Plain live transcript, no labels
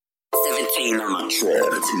17 on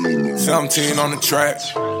the track,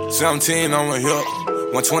 17 on the hip,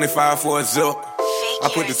 125 for a zip. I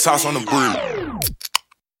put the toss on the brew.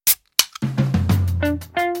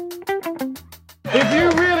 If you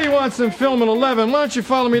really want some film at 11, why don't you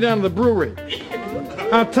follow me down to the brewery?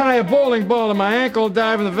 I'll tie a bowling ball to my ankle,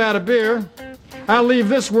 dive in the vat of beer. I'll leave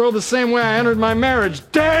this world the same way I entered my marriage,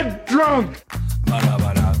 dead drunk!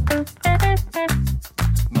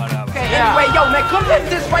 Anyway, yo, man, come hit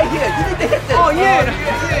this right here. You need to hit this. Oh, yeah,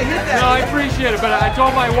 hit that. No, I appreciate it, but I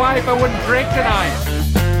told my wife I wouldn't drink tonight.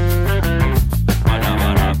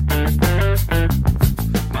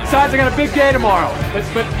 Besides, I got a big day tomorrow.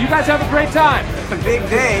 But you guys have a great time. A big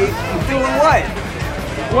day? You doing what?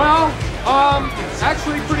 Well,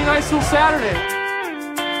 actually, pretty nice little Saturday.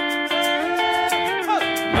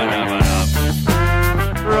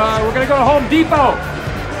 We're gonna go to Home Depot.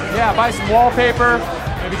 Yeah, buy some wallpaper,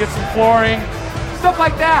 maybe get some flooring, stuff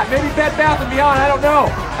like that. Maybe Bed Bath & Beyond. I don't know.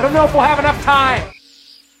 I don't know if we'll have enough time.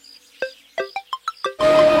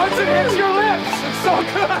 Once it hits your lips, it's so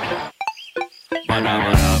good.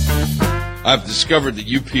 I've discovered that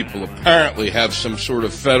you people apparently have some sort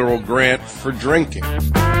of federal grant for drinking.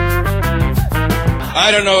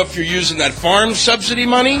 I don't know if you're using that farm subsidy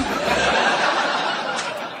money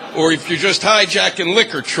or if you're just hijacking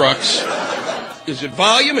liquor trucks. Is it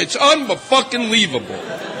volume? It's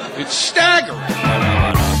unfucking-leavable. It's staggering.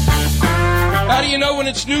 How do you know when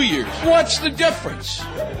it's New Year's? What's the difference?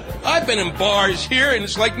 I've been in bars here, and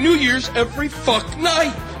it's like New Year's every fuck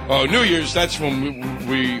night. Oh, New Year's, that's when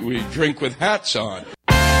we drink with hats on.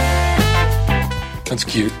 That's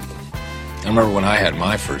cute. I remember when I had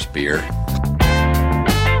my first beer.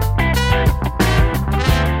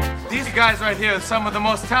 These guys right here are some of the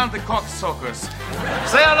most talented cocksuckers.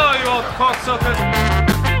 Say hello, you old cocksuckers.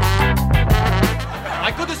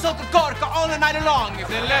 I could have sucked a cork all the night long if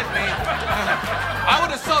they let me. I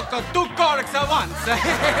would have sucked 2 corks at once.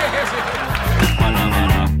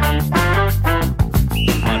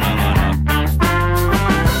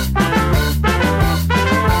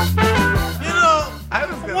 You know,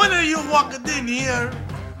 when are you walking in here?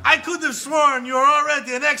 I could have sworn you're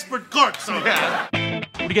already an expert corksucker. Yeah.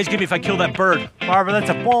 What do you guys give me if I kill that bird? Barbara, that's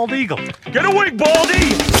a bald eagle. Get away,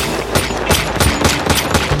 Baldy!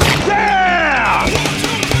 Yeah!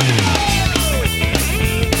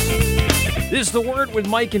 This is The Wort with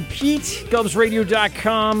Mike and Pete,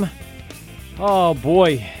 GubsRadio.com. Oh,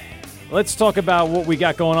 boy. Let's talk about what we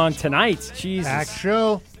got going on tonight. Jesus.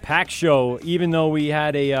 Packed show. Even though we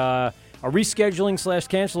had a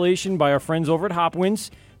rescheduling/cancellation by our friends over at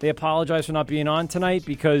Hopwins. They apologize for not being on tonight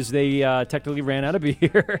because they technically ran out of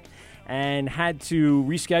beer and had to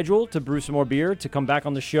reschedule to brew some more beer to come back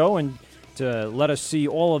on the show and to let us see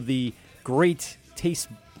all of the great taste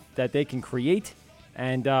that they can create.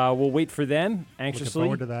 And we'll wait for them anxiously.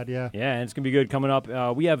 Looking forward to that, yeah. Yeah, and it's going to be good coming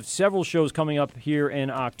up. We have several shows coming up here in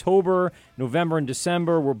October, November, and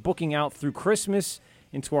December. We're booking out through Christmas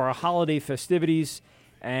into our holiday festivities.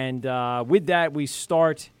 And with that, we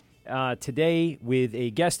start today with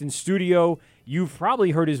a guest in studio. You've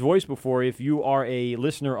probably heard his voice before if you are a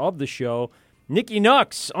listener of the show. Nicky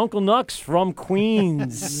Nux, Uncle Nux from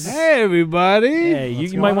Queens. Hey, everybody. Hey,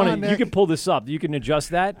 you might want to. You can pull this up. You can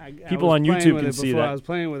adjust that. People on YouTube can see that. I was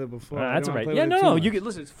playing with it before. That's all right. Yeah, no. You can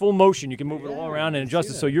listen. It's full motion. You can move it all around and adjust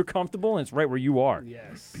it so you're comfortable and it's right where you are.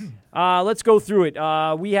 Yes. Let's go through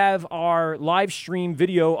it. We have our live stream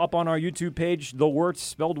video up on our YouTube page, The Wort,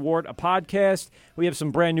 spelled Wort, a podcast. We have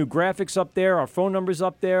some brand new graphics up there. Our phone number's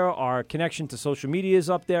up there. Our connection to social media is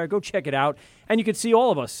up there. Go check it out. And you can see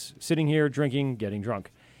all of us sitting here drinking, getting drunk.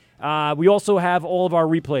 We also have all of our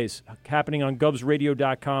replays happening on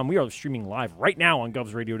GubsRadio.com. We are streaming live right now on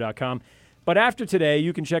GubsRadio.com. But after today,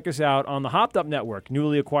 you can check us out on the Hopped Up Network,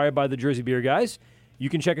 newly acquired by the Jersey Beer Guys. You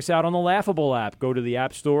can check us out on the Laughable app. Go to the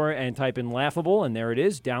App Store and type in Laughable, and there it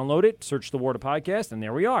is. Download it, search The Wort Podcast, and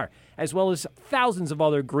there we are, as well as thousands of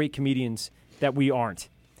other great comedians that we aren't.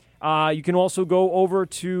 You can also go over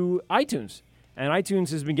to iTunes. And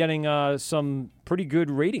iTunes has been getting some pretty good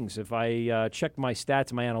ratings. If I check my stats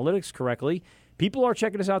and my analytics correctly, people are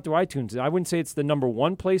checking us out through iTunes. I wouldn't say it's the number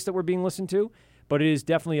one place that we're being listened to, but it is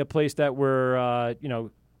definitely a place that we're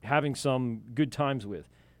having some good times with.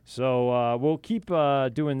 So we'll keep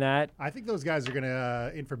doing that. I think those guys are going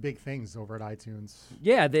to in for big things over at iTunes.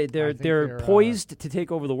 Yeah, they're poised to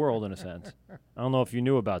take over the world in a sense. I don't know if you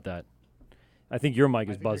knew about that. I think your mic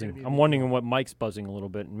is buzzing. I'm wondering what mic's buzzing a little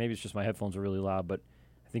bit. And maybe it's just my headphones are really loud, but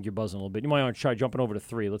I think you're buzzing a little bit. You might want to try jumping over to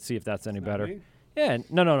 3. Let's see if that's any better. Me? Yeah,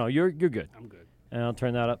 no. You're good. I'm good. And I'll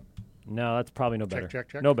turn that up. No, that's probably no better.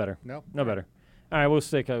 Check. No better. No better. All right, we'll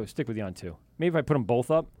stick with you on 2. Maybe if I put them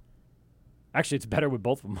both up. Actually, it's better with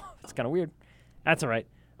both of them. It's kind of weird. That's all right.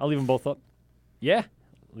 I'll leave them both up. Yeah,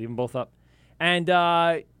 leave them both up. And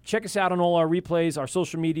check us out on all our replays, our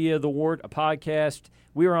social media, The Wort, a podcast.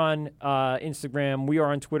 We are on Instagram. We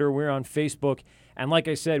are on Twitter. We're on Facebook. And like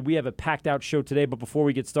I said, we have a packed-out show today. But before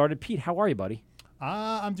we get started, Pete, how are you, buddy?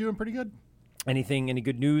 I'm doing pretty good. Any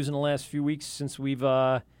good news in the last few weeks since we've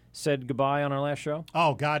said goodbye on our last show?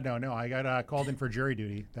 Oh, God, no. I got called in for jury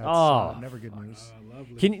duty. That's never good news.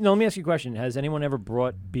 Lovely. Let me ask you a question. Has anyone ever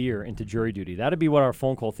brought beer into jury duty? That'd be what our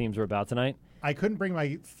phone call themes are about tonight. I couldn't bring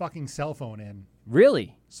my fucking cell phone in.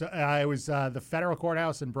 Really? So I was the federal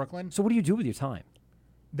courthouse in Brooklyn. So what do you do with your time?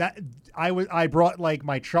 I brought like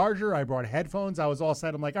my charger. I brought headphones. I was all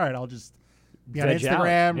set. I'm like, all right, I'll just be on Veg out.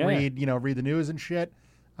 Instagram, Yeah. read the news and shit,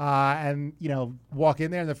 and walk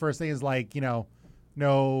in there. And the first thing is like,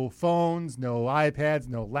 no phones, no iPads,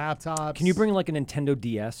 no laptops. Can you bring like a Nintendo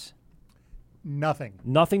DS? Nothing.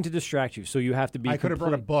 Nothing to distract you. So you have to be. I could have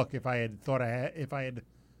brought a book if I had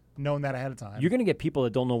known that ahead of time. You're going to get people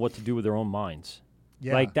that don't know what to do with their own minds.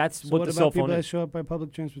 Yeah. Like that's So what what the about cell people phone that is. show up by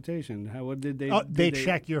public transportation? What did they? They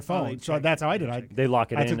check your phone. So that's how I did it. They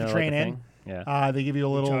lock it I in. took the train like a in. thing. Yeah. They give you a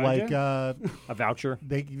little charge like a voucher.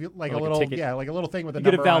 They give you like Or a like a little ticket. like a little thing with a You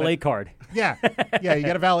number get a valet on it. card. Yeah, you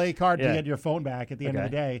get a valet card Yeah. to get your phone back at the end of the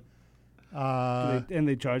day. And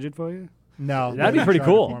they charge it for you? No, That'd be they pretty charge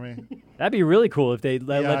it cool. for me. That'd be really cool if they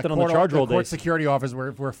left it on the charger all day. Court security office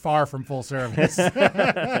we're far from full service.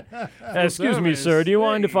 Excuse me, sir. Do you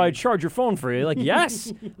mind if I charge your phone for you? Like,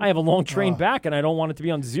 yes. I have a long train back, and I don't want it to be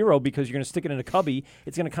on zero because you're going to stick it in a cubby.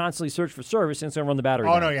 It's going to constantly search for service, and it's going to run the battery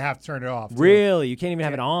Oh down. no, you have to turn it off. too. Really? You can't even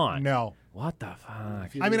have it on? No. What the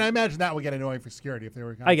fuck? I mean, I imagine that would get annoying for security if they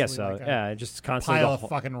were. I guess so. Like Yeah, just constantly pile the of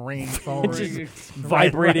fucking rain phones,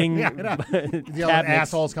 vibrating. Yeah, I know. The other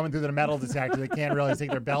assholes coming through the metal detector. They can't really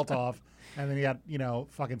take their belt off, and then you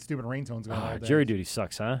got fucking stupid ringtones going all day. Jury duty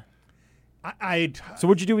sucks, huh? So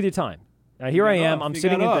what'd you do with your time? Here I am. I'm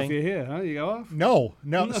sitting in off. thing. You're here, huh? You go off? No.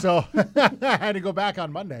 So I had to go back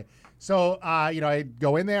on Monday. So I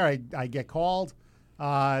go in there. I get called.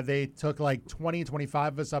 They took like 20,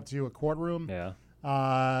 25 of us up to a courtroom.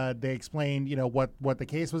 Yeah. They explained, what the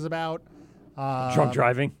case was about. Drunk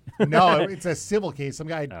driving? No, it's a civil case. Some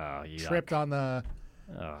guy tripped yuck.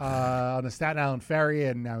 on the Staten Island ferry,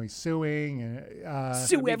 and now he's suing.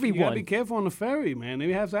 Sue everyone. You gotta be careful on the ferry, man.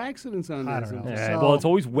 They have accidents on there. I don't know. Yeah, well, it's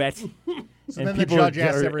always wet. So and then the people judge are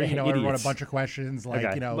asks everyone a idiots. bunch of questions like,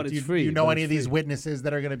 Okay. But do it's you, free, do you know but any it's of these free. witnesses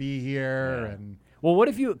that are going to be here? Yeah. And Well, what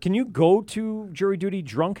if can you go to jury duty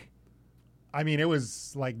drunk? I mean, it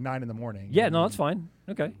was like 9 a.m. Yeah, no, that's fine.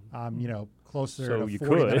 Okay. Closer So to you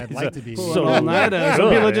 40 could. than I'd like to be. So All nighter. Some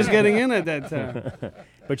good. people are just getting in at that time.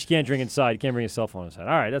 But you can't drink inside. You can't bring a cell phone inside. All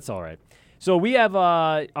right, that's all right. So we have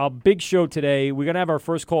a big show today. We're going to have our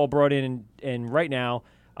first call brought in, and right now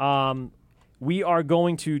we are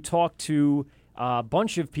going to talk to a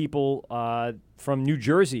bunch of people from New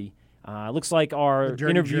Jersey. Looks like our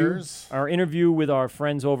interview with our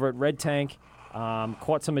friends over at Red Tank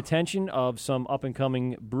caught some attention of some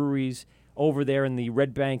up-and-coming breweries over there in the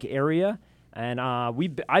Red Bank area. And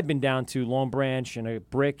I've been down to Long Branch and a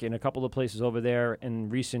Brick and a couple of places over there in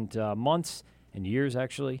recent months and years,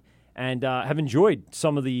 actually, and have enjoyed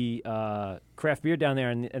some of the craft beer down there.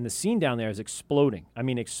 And the scene down there is exploding. I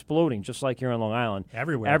mean, exploding, just like here on Long Island.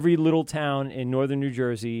 Everywhere. Every little town in northern New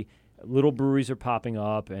Jersey, little breweries are popping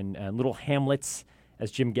up and little hamlets,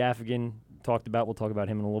 as Jim Gaffigan talked about. We'll talk about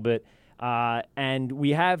him in a little bit. And we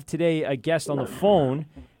have today a guest on the phone.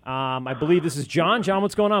 I believe this is John. John,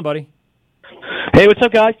 what's going on, buddy? Hey, what's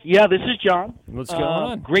up, guys? Yeah, this is John. What's going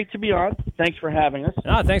on? Great to be on. Thanks for having us.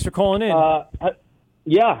 Thanks for calling in.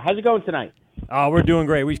 Yeah, how's it going tonight? We're doing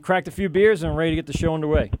great. We've cracked a few beers and we're ready to get the show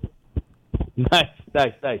underway. Nice.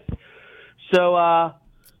 So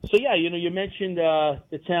yeah, you mentioned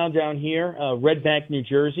the town down here, Red Bank, New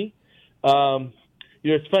Jersey.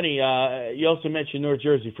 It's funny. You also mentioned North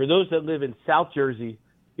Jersey. For those that live in South Jersey,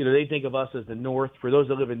 they think of us as the North. For those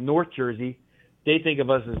that live in North Jersey, they think of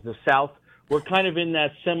us as the South. We're kind of in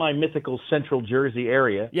that semi-mythical Central Jersey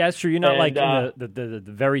area. Yeah, that's true. You're not like in the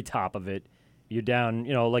very top of it. You're down,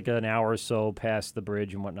 like an hour or so past the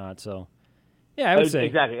bridge and whatnot. So, yeah, I would say.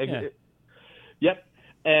 Exactly. Yeah. Yep.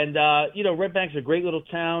 And, Red Bank's a great little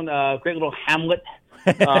town, great little hamlet.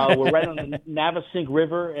 We're right on the Navesink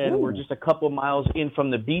River, and we're just a couple of miles in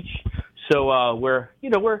from the beach. So we're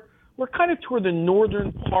kind of toward the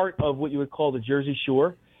northern part of what you would call the Jersey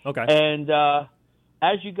Shore. Okay. And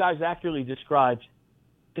as you guys accurately described,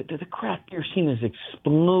 the craft beer scene is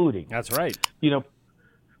exploding. That's right.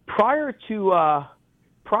 Prior to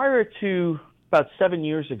about 7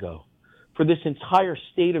 years ago, for this entire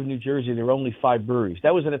state of New Jersey, there were only 5 breweries.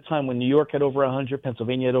 That was at a time when New York had over 100,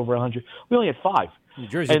 Pennsylvania had over 100. We only had 5. New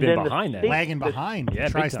Jersey's been behind that. Lagging behind the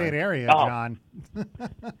tri-state area, Oh. John.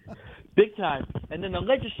 Big time. And then the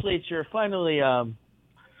legislature finally,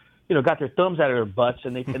 got their thumbs out of their butts,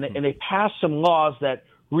 and they passed some laws that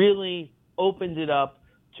really opened it up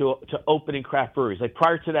to opening craft breweries. Like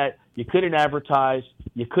prior to that, you couldn't advertise,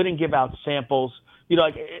 you couldn't give out samples.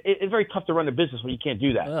 It's very tough to run a business when you can't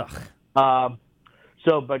do that.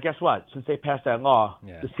 But guess what? Since they passed that law,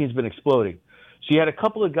 this scene's been exploding. So you had a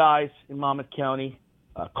couple of guys in Monmouth County,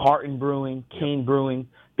 Carton Brewing, Kane Brewing.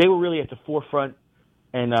 They were really at the forefront,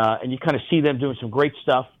 and you kind of see them doing some great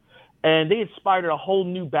stuff. And they inspired a whole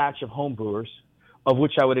new batch of home brewers, of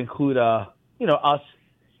which I would include, us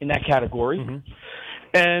in that category. Mm-hmm.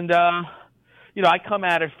 And I come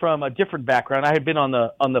at it from a different background. I had been on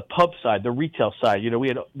the pub side, the retail side.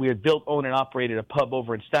 We had built, owned, and operated a pub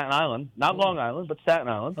over in Staten Island, not Long Island, but Staten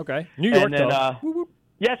Island. Okay, New York. And then,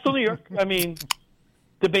 yeah, still New York. I mean,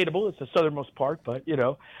 debatable. It's the southernmost part, but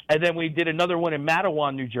And then we did another one in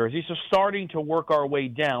Matawan, New Jersey. So starting to work our way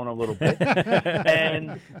down a little bit,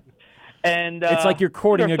 and it's like you're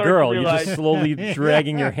courting a girl. You're realize... just slowly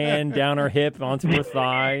dragging your hand down her hip onto her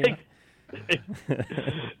thigh.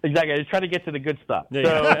 Exactly. I was trying to get to the good stuff. Yeah.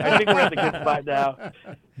 So I think we're at the good spot now,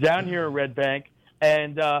 down here in Red Bank.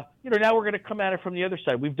 And, now we're going to come at it from the other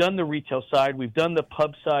side. We've done the retail side. We've done the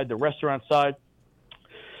pub side, the restaurant side.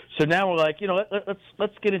 So now we're like,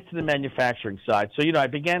 let's get into the manufacturing side. So, I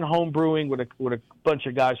began home brewing with a bunch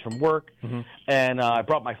of guys from work. Mm-hmm. And I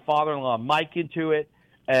brought my father-in-law, Mike, into it.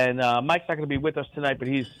 And Mike's not going to be with us tonight, but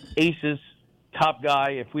he's Ace's top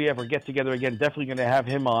guy. If we ever get together again, definitely going to have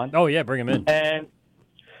him on. Oh yeah, bring him in. And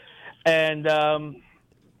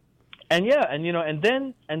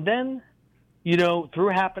then through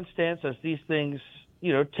happenstance, as these things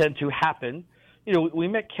tend to happen, we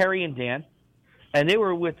met Kerry and Dan, and they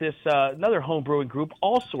were with this another home brewing group,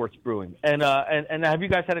 All Sorts Brewing. And have you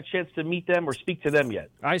guys had a chance to meet them or speak to them yet?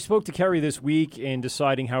 I spoke to Kerry this week in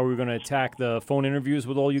deciding how we were going to attack the phone interviews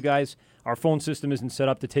with all you guys. Our phone system isn't set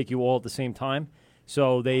up to take you all at the same time.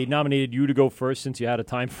 So they nominated you to go first since you had a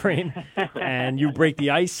time frame, and you break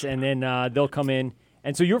the ice, and then they'll come in.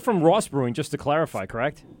 And so you're from Ross Brewing, just to clarify,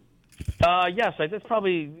 correct? Yes, that's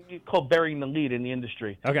probably called burying the lead in the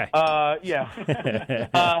industry. Okay.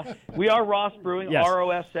 Yeah. We are Ross Brewing, yes.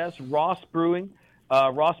 ROSS, Ross Brewing,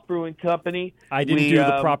 Ross Brewing Company. I didn't do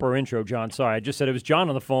the proper intro, John. Sorry. I just said it was John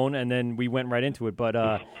on the phone, and then we went right into it. But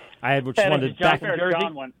I just wanted to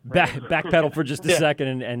backpedal for just a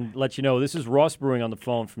second and let you know this is Ross Brewing on the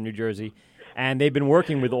phone from New Jersey, and they've been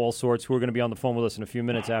working with All Sorts, who are going to be on the phone with us in a few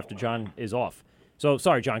minutes after John is off. So,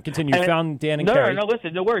 sorry, John, continue. You found Dan and Kerry. No,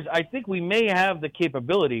 listen, no worries. I think we may have the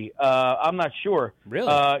capability. I'm not sure.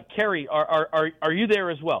 Really? Kerry, are you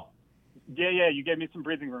there as well? Yeah, you gave me some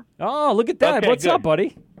breathing room. Oh, look at that. Okay, What's up,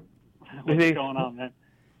 buddy? What's going on, man?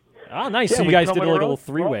 Oh, nice. Yeah, so you guys did a little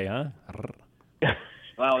three-way, huh?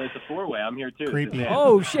 Well, it's a four-way. I'm here, too. Creepy.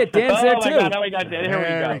 Oh, shit, Dan's there, too. Oh, my God, now we got Dan. Here we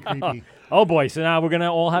go. Creepy. Oh, boy, so now we're going to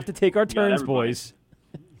all have to take our turns, boys.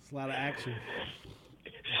 It's a lot of action.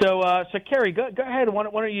 So Kerry, go ahead. Why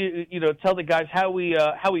don't you tell the guys how we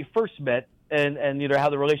first met and how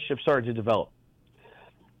the relationship started to develop.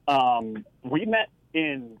 We met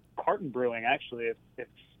in Carton Brewing, actually, if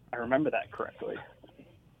I remember that correctly.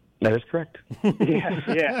 That is correct.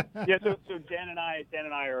 Yeah. So Dan and I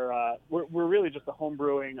are we're really just a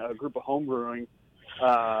group of home brewing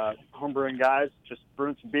guys, just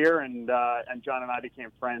brewing some beer, and John and I became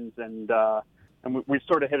friends, and we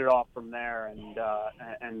sort of hit it off from there.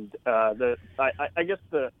 I guess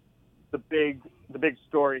the big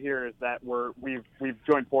story here is that we've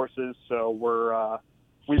joined forces. So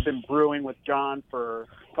we've been brewing with John for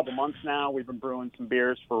a couple months now. We've been brewing some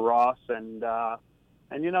beers for Ross, and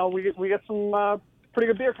we get some pretty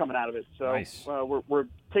good beer coming out of it. So nice. We're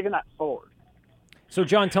taking that forward. So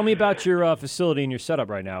John, tell me about your facility and your setup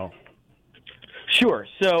right now. Sure.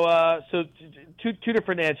 So two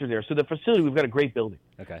different answers there. So the facility, we've got a great building.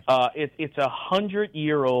 Okay. It's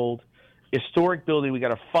 100-year-old historic building. We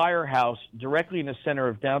got a firehouse directly in the center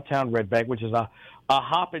of downtown Red Bank, which is a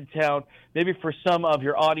hopping town. Maybe for some of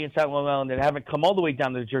your audience out in Long Island that haven't come all the way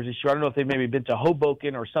down to the Jersey Shore, I don't know if they've maybe been to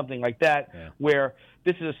Hoboken or something like that, where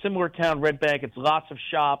this is a similar town, Red Bank. It's lots of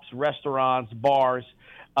shops, restaurants, bars,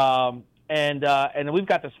 and we've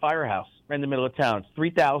got this firehouse right in the middle of town. It's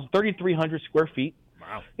 3,300 square feet.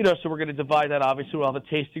 Wow. So we're going to divide that. Obviously, we'll have a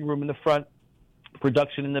tasting room in the front,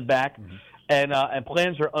 production in the back, and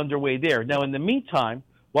plans are underway there. Now, in the meantime,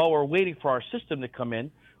 while we're waiting for our system to come in,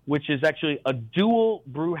 which is actually a dual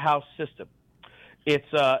brew house system.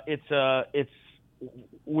 we're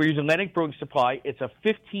using Atlantic Brewing Supply. It's a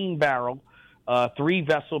 15-barrel,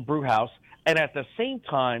 3-vessel brew house, and at the same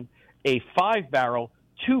time, a 5-barrel,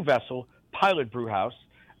 2-vessel pilot brew house.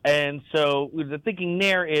 And so the thinking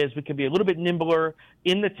there is we can be a little bit nimbler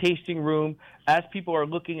in the tasting room as people are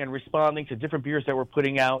looking and responding to different beers that we're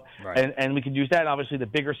putting out. Right. And we can use that. And obviously, the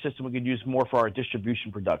bigger system we can use more for our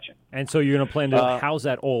distribution production. And so you're going to plan to house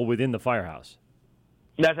that all within the firehouse?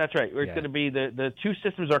 That's right. It's going to be the two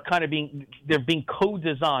systems are kind of being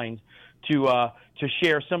co-designed to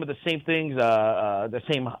share some of the same things, the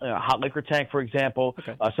same hot liquor tank, for example,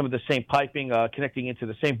 some of the same piping connecting into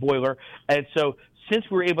the same boiler. And so since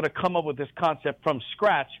we were able to come up with this concept from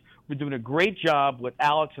scratch, we're doing a great job with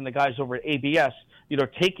Alex and the guys over at ABS,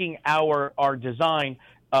 taking our design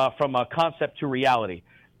from a concept to reality.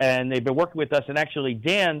 And they've been working with us. And actually,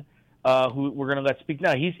 Dan, who we're going to let speak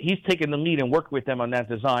now, he's taken the lead and worked with them on that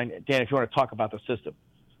design. Dan, if you want to talk about the system.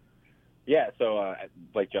 Yeah, so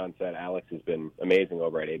like John said, Alex has been amazing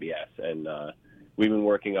over at ABS. And we've been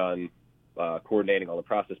working on coordinating all the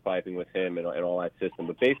process piping with him and all that system.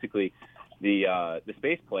 But basically, the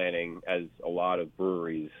space planning, as a lot of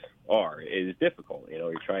breweries are, is difficult.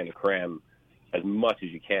 You're trying to cram as much as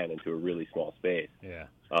you can into a really small space. Yeah.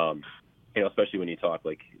 Especially when you talk,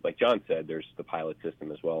 like John said, there's the pilot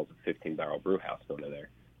system as well as a 15-barrel brew house going in there.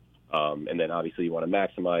 And then obviously you want to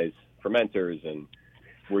maximize fermenters, and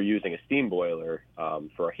we're using a steam boiler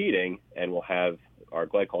for our heating, and we'll have our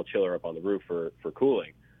glycol chiller up on the roof for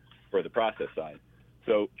cooling for the process side.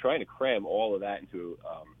 So trying to cram all of that into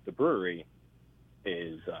the brewery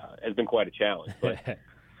has been quite a challenge. But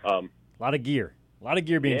a lot of gear. A lot of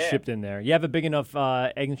gear being shipped in there. You have a big enough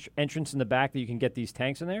entrance in the back that you can get these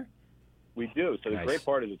tanks in there? We do. So the great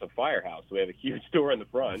part is it's a firehouse. We have a huge door in the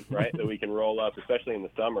front, right, that we can roll up, especially in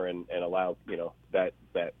the summer, and allow that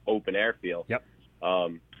open air feel. Yep.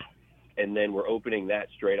 And then we're opening that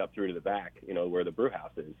straight up through to the back, where the brew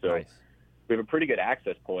house is. So we have a pretty good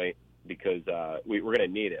access point because we're going to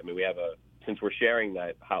need it. I mean, since we're sharing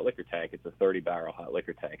that hot liquor tank, it's a 30-barrel hot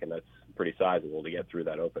liquor tank, and that's pretty sizable to get through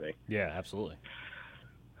that opening. Yeah, absolutely.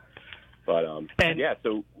 But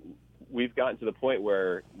so we've gotten to the point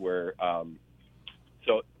where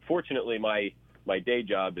so fortunately my day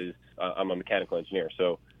job is I'm a mechanical engineer,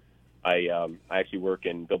 so I actually work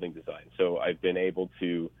in building design. So I've been able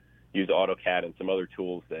to use AutoCAD and some other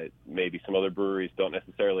tools that maybe some other breweries don't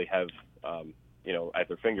necessarily have at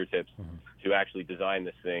their fingertips to actually design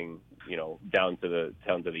this thing down to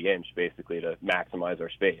the inch, basically, to maximize our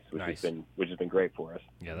space, which has been great for us.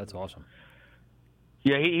 Yeah, that's awesome.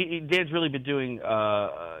 Yeah, Dan's really been doing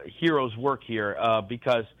hero's work here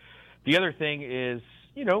because the other thing is,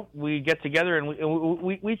 we get together and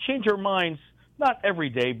we change our minds, not every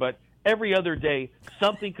day, but every other day.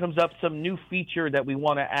 Something comes up, some new feature that we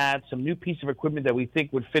want to add, some new piece of equipment that we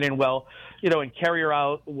think would fit in well, and Carrier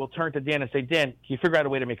out will turn to Dan and say, Dan, can you figure out a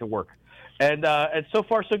way to make it work? And so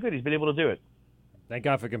far, so good. He's been able to do it. Thank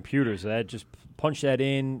God for computers. That just punch that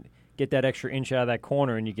in, get that extra inch out of that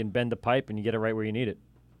corner, and you can bend the pipe and you get it right where you need it.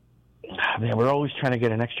 Man, we're always trying to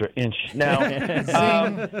get an extra inch. Now, That's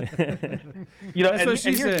what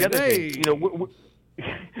she here's said. the other thing.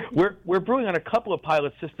 We're brewing on a couple of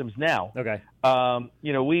pilot systems now. Okay.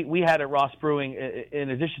 We had at Ross Brewing, in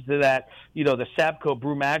addition to that, the Sabco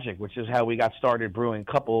Brew Magic, which is how we got started brewing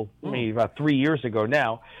maybe about 3 years ago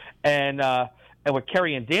now. And what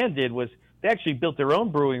Kerry and Dan did was they actually built their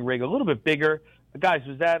own brewing rig, a little bit bigger. Guys,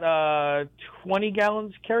 was that 20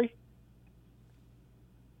 gallons, Kerry?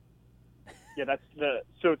 Yeah,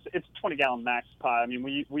 so it's 20-gallon max pie. I mean,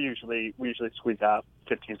 we usually squeeze out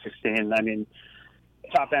 15, 16. I mean,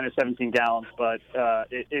 top end is 17 gallons, but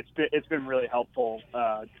it's been really helpful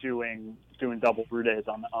doing double brew days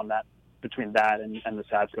on that, between that and the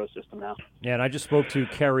Sabco system now. Yeah, and I just spoke to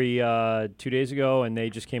Kerry 2 days ago, and they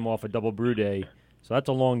just came off a double brew day. So that's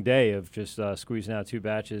a long day of just squeezing out 2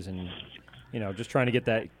 batches and just trying to get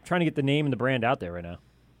the name and the brand out there right now.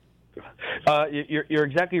 You're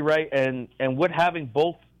exactly right, and what having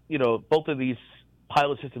both of these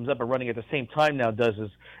pilot systems up and running at the same time now does is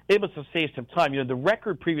able to save some time. The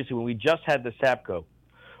record previously when we just had the Sabco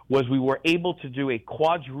was we were able to do a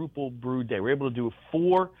quadruple brew day. We were able to do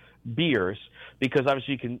 4 beers because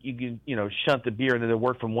obviously you can shunt the beer and then it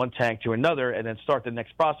work from one tank to another and then start the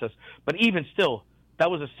next process. But even still, that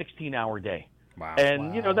was a 16-hour day. Wow.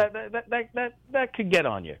 And that could get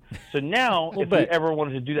on you. So now, if we ever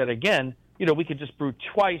wanted to do that again, we could just brew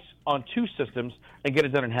twice on 2 systems and get it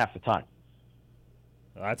done in half the time.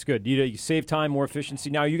 That's good. You save time, more efficiency.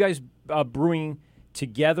 Now, are you guys brewing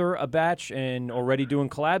together a batch and already doing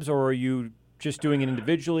collabs, or are you just doing it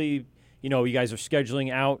individually? you guys are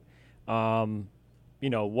scheduling out,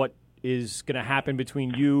 what is going to happen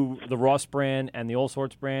between you, the Ross brand, and the All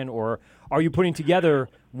Sorts brand, or are you putting together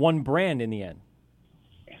one brand in the end?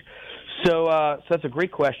 So that's a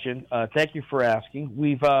great question. Thank you for asking.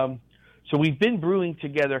 We've been brewing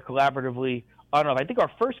together collaboratively. I don't know. I think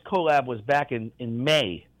our first collab was back in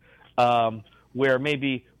May, where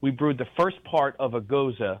maybe we brewed the first part of a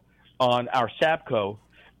Goza on our Sabco,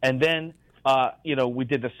 and then we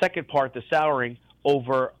did the second part, the souring,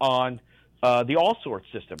 over on the All Sorts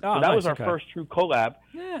system. Oh, so that nice, was our okay. first true collab.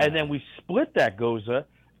 Yeah. And then we split that Goza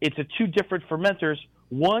into two different fermenters,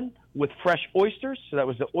 one with fresh oysters, so that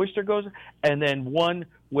was the oyster Goza, and then one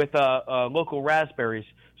with local raspberries.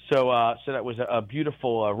 So that was a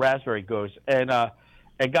beautiful raspberry Goza. And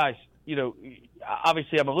guys,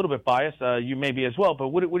 obviously I'm a little bit biased. You may be as well. But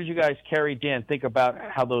what did you guys, Carrie, Dan, think about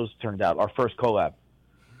how those turned out, our first collab?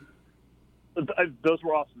 Those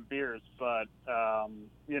were awesome beers, but the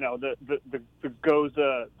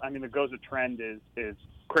Goza. I mean, the Goza trend is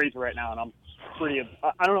crazy right now, and I'm pretty.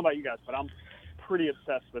 I don't know about you guys, but I'm pretty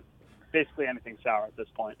obsessed with basically anything sour at this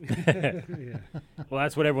point. Yeah. Well,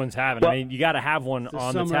 that's what everyone's having. Well, I mean, you got to have one the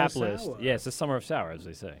on the summer tap of list. sour. Yeah, it's the summer of sour, as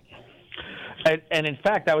they say. And in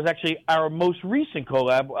fact, that was actually our most recent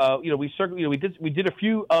collab. We did a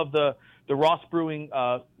few of the Ross Brewing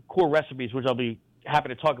core recipes, which I'll be happy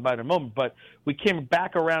to talk about in a moment. But we came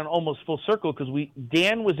back around almost full circle because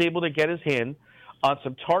Dan was able to get his hand on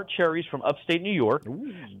some tart cherries from upstate New York.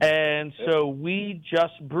 Ooh. And so we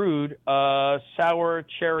just brewed sour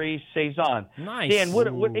cherry saison. Nice. Dan, what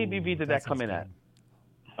ABV did that come in at?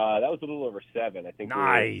 That was a little over 7. I think.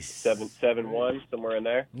 Nice. 7.1, somewhere in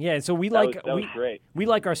there. Yeah, so that was great. We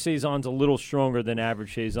like our saisons a little stronger than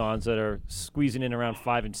average saisons that are squeezing in around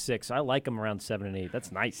 5 and 6. I like them around 7 and 8.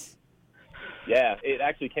 That's nice. Yeah, it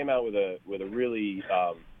actually came out with a really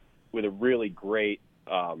great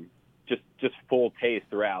just full taste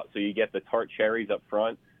throughout. So you get the tart cherries up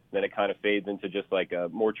front, then it kind of fades into just like a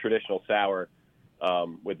more traditional sour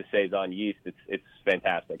with the saison yeast. It's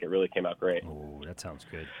fantastic. It really came out great. Oh, that sounds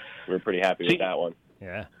good. We were pretty happy with that one.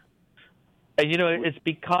 Yeah. And it's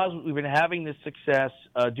because we've been having this success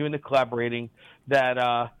doing the collaborating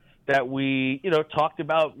that we talked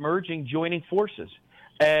about joining forces.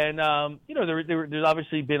 And there's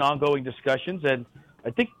obviously been ongoing discussions, and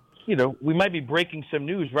I think we might be breaking some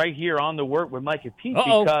news right here on the Wort with Mike and Pete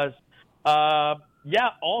because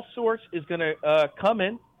All Sorts is going to come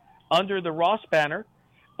in under the Ross banner,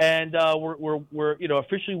 and we're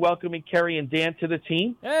officially welcoming Kerry and Dan to the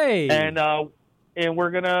team. Hey, and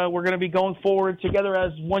we're gonna be going forward together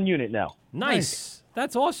as one unit now. Nice.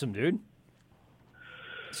 That's awesome, dude.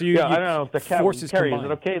 So I don't know if the cat forces Kerry, is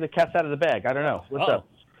combined. it okay? The cat's out of the bag. I don't know. What's up?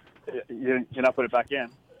 You're not put it back in.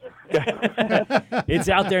 It's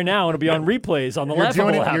out there now, and it'll be on replays on the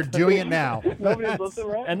Laughable app. You're doing it now. Nobody's listening,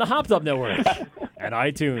 right? And the Hopped Up Network and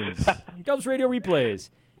iTunes. Gubs Radio replays.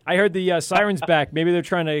 I heard the sirens back. Maybe they're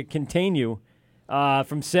trying to contain you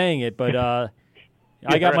from saying it, but I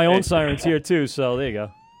got my own sirens here too. So there you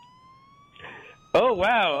go. Oh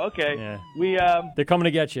wow! Okay. Yeah. We they're coming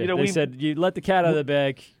to get you. They we said you let the cat out of the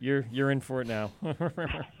bag. You're in for it now.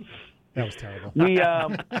 That was terrible. We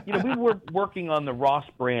were working on the Ross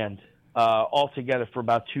brand all together for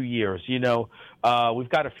about 2 years. We've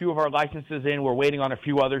got a few of our licenses in. We're waiting on a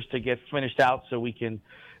few others to get finished out so we can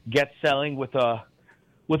get selling. With a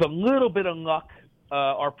little bit of luck,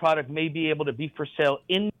 our product may be able to be for sale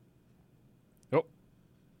in. Oh,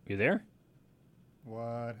 you there?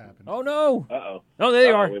 What happened? Oh no! Uh-oh. Oh, there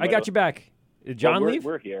you are. I got you back. Did John leave?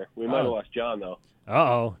 We're here. We might have lost John though.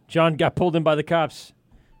 Uh-oh. John got pulled in by the cops.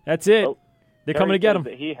 That's it. They're coming to get him.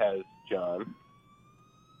 That he has John.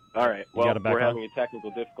 All right. Well, we're having a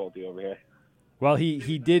technical difficulty over here. Well,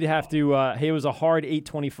 he did have to. It was a hard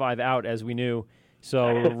 8:25 out, as we knew.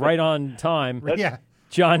 So right on time. Yeah.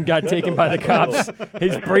 John got taken by the cops.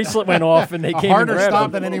 His bracelet went off, and they came and grabbed him. A harder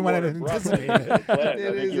stop than anyone had anticipated.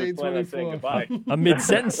 It is 8:24. A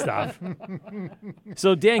mid-sentence stop.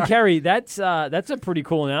 So Dan Carey, that's a pretty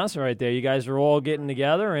cool announcement right there. You guys are all getting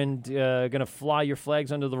together and going to fly your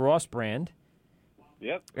flags under the Ross brand.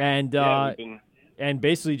 Yep. And and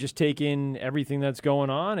basically just take in everything that's going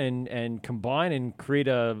on and combine and create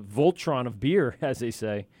a Voltron of beer, as they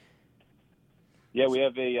say. Yeah, we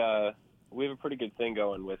have a pretty good thing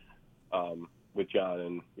going with John,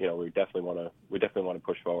 and we definitely want to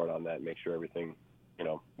push forward on that and make sure everything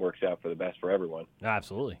works out for the best for everyone.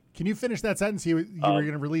 Absolutely. Can you finish that sentence? You were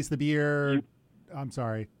going to release the beer. I'm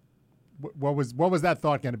sorry. What was that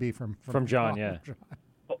thought going to be from John? Yeah.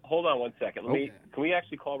 Hold hold on one second. Can we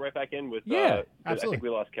actually call right back in with? Yeah, I think we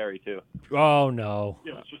lost Kerry too. Oh no.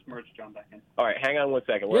 Yeah, let's just merge John back in. All right, hang on one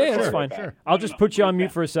second. Yeah, that's fine. Sure. I'll just put you on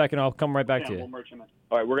mute for a second. I'll come right back to you. We'll merge him in.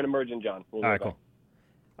 All right, we're gonna merge in John. We'll All right,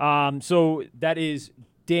 cool. So that is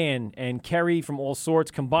Dan and Kerry from All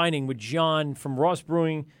Sorts combining with John from Ross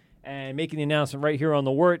Brewing and making the announcement right here on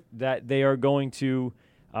the Wort that they are going to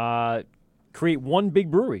create one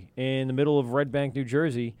big brewery in the middle of Red Bank, New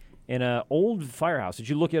Jersey, in an old firehouse. Did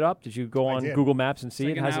you look it up? Did you go on Google Maps and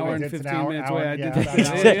see it? An hour and 15 minutes away. I did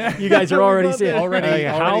that. You guys are already seeing it. Already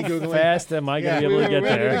how Googling. fast am I going to be able to get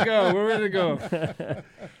there? We're ready to go.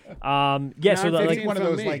 Yeah, so it's like one of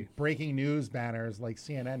those like breaking news banners like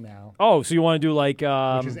CNN now. Oh, so you want to do like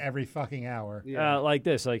which is every fucking hour. Like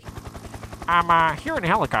this, like I'm here in a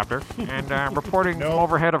helicopter and reporting from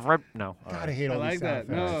overhead of Red. No, God, I hate all like these that.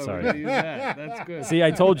 sound effects. No, sorry. use that. That's good. See,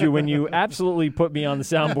 I told you when you absolutely put me on the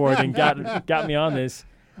soundboard and got me on this.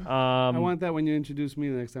 I want that when you introduce me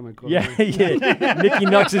the next time I call. Yeah. Nicky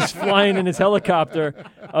Nux is flying in his helicopter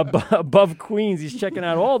above Queens. He's checking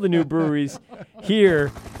out all the new breweries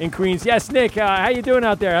here in Queens. Yes, Nick, how you doing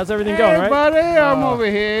out there? How's everything going? Hey, right? buddy, I'm over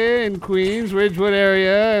here in Queens, Ridgewood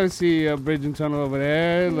area. I see a bridge and tunnel over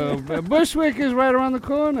there. Bushwick is right around the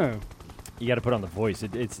corner. You got to put on the voice.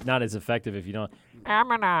 It's not as effective if you don't.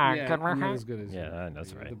 Not as good as yeah,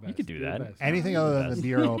 that's right. You could do that. Anything other than the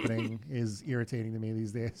beer opening is irritating to me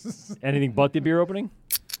these days. Anything but the beer opening?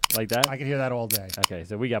 Like that? I can hear that all day. Okay,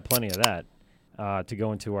 so we got plenty of that to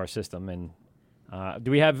go into our system. And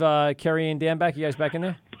do we have Kerry and Dan back? You guys back in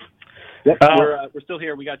there? Yep. We're still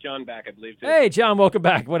here. We got John back, I believe, too. Hey, John, welcome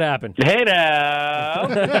back. What happened? Hey now.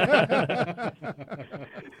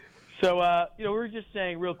 So, we were just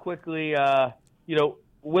saying real quickly,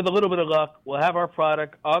 with a little bit of luck, we'll have our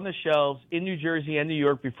product on the shelves in New Jersey and New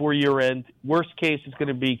York before year end. Worst case, it's going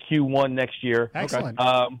to be Q1 next year. Excellent.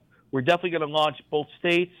 We're definitely going to launch both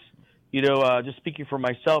states. Just speaking for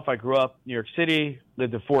myself, I grew up in New York City,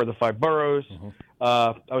 lived in 4 of the 5 boroughs.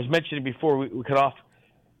 I was mentioning before we cut off.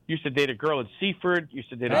 Used to date a girl in Seaford. Used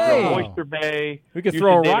to date a girl in Oyster Bay. We could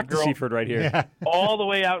throw a rock to Seaford right here. Yeah. All the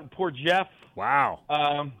way out in Port Jeff. Wow.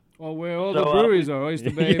 Well, where all the breweries are,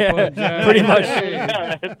 Oyster Bay, Port Jeff. Pretty much.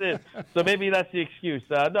 Yeah, that's it. So maybe that's the excuse.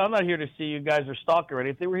 No, I'm not here to see you guys are stalking or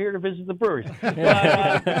anything. We're here to visit the breweries. But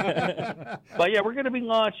yeah, we're going to be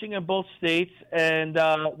launching in both states, and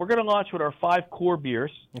we're going to launch with our 5 core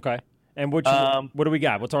beers. Okay. And what do we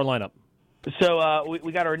got? What's our lineup? So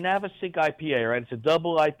we got our Navasink IPA, right? It's a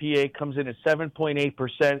double IPA, comes in at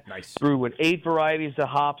 7.8%. Nice. Brewed with 8 varieties of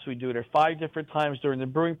hops. We do it at 5 different times during the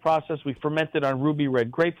brewing process. We ferment it on ruby red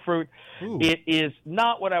grapefruit. Ooh. It is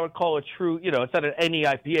not what I would call a true, it's not an any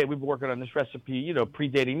IPA. We've been working on this recipe,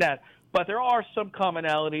 predating that. But there are some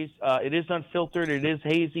commonalities. It is unfiltered. It is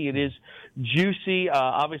hazy. It is juicy.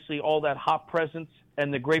 Obviously, all that hop presence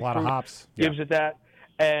and the grapefruit A lot of hops. gives it that.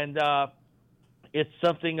 And it's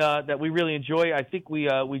something that we really enjoy. I think we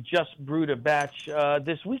just brewed a batch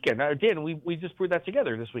this weekend. Dan, we just brewed that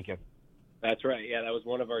together this weekend. That's right. Yeah, that was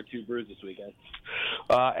one of our 2 brews this weekend.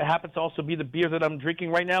 It happens to also be the beer that I'm drinking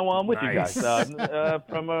right now while I'm with you guys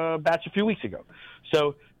from a batch a few weeks ago.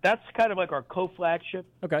 So that's kind of like our co-flagship.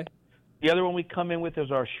 Okay. The other one we come in with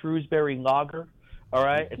is our Shrewsbury Lager. All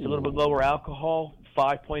right. It's a little bit lower alcohol,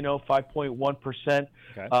 5.0, 5.1%.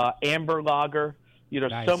 Okay. Amber Lager.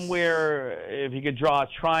 Nice. Somewhere, if you could draw a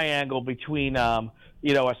triangle between, a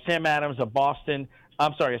Sam Adams, a Boston,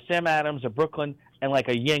 a Sam Adams, a Brooklyn, and like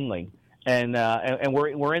a Yingling. And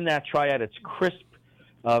we're in that triad. It's crisp,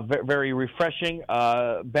 very refreshing,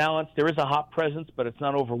 balanced. There is a hop presence, but it's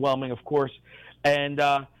not overwhelming, of course. And,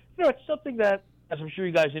 it's something that, as I'm sure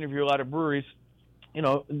you guys interview a lot of breweries,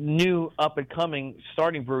 new up-and-coming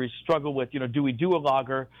starting breweries struggle with, do we do a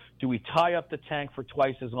lager? Do we tie up the tank for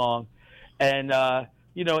twice as long? And,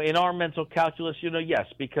 in our mental calculus, yes,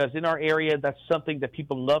 because in our area, that's something that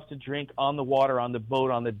people love to drink on the water, on the boat,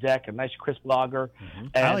 on the deck, a nice crisp lager. Mm-hmm.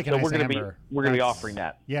 And I like so a nice we're going to be offering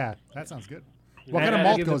that. Yeah, that sounds good. What kind of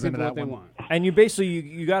malt goes into that one? And you basically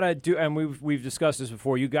you got to do, and we've discussed this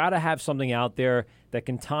before. You got to have something out there that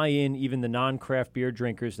can tie in even the non-craft beer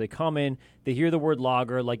drinkers. They come in, they hear the word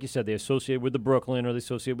lager, like you said, they associate with the Brooklyn or they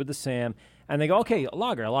associate with the Sam, and they go, okay, a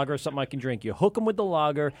lager is something I can drink. You hook them with the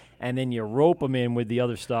lager, and then you rope them in with the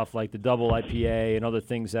other stuff like the double IPA and other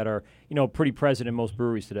things that are pretty present in most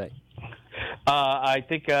breweries today. I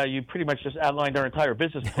think you pretty much just outlined our entire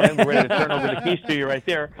business plan. We're ready to turn over the keys to you right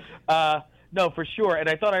there. No, for sure. And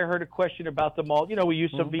I thought I heard a question about the malt. We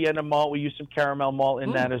use some Vienna malt. We use some caramel malt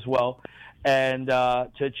in that as well. and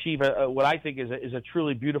to achieve what I think is a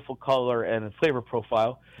truly beautiful color and a flavor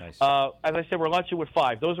profile. Nice. As I said, we're launching with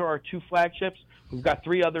 5. Those are our 2 flagships. We've got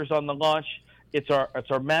 3 others on the launch. It's our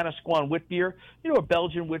Manasquan wit beer, a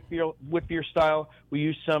Belgian wit beer style. We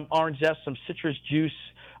use some orange zest, some citrus juice,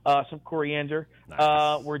 some coriander.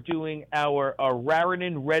 Nice. We're doing our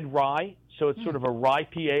Raritan red rye. So it's sort of a rye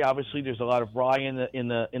PA. Obviously, there's a lot of rye in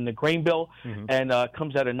the grain bill, and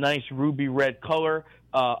comes out a nice ruby red color.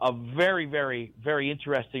 A very, very, very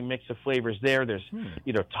interesting mix of flavors there. There's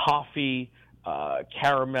toffee,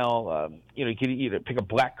 caramel. You can pick a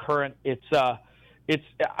black currant.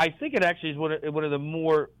 I think it actually is one of the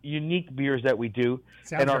more unique beers that we do.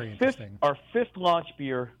 Sounds and very interesting. Our 5th launch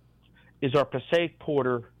beer is our Passaic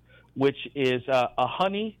Porter, which is a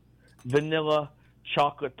honey vanilla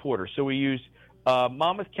chocolate porter. So we use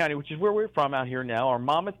Monmouth County, which is where we're from out here now, our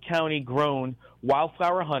Monmouth County grown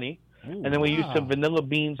wildflower honey. Ooh, and then we use some vanilla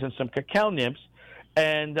beans and some cacao nibs.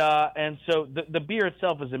 And so the beer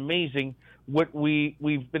itself is amazing. What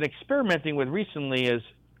we've been experimenting with recently is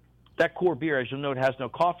that core beer, as you'll note, has no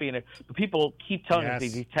coffee in it. But people keep telling us they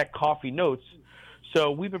detect coffee notes.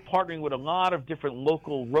 So we've been partnering with a lot of different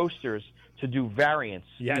local roasters to do variants,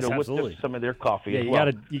 with some of their coffee as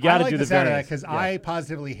well. You got to do the variants because I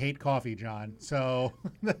positively hate coffee, John. So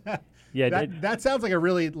that sounds like a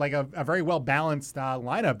very well balanced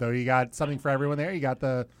lineup, though. You got something for everyone there. You got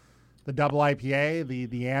the double IPA,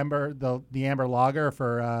 the amber lager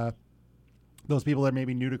for those people that are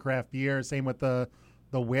maybe new to craft beer. Same with the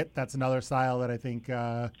wit. That's another style that I think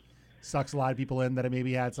sucks a lot of people in that have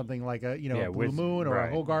maybe had something like a Blue Moon or a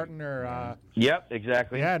Hogarten or Yep,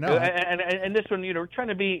 exactly. Yeah, no. And this one, we're trying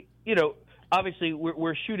to be, obviously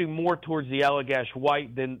we're shooting more towards the Allagash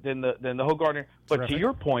White than the Hogarten. But Terrific. To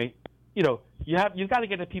your point, you've got to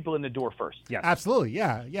get the people in the door first. Yes. Absolutely.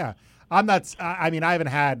 Yeah. I'm not. I mean, I haven't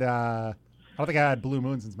had. I don't think I had Blue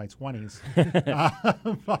Moon since my 20s.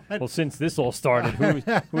 Well, since this all started,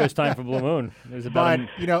 who has time for Blue Moon?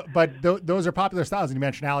 Those are popular styles. And you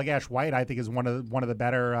mentioned Allagash White. I think is one of the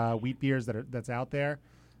better wheat beers that's out there.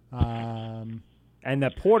 And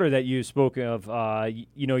that porter that you spoke of,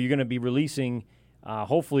 you're going to be releasing.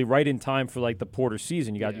 Hopefully, right in time for like the porter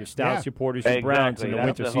season. You got your stouts, your porters, your browns in the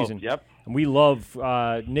winter season. Yep. And we love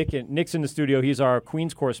Nick's in the studio. He's our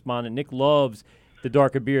Queens correspondent. Nick loves the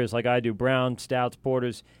darker beers like I do, brown, stouts,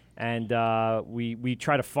 porters, and we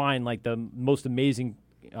try to find like the most amazing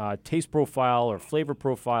taste profile or flavor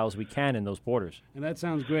profiles we can in those porters. And that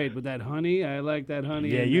sounds great. But that honey, I like that honey.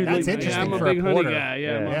 Yeah, that's interesting. I'm a big honey guy.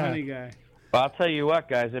 Yeah, I'm a honey guy. Well, I'll tell you what,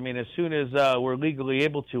 guys. I mean, as soon as we're legally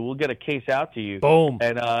able to, we'll get a case out to you. Boom.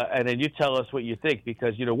 And then you tell us what you think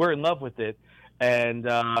because we're in love with it, and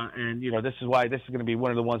this is why this is going to be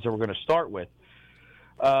one of the ones that we're going to start with.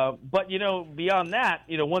 But beyond that,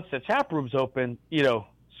 once the tap room's open,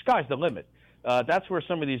 sky's the limit. That's where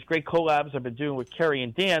some of these great collabs I've been doing with Kerry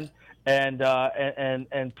and Dan,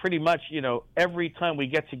 and pretty much, every time we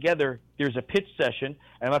get together, there's a pitch session,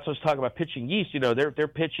 and let's talk about pitching yeast. They're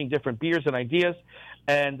pitching different beers and ideas,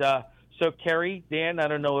 and so Kerry, Dan, I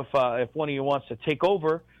don't know if one of you wants to take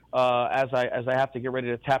over as I have to get ready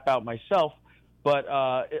to tap out myself. But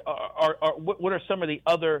what are some of the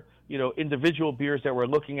other individual beers that we're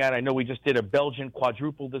looking at? I know we just did a Belgian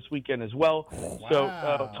quadruple this weekend as well. Wow. So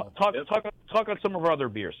talk on some of our other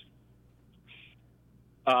beers.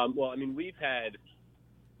 Well, I mean, we've had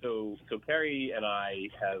so Kerry and I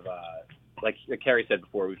have like Kerry said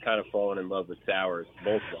before, we've kind of fallen in love with sours,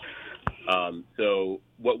 both of them. So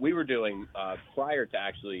what we were doing prior to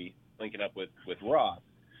actually linking up with Ross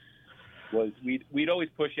was we'd always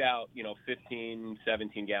push out 15,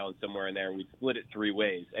 17 gallons somewhere in there, and we'd split it 3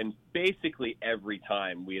 ways, and basically every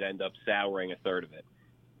time we'd end up souring a third of it.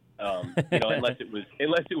 Unless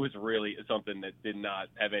it was really something that did not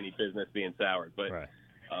have any business being soured. But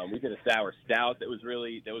we did a sour stout that was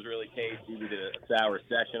really tasty. We did a sour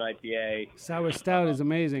session IPA. Sour stout is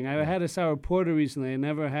amazing. I had a sour porter recently. I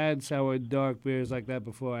never had sour dark beers like that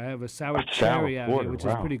before. I have a sour cherry out here, which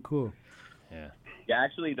is pretty cool. Yeah,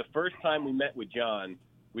 actually, the first time we met with John,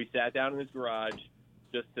 we sat down in his garage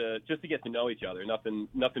just to get to know each other.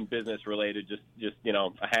 Nothing business related, just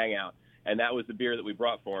a hangout. And that was the beer that we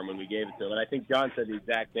brought for him when we gave it to him. And I think John said the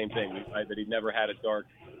exact same thing, that he'd never had a dark,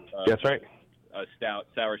 That's right, a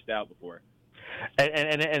sour stout before.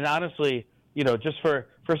 And honestly, just for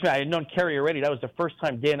first, I had known Kerry already. That was the first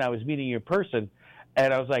time Dan and I was meeting you in person,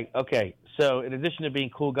 and I was like, okay. So in addition to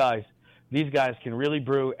being cool guys, these guys can really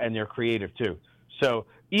brew and they're creative too. So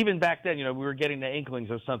even back then, we were getting the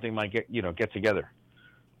inklings of something might get together.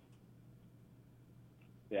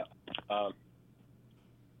 Yeah.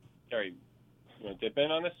 Sorry. want to dip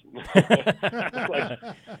in on this?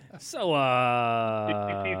 So,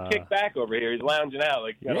 he's kicked back over here. He's lounging out.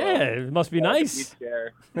 It must be nice.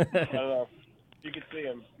 I don't know. You can see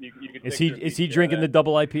him. You can Is he drinking the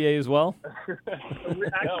double IPA as well?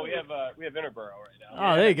 No, we have Interborough right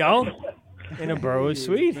now. Oh, there you go. Interborough is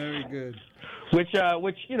sweet. Very good. Which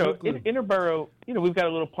Interborough, we've got a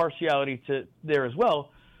little partiality to there as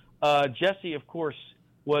well. Jesse, of course,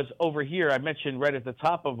 was over here. I mentioned right at the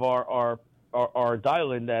top of our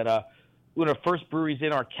dial-in that one of the first breweries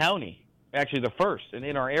in our county, actually the first, and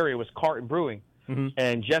in our area was Carton Brewing. Mm-hmm.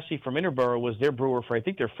 And Jesse from Interborough was their brewer for, I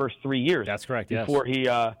think, their first 3 years. That's correct, before he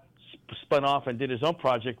spun off and did his own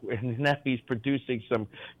project, and now he's producing some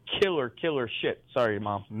killer shit. Sorry,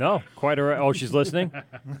 Mom. No, quite all right. Oh, she's listening?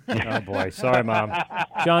 Oh, boy. Sorry, Mom.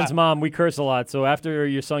 John's mom, we curse a lot, so after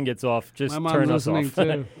your son gets off, just turn us off.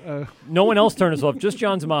 Too. No one else turn us off, just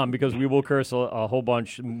John's mom, because we will curse a whole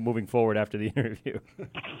bunch moving forward after the interview.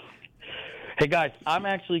 Hey, guys, I'm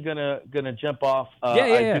actually gonna jump off.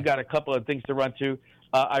 I do got a couple of things to run to.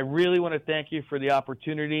 I really want to thank you for the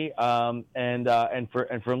opportunity and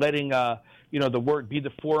for letting the Wort be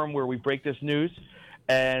the forum where we break this news,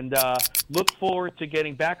 and look forward to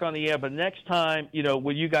getting back on the air. But next time,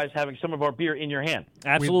 with you guys having some of our beer in your hand.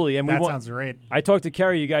 Absolutely, that sounds great. I talked to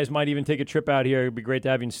Kerry. You guys might even take a trip out here. It'd be great to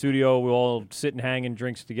have you in studio. We'll all sit and hang and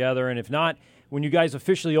drinks together. And if not, when you guys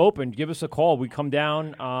officially open, give us a call. We come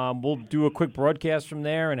down. We'll do a quick broadcast from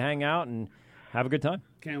there and hang out and have a good time.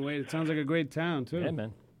 Can't wait. It sounds like a great town, too. Yeah,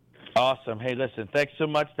 man. Awesome. Hey, listen, thanks so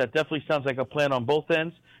much. That definitely sounds like a plan on both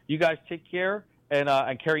ends. You guys take care, and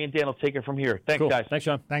Kerry and Dan will take it from here. Thanks, cool. guys. Thanks,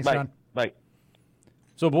 Sean. Thanks, Bye. Sean. Bye.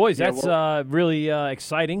 So, boys, that's really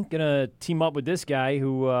exciting. Going to team up with this guy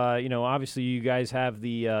who, obviously you guys have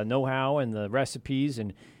the know-how and the recipes,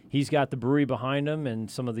 and he's got the brewery behind him and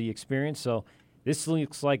some of the experience. So this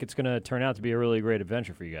looks like it's going to turn out to be a really great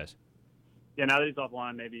adventure for you guys. Yeah, now that he's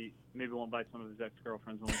offline, maybe we'll invite some of his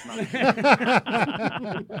ex-girlfriends when we come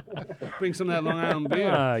out. Bring some of that Long Island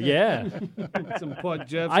beer. Yeah. Some Port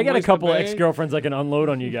Jeff. I got a couple of ex-girlfriends I can unload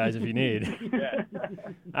on you guys if you need.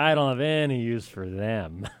 I don't have any use for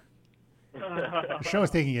them. The show is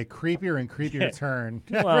taking a creepier and creepier turn.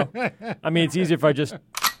 Well, I mean, it's easier if I just...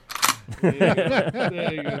 There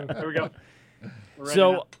you go. Here we go.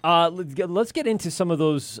 So let's get into some of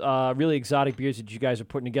those really exotic beers that you guys are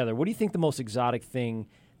putting together. What do you think the most exotic thing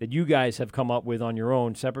that you guys have come up with on your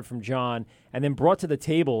own, separate from John, and then brought to the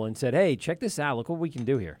table and said, hey, check this out. Look what we can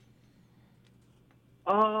do here.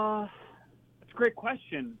 That's a great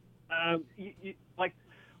question. Like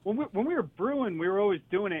when we were brewing, we were always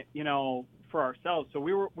doing it, for ourselves. So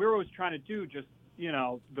we were always trying to do just,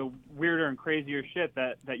 the weirder and crazier shit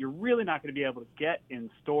that you're really not going to be able to get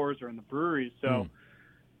in stores or in the breweries. So,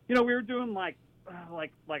 we were doing like a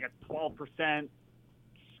 12%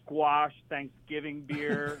 squash Thanksgiving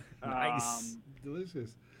beer. Nice.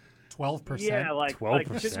 Delicious. 12%? Yeah, like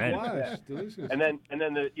 12%. Squash. Delicious. And then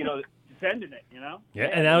the sending it, Yeah,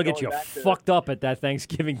 and that'll get you fucked up at that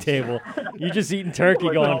Thanksgiving table. You're just eating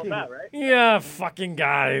turkey going, that, right? yeah, fucking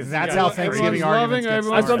guys. That's how Thanksgiving arguments get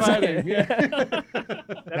everyone's started. fighting.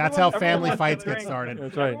 That's how family fights get started.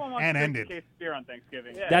 That's right. And ended. Case of beer on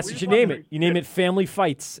Thanksgiving. Yeah, That's what you name it. You name it Family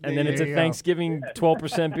Fights, and then There it's a you go. Thanksgiving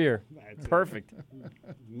 12% beer. Perfect.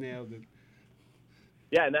 Nailed it.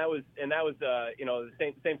 Yeah, and that was the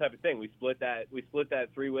same type of thing. We split that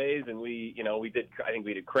 3 ways, and we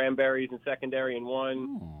did cranberries in secondary in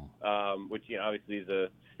one, which obviously is a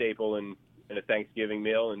staple in a Thanksgiving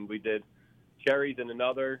meal, and we did cherries in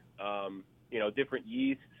another, different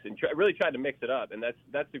yeasts, and really tried to mix it up. And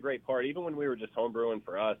that's the great part. Even when we were just home brewing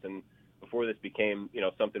for us, and before this became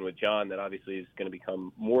something with John that obviously is going to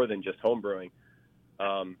become more than just home brewing.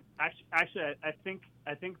 Actually, I think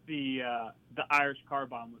the Irish car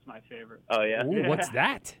bomb was my favorite. Oh yeah. Ooh, what's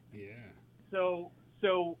that? Yeah. So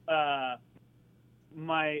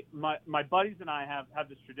my buddies and I have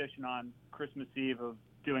this tradition on Christmas Eve of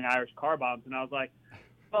doing Irish car bombs, and I was like,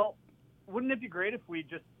 well, wouldn't it be great if we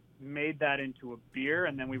just made that into a beer,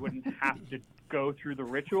 and then we wouldn't have to go through the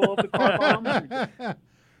ritual of the car bomb?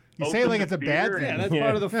 You say it like it's a bad thing. Yeah, that's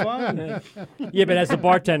part of the fun. Yeah, but as a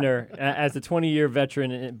bartender, as a 20-year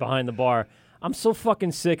veteran behind the bar, I'm so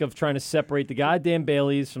fucking sick of trying to separate the goddamn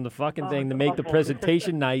Baileys from the fucking thing to make the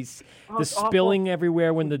presentation nice. The spilling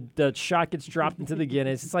everywhere when the shot gets dropped into the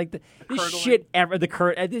Guinness. It's like this shit everywhere.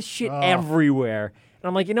 And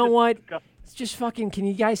I'm like, you know what? It's just fucking. Can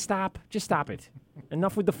you guys stop? Just stop it.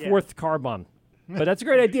 Enough with the fourth car bomb. But that's a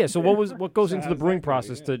great idea. So what goes into the brewing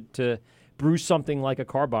process to brew something like a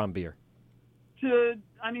car bomb beer? To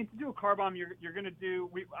do a car bomb, you're going to do.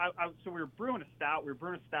 So we were brewing a stout. We were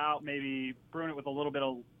brewing a stout, maybe brewing it with a little bit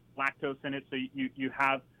of lactose in it, so you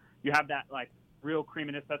have that like real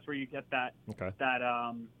creaminess. That's where you get that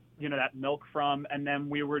that milk from. And then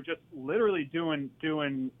we were just literally doing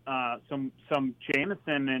some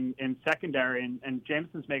Jameson in secondary, and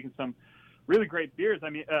Jameson's making some really great beers.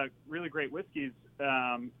 Really great whiskeys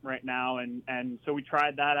right now, and so we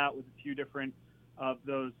tried that out with a few different of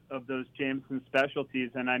those Jameson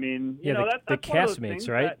specialties. And that's the castmates,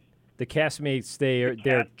 right? The castmates,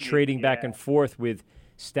 they're trading back and forth with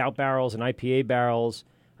stout barrels and IPA barrels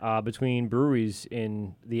between breweries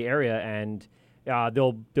in the area, and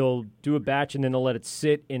they'll do a batch and then they'll let it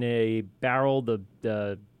sit in a barrel.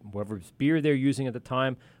 The whoever's beer they're using at the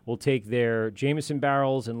time will take their Jameson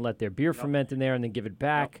barrels and let their beer ferment in there and then give it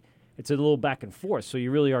back. It's a little back and forth, so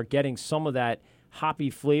you really are getting some of that hoppy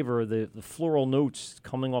flavor, the floral notes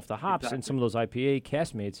coming off the hops in some of those IPA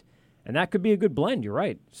castmates, and that could be a good blend. You're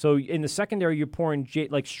right. So in the secondary, you're pouring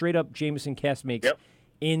like straight up Jameson castmates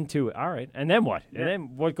into it. All right, and then what? And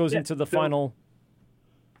then what goes into the final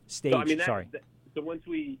stage? So once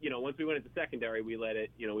we went into secondary, we let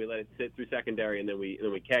it sit through secondary, and then we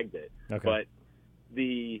kegged it. Okay. But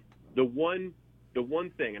the one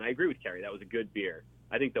thing, and I agree with Kerry, that was a good beer.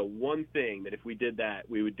 I think the one thing that if we did that,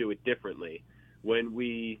 we would do it differently. When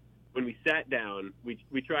we sat down, we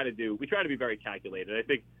try to be very calculated. I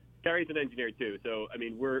think Kerry's an engineer too, so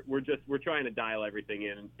we're trying to dial everything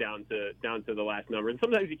in down to the last number, and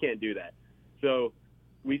sometimes you can't do that. So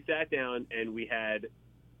we sat down and we had,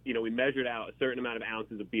 we measured out a certain amount of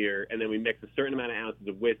ounces of beer, and then we mixed a certain amount of ounces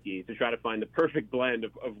of whiskey to try to find the perfect blend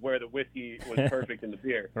of where the whiskey was perfect in the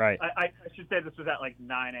beer. Right. I should say this was at like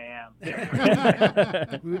 9 a.m.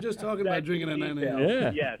 We were just talking about drinking at 9 a.m.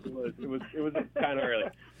 Yeah. Yes, it was kind of early.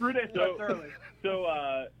 3 days early.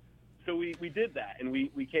 So we did that, and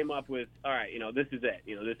we came up with, all right, this is it.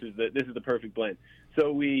 This is the perfect blend.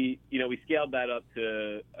 So we scaled that up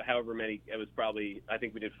to however many. It was probably, I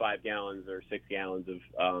think we did 5 gallons or 6 gallons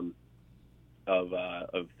of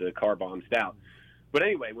the car bomb stout. But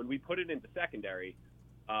anyway, when we put it into secondary,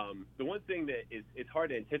 the one thing that it's hard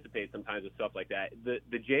to anticipate sometimes with stuff like that,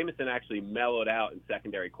 the Jameson actually mellowed out in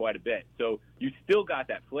secondary quite a bit. So you still got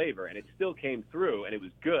that flavor, and it still came through, and it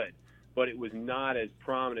was good, but it was not as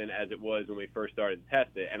prominent as it was when we first started to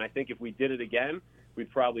test it. And I think if we did it again, we'd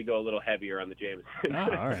probably go a little heavier on the Jameson.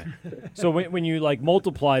 Oh, all right. So when you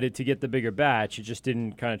multiplied it to get the bigger batch, it just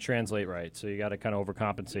didn't kind of translate right. So you got to kind of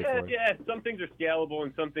overcompensate for it. Yeah, some things are scalable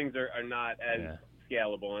and some things are not as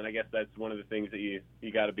scalable. And I guess that's one of the things that you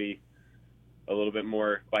got to be a little bit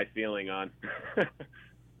more by feeling on.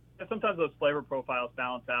 Sometimes those flavor profiles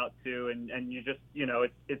balance out too, and you just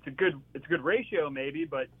it's a good ratio maybe,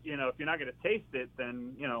 but if you're not going to taste it,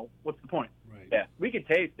 then what's the point? Right. Yeah, we could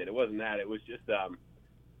taste it. It wasn't that. It was just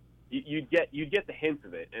you'd get the hints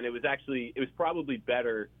of it, and it was probably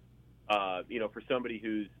better, for somebody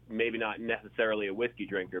who's maybe not necessarily a whiskey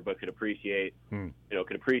drinker, but could appreciate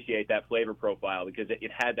that flavor profile, because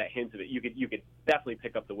it had that hint of it. You could definitely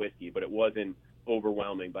pick up the whiskey, but it wasn't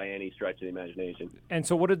overwhelming by any stretch of the imagination. And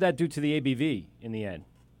so what did that do to the ABV in the end?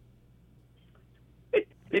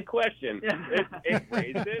 Good question. It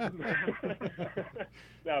raised it.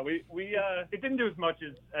 No, it didn't do as much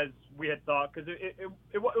as we had thought, because it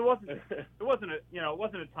wasn't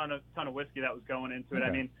a ton of whiskey that was going into it.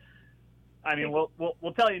 Okay. I mean,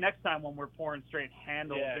 we'll tell you next time when we're pouring straight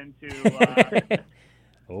handles into.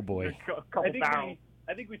 Oh boy. A couple barrels.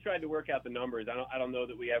 I think we tried to work out the numbers. I don't know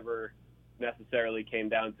that we ever necessarily came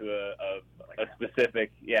down to a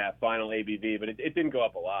specific final ABV, but it didn't go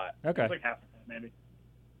up a lot. Okay. It was like half maybe.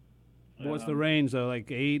 What's the range though?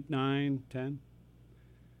 Like 8, 9, 10?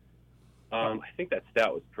 I think that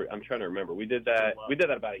stout was I'm trying to remember. We did that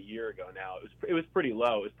about a year ago now. It was pretty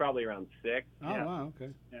low. It was probably around 6. Oh wow,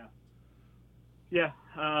 okay. Yeah.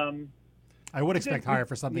 I would expect higher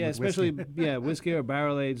for something with especially whiskey. Whiskey or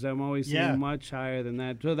barrel aged. I'm always seeing much higher than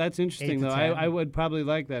that. So that's interesting, 8 to though. 10. I would probably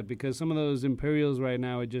like that, because some of those Imperials right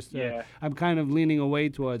now are just. I'm kind of leaning away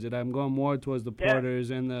towards it. I'm going more towards the porters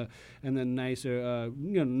and the nicer,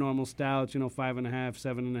 normal stouts. 5.5,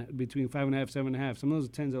 7, between 5.5, 7.5. Some of those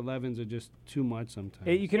 10s, 11s are just too much sometimes.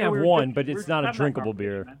 You can have one, but it's not a drinkable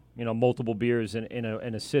beer. Multiple beers in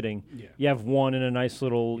a sitting. Yeah. You have one in a nice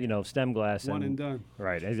little stem glass. One and done.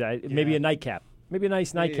 Right. Maybe a nightcap. Maybe a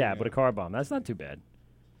nice nightcap with a car bomb. That's not too bad.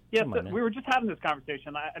 Yeah, so we were just having this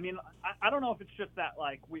conversation. I don't know if it's just that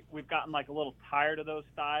we've gotten a little tired of those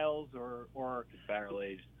styles or barrel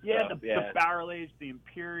aged. Yeah, the barrel aged, the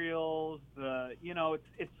Imperials,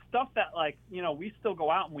 it's stuff that we still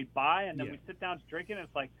go out and we buy, and then we sit down to drink it, and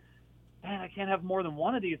it's man, I can't have more than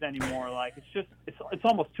one of these anymore. Like, it's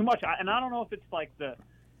almost too much. And I don't know if it's like the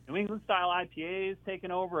New England style IPAs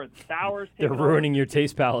taking over, or the sours taking They're ruining your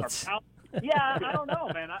taste palates. Yeah, I don't know,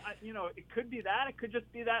 man. It could be that. It could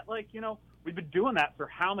just be that, like, we've been doing that for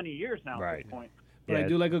how many years now at this point. But I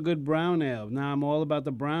do like a good brown ale. Now I'm all about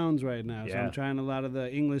the browns right now. So Yeah. I'm trying a lot of the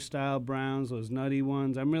English style browns, those nutty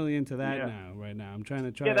ones. I'm really into that now. Right now, I'm trying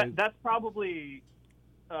to try. Yeah, that's probably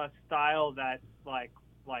a style that's like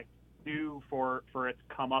due for its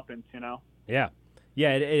comeuppance, Yeah.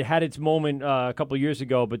 Yeah, it had its moment a couple of years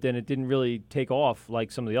ago, but then it didn't really take off like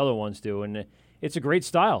some of the other ones do. And it's a great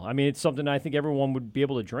style. I mean, it's something I think everyone would be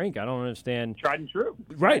able to drink. I don't understand. Tried and true.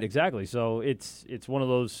 Right, exactly. So it's one of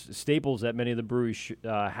those staples that many of the breweries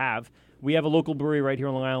have. We have a local brewery right here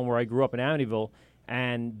on Long Island where I grew up in Amityville,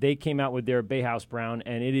 and they came out with their Bay House Brown,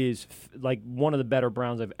 and it is like one of the better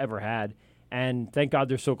browns I've ever had. And thank God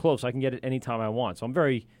they're so close. I can get it anytime I want. So I'm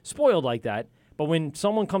very spoiled like that. But when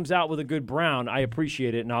someone comes out with a good brown, I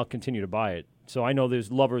appreciate it, and I'll continue to buy it. So I know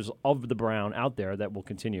there's lovers of the brown out there that will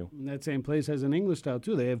continue. And that same place has an English style,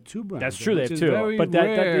 too. They have two browns. That's true, they have two. But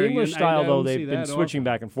the English style, though, they've been switching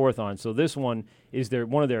back and forth on. So this one is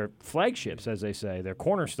one of their flagships, as they say, their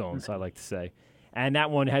cornerstones, I like to say. And that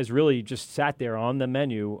one has really just sat there on the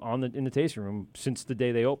menu in the tasting room since the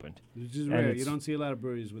day they opened. Which is rare. You don't see a lot of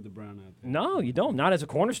breweries with the brown out there. No, you don't. Not as a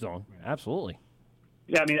cornerstone. Right. Absolutely.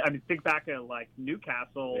 Yeah, I mean, think back at like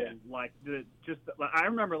Newcastle, I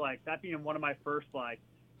remember like that being one of my first like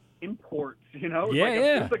imports. It was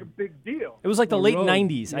it was like a big deal. It was like the late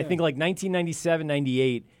 '90s. I think like 1997,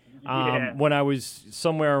 98. When I was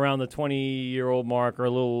somewhere around the 20-year-old mark or a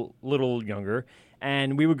little younger,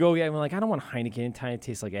 and we would go. And we're like, I don't want Heineken. It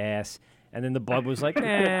tastes like ass. And then the bub was like,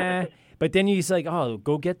 nah. But then he's like, oh,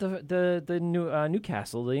 go get the new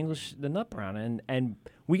Newcastle, the nut brown, and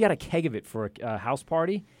we got a keg of it for a house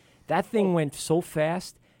party. That thing went so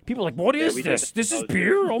fast. People are like, what is this? This is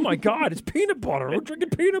beer? Oh my God, it's peanut butter. We're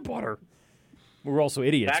drinking peanut butter. We're also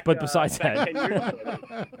idiots, but besides that, 10 years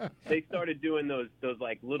ago, they started doing those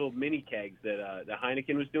like little mini kegs that the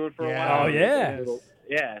Heineken was doing for a while. Oh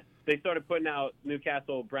yeah, They started putting out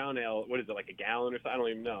Newcastle Brown Ale. What is it, like a gallon or something? I don't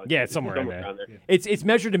even know. It's somewhere in there. It's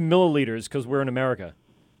measured in milliliters because we're in America.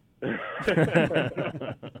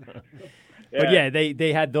 But yeah,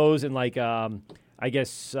 they had those in like I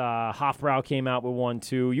guess Hofbrau came out with one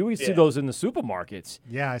too. You always see those in the supermarkets.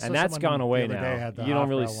 Yeah, I saw and that's gone away the other now. day You don't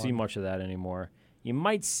really Hofbrau see one. much of that anymore. You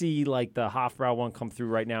might see like the Hofbrau one come through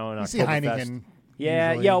right now in You Oktoberfest. see Heineken.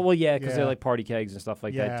 Yeah, usually. because they're like party kegs and stuff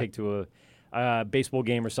like that. Take to a baseball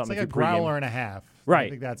game or something. It's like a growler and a half. Right. I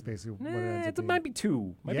think that's basically what it ends up It might be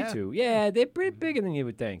two. Might be two. Yeah. Yeah, they're pretty bigger than you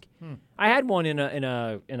would think. I had one in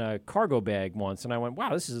a cargo bag once, and I went,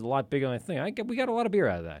 "Wow, this is a lot bigger than I think." We got a lot of beer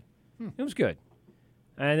out of that. It was good.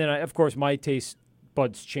 And then, of course, my taste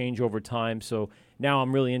buds change over time. So now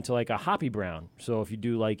I'm really into like a hoppy brown. So if you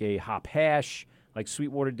do like a hop hash, like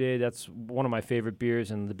Sweetwater did, that's one of my favorite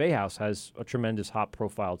beers. And the Bay House has a tremendous hop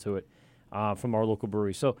profile to it from our local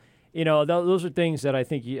brewery. So, those are things that I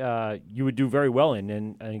think you would do very well in.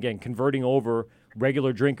 And again, converting over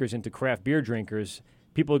regular drinkers into craft beer drinkers,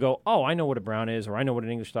 people go, oh, I know what a brown is, or I know what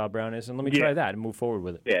an English style brown is, and let me try that and move forward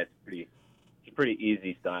with it. Yeah, it's a pretty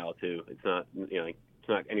easy style too. It's not it's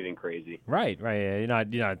not anything crazy. Right. Yeah,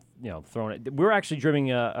 you're not throwing it. We're actually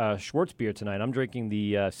drinking a Schwartz beer tonight. I'm drinking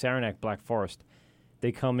the Saranac Black Forest.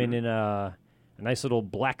 They come in a nice little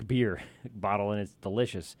black beer bottle, and it's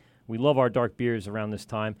delicious. We love our dark beers around this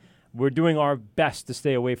time. We're doing our best to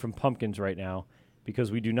stay away from pumpkins right now because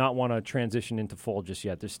we do not want to transition into fall just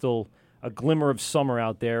yet. There's still a glimmer of summer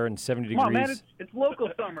out there and 70 degrees. Come on, man, it's local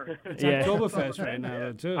summer. It's Oktoberfest right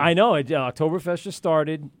now, too. I know. Oktoberfest just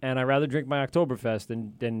started, and I'd rather drink my Oktoberfest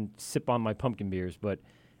than sip on my pumpkin beers. But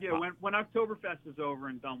yeah, when Oktoberfest is over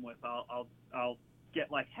and done with, I'll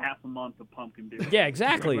get like half a month of pumpkin beer. Yeah,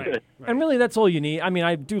 exactly. Right. And really, that's all you need. I mean,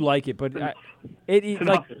 I do like it, but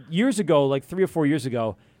like years ago, like 3 or 4 years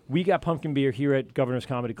ago, we got pumpkin beer here at Governor's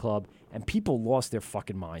Comedy Club, and people lost their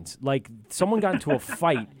fucking minds. Like, someone got into a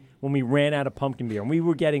fight when we ran out of pumpkin beer. And we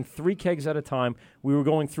were getting 3 kegs at a time. We were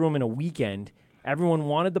going through them in a weekend. Everyone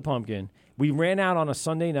wanted the pumpkin. We ran out on a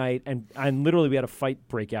Sunday night, and literally we had a fight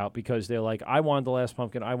break out because they're like, I wanted the last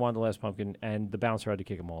pumpkin, and the bouncer had to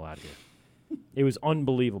kick them all out of here. It was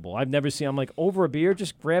unbelievable. I've never seen. I'm like, over a beer,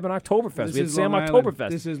 just grab an Oktoberfest. We had Sam Oktoberfest.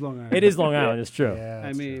 This is Long Island. It is Long Island. It's true. Yeah,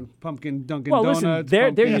 I mean, pumpkin Dunkin' Donuts. Donuts. They're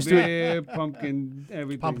pumpkin used to beer, pumpkin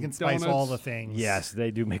everything. Pumpkin spice, donuts. all the things. Yes,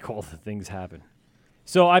 they do make all the things happen.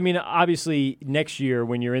 So, I mean, obviously, next year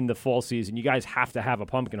when you're in the fall season, you guys have to have a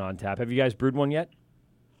pumpkin on tap. Have you guys brewed one yet?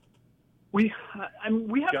 We have.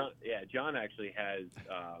 John actually has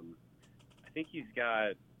think he's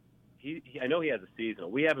got. I know he has a seasonal.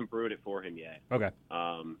 We haven't brewed it for him yet. Okay.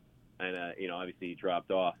 And obviously he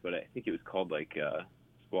dropped off, but I think it was called like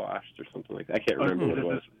Squashed or something like that. I can't remember what it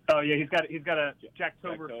was. Oh yeah, he's got a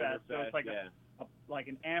Jacktoberfest, so it's like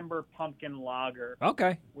an amber pumpkin lager.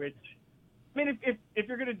 Okay. Which, I mean, if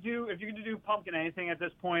you're gonna do pumpkin anything at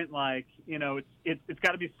this point, like it's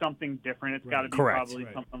got to be something different. It's got to be probably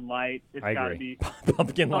something light. It's got to be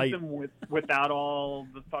pumpkin light without all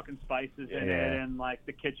the fucking spices in it and like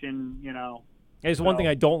the kitchen. There's one thing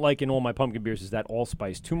I don't like in all my pumpkin beers is that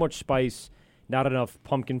allspice. Too much spice, not enough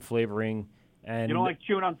pumpkin flavoring. And you don't like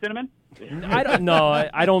chewing on cinnamon? I don't know.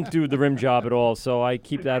 I don't do the rim job at all, so I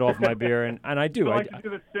keep that off my beer, and I do. You like to do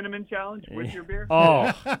the cinnamon challenge with your beer?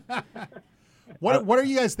 Oh. What do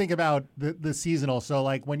you guys think about the seasonal? So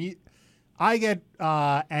like I get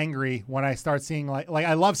angry when I start seeing like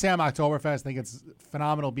I love Sam Oktoberfest. I think it's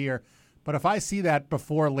phenomenal beer, but if I see that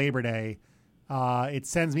before Labor Day, it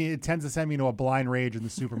tends to send me to a blind rage in the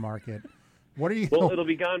supermarket. What are you? Well, it'll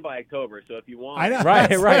be gone by October, so if you want, I know,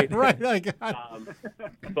 right. Like,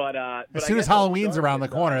 but as soon as Halloween's around the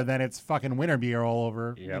corner, then it's fucking winter beer all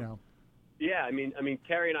over. Yep. Yeah, I mean,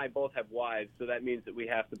 Carrie and I both have wives, so that means that we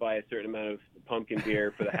have to buy a certain amount of pumpkin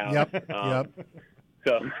beer for the house. Yep.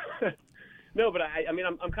 So, no, but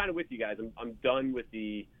I'm kind of with you guys. I'm done with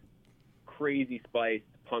the crazy spiced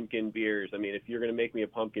pumpkin beers. I mean, if you're gonna make me a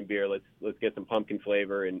pumpkin beer, let's get some pumpkin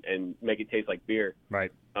flavor and make it taste like beer.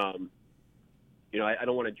 Right. I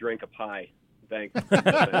don't want to drink a pie. Thanks.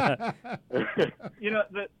 The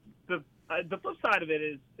flip side of it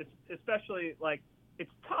is, it's especially like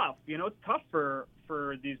it's tough. It's tough for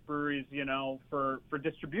these breweries. For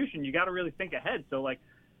distribution, you got to really think ahead. So like,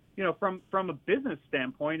 from a business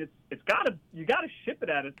standpoint, you got to ship it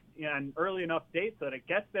at an early enough date so that it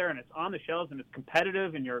gets there and it's on the shelves and it's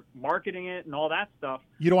competitive and you're marketing it and all that stuff.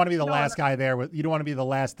 You don't want to be the last guy there. You don't want to be the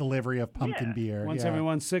last delivery of pumpkin beer. Once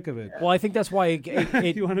everyone's sick of it. Well, I think that's why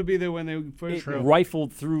you want to be there when they first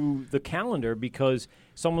rifled through the calendar, because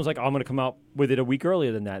someone's like, I'm going to come out with it a week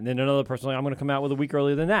earlier than that, and then another person's like, I'm going to come out with a week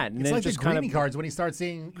earlier than that. And it's then like just the greeting cards when you start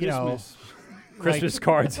seeing Christmas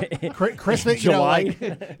cards. Christmas, July.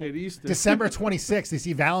 At Easter. December 26th, you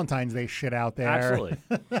see Valentine's Day shit out there. Absolutely.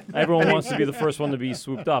 Everyone wants to be the first one to be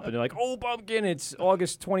swooped up. And they're like, oh, pumpkin, it's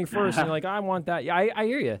August 21st. And you're like, I want that. Yeah, I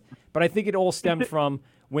hear you. But I think it all stemmed from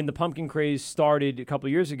when the pumpkin craze started a couple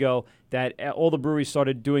of years ago, that all the breweries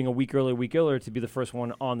started doing a week earlier to be the first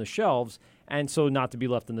one on the shelves. And so not to be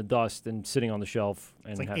left in the dust and sitting on the shelf.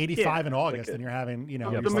 And it's like 85 in August, and you're having, the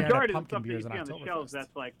majority of the stuff that you see on the shelves,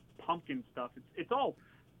 that's like pumpkin stuff. It's all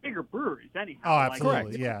bigger breweries anyhow. Oh,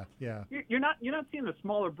 absolutely. Yeah. You're not seeing the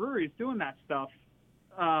smaller breweries doing that stuff.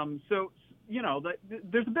 So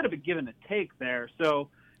there's a bit of a give and a take there. So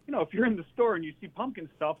if you're in the store and you see pumpkin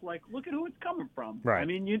stuff, like, look at who it's coming from. Right. I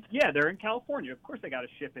mean, they're in California. Of course, they got to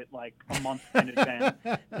ship it like a month in advance.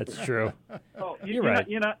 That's true. Oh, you're right.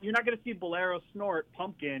 You're not going to see Bolero snort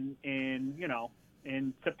pumpkin in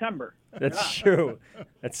September. That's true.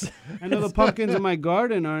 I know the pumpkins in my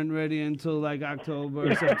garden aren't ready until like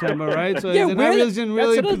October or September, right? So yeah,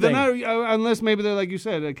 they're not unless maybe they're like you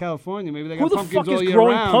said, California. Maybe they got pumpkins all year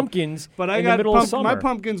round. Pumpkins? But I got my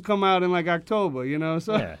pumpkins come out in like October,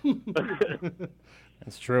 So yeah.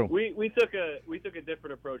 That's true. We took a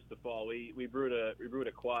different approach to fall. We brewed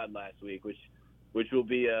a quad last week, which will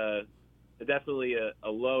be definitely a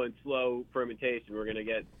low and slow fermentation. We're going to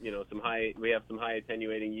get we have some high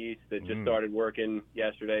attenuating yeast that just started working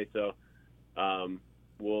yesterday, so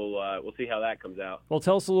we'll see how that comes out. Well,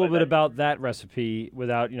 tell us a little bit about that recipe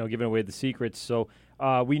without giving away the secrets. So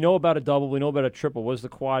we know about a double, we know about a triple. What does the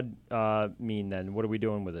quad mean then? What are we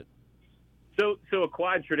doing with it? So a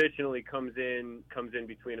quad traditionally comes in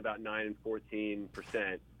between about 9 and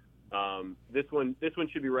 14%. This one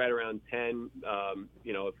should be right around 10.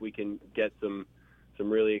 If we can get some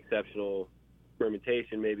really exceptional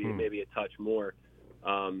fermentation, maybe a touch more.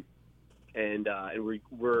 And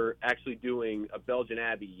we're actually doing a Belgian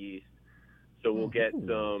Abbey yeast, so we'll get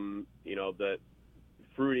some the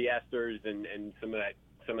fruity esters and some of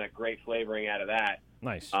that great flavoring out of that.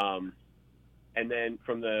 Nice. And then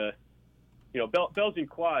from the Belgian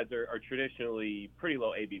quads are traditionally pretty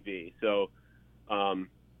low ABV, so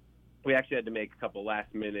we actually had to make a couple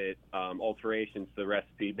last-minute alterations to the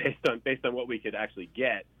recipe based on what we could actually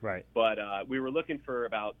get. Right. But we were looking for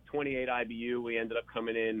about 28 IBU. We ended up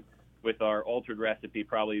coming in with our altered recipe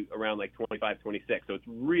probably around like 25, 26. So it's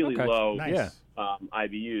really low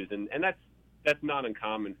IBUs, and that's not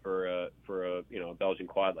uncommon for a Belgian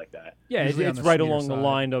quad like that. Yeah, it's right along the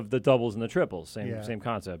line of the doubles and the triples. Same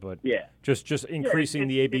concept, but just increasing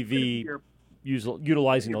the ABV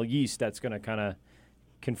utilizing the yeast that's going to kind of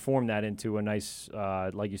conform that into a nice,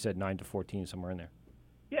 like you said, 9 to 14, somewhere in there.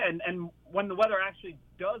 Yeah, and when the weather actually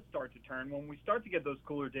does start to turn, when we start to get those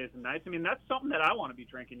cooler days and nights, I mean, that's something that I want to be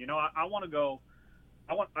drinking. You know, I want to go.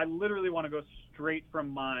 I literally want to go straight from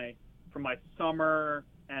my summer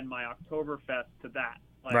and my Oktoberfest to that.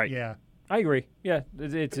 Like, right. Yeah. I agree. Yeah,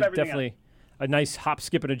 it's definitely a nice hop,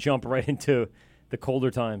 skip, and a jump right into the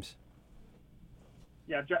colder times.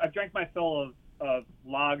 Yeah, I've drank my fill of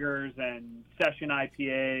lagers and session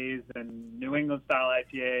IPAs and New England style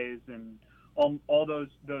IPAs and all those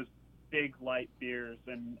big light beers,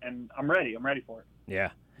 and I'm ready. I'm ready for it.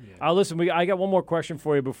 Yeah. Listen, I got one more question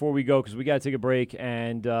for you before we go because we got to take a break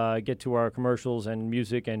and get to our commercials and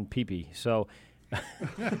music and pee-pee. So,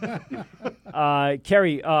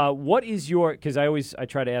 Kerry, what is your? Because I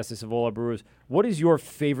try to ask this of all our brewers. What is your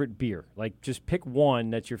favorite beer? Like, just pick one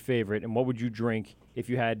that's your favorite, and what would you drink if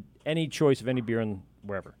you had any choice of any beer in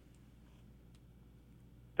wherever?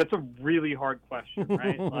 That's a really hard question,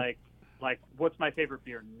 right? like, what's my favorite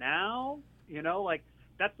beer now? You know, like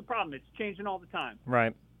that's the problem. It's changing all the time.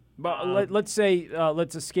 Right. But let's say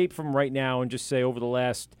let's escape from right now and just say over the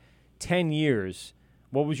last 10 years,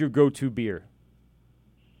 what was your go-to beer?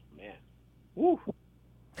 Man. Woo.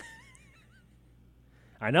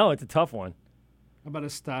 I know, it's a tough one. How about a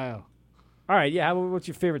style? All right, yeah. What's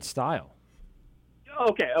your favorite style?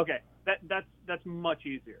 Okay. That's much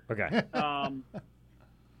easier. Okay.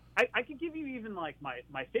 I could give you even like my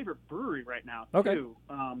favorite brewery right now too.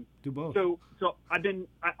 Do both. So I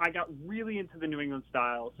got really into the New England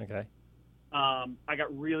styles. Okay. I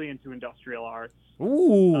got really into industrial arts.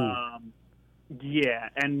 Ooh. Yeah,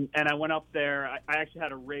 and I went up there. I actually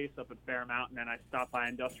had a race up at Bear Mountain, and I stopped by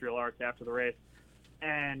Industrial Arts after the race.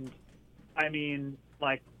 And I mean,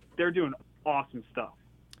 like, they're doing awesome stuff.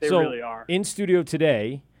 They really are. In studio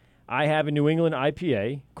today, I have a New England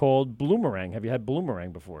IPA called Bloomerang. Have you had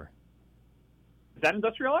Bloomerang before? Is that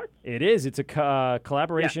Industrial Arts? It is. It's a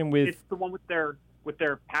collaboration with... It's the one with their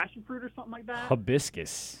passion fruit or something like that?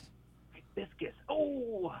 Hibiscus. Hibiscus.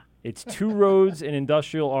 Oh! It's Two Roads in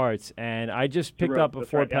Industrial Arts, and I just picked up a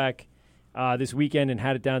 4-pack this weekend and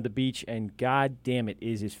had it down at the beach, and god damn it,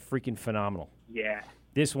 is freaking phenomenal. Yeah.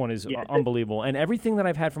 This one is unbelievable. And everything that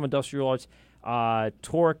I've had from Industrial Arts,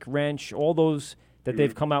 Torque, Wrench, all those that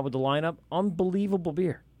they've come out with the lineup, unbelievable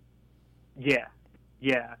beer. Yeah.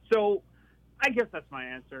 So I guess that's my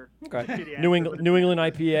answer. Okay. New England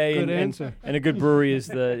IPA Good answer. And a good brewery is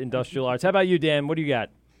the Industrial Arts. How about you, Dan? What do you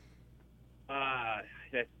got?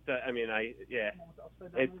 It's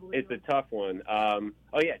a tough one.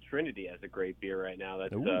 Trinity has a great beer right now.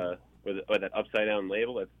 That's with that upside down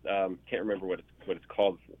label. That's can't remember what it's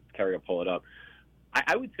called. Kerry will pull it up.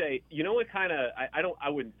 I would say, you know what kind of I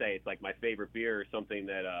wouldn't say it's like my favorite beer or something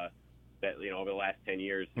that over the last 10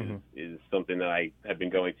 years is something that I have been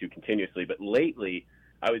going to continuously. But lately,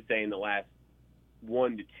 I would say in the last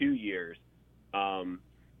 1 to 2 years,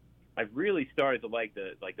 I've really started to like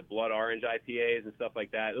the blood orange IPAs and stuff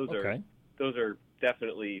like that. Those are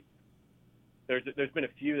definitely there's been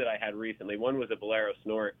a few that I had recently. One was a Bolero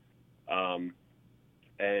Snort, and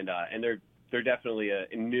they're definitely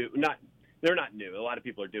they're not new. A lot of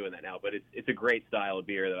people are doing that now, but it's a great style of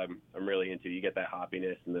beer that I'm really into. You get that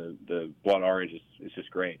hoppiness, and the blood orange is just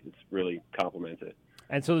great. It's really complements it.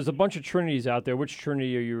 And so there's a bunch of Trinities out there. Which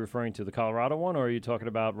Trinity are you referring to? The Colorado one, or are you talking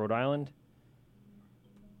about Rhode Island?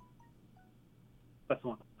 That's the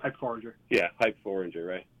one. Hype Forager. Yeah, Hype Forager,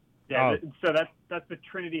 right? Yeah, so that's the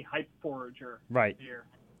Trinity Hype Forager beer.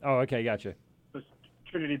 Oh, okay, gotcha. So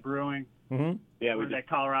Trinity Brewing. Mm-hmm. Yeah, we did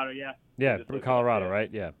Colorado. Yeah. Yeah, Colorado, right?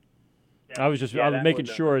 Yeah. I was making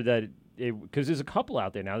sure that because there's a couple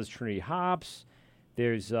out there now. There's Trinity Hops.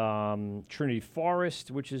 There's Trinity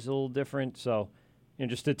Forest, which is a little different. So,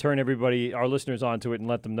 just to turn our listeners onto it and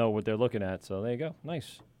let them know what they're looking at. So there you go.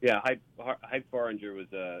 Nice. Yeah, Hype Forager was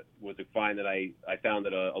a find that I found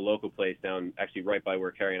at a local place down actually right by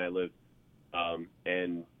where Kerry and I live,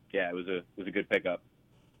 and yeah, it was a good pickup.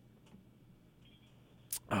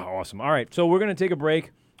 Oh, awesome! All right, so we're gonna take a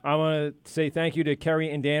break. I want to say thank you to Kerry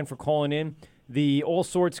and Dan for calling in. The All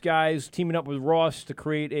Sorts guys teaming up with Ross to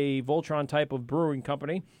create a Voltron type of brewing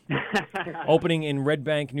company, opening in Red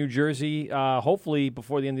Bank, New Jersey, hopefully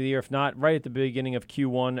before the end of the year. If not, right at the beginning of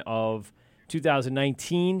Q1 of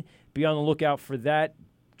 2019. Be on the lookout for that.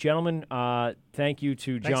 Gentlemen, thank you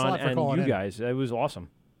to John and you guys. It was awesome.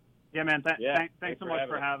 Yeah, man. Thanks so much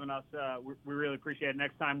for having us. We really appreciate it.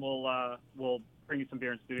 Next time we'll bring you some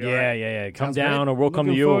beer in studio. Yeah. Come down or we'll come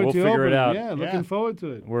to you. We'll figure it out. Yeah, looking forward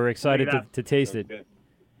to it. We're excited to taste it.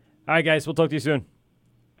 All right, guys. We'll talk to you soon.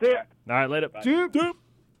 See ya. All right, later. Bye.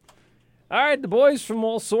 All right, the boys from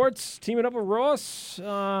all sorts teaming up with Ross.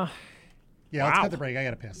 Yeah, let's cut the break. I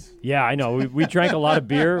got to piss. Yeah, I know. We drank a lot of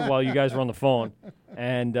beer while you guys were on the phone.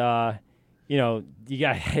 And, you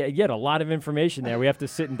get a lot of information there. We have to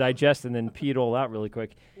sit and digest and then pee it all out really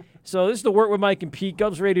quick. So this is the Wort with Mike and Pete,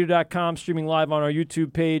 GovsRadio.com, streaming live on our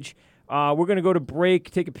YouTube page. We're going to go to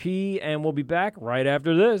break, take a pee, and we'll be back right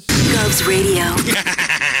after this. Govs Radio.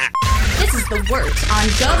 This is the Wort on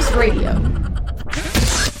Govs Radio.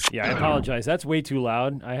 Yeah, I apologize. That's way too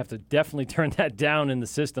loud. I have to definitely turn that down in the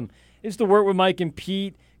system. It's the Wort with Mike and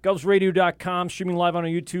Pete, GovsRadio.com, streaming live on our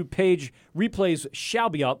YouTube page. Replays shall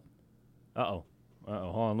be up. Uh-oh.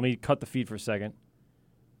 Hold on. Let me cut the feed for a second.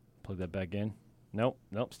 Plug that back in. Nope.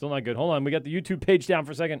 Still not good. Hold on. We got the YouTube page down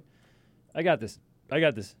for a second. I got this.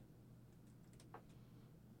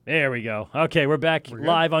 There we go. Okay, we're back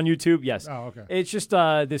live on YouTube. Yes. Oh, okay. It's just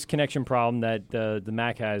this connection problem that the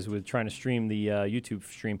Mac has with trying to stream the YouTube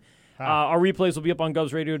stream. Our replays will be up on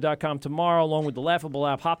GovsRadio.com tomorrow, along with the Laughable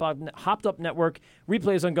App, Hopped Up Network,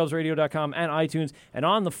 replays on GovsRadio.com and iTunes. And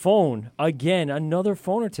on the phone, again, another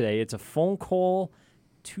phoner today. It's a phone call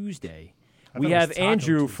Tuesday. We have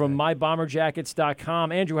Andrew from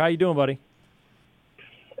MyBomberJackets.com. Andrew, how you doing, buddy?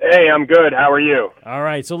 Hey, I'm good. How are you? All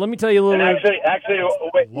right, so let me tell you a little bit. Actually,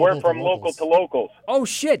 we're from local to locals. Oh,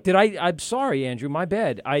 shit. I'm sorry, Andrew. My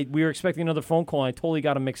bad. We were expecting another phone call, and I totally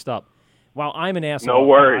got them mixed up. Wow, I'm an asshole. No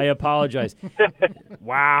worries. I apologize.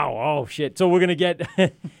 Wow. Oh, shit. So we're going to get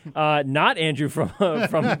not Andrew from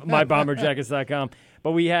MyBomberJackets.com,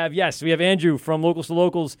 but we have Andrew from Locals to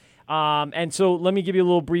Locals. And so let me give you a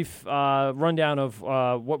little brief rundown of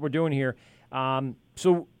what we're doing here.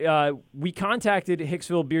 So we contacted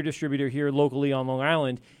Hicksville Beer Distributor here locally on Long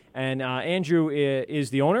Island, and Andrew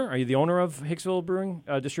is the owner. Are you the owner of Hicksville Brewing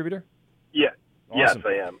Distributor? Yeah. Awesome. Yes,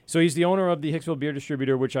 I am. So he's the owner of the Hicksville Beer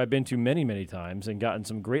Distributor, which I've been to many, many times and gotten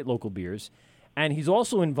some great local beers. And he's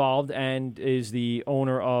also involved and is the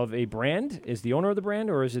owner of a brand. Is the owner of the brand,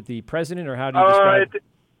 or is it the president, or how do you describe it?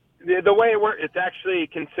 The way it works, it's actually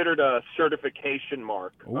considered a certification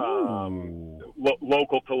mark,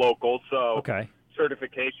 local to local. So okay.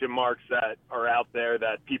 Certification marks that are out there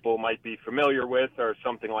that people might be familiar with are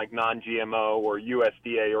something like non-GMO or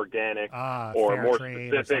USDA organic, or more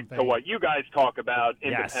specific to what you guys talk about,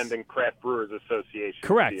 Independent Craft Brewers Association.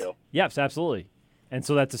 Correct. Deal. Yes, absolutely. And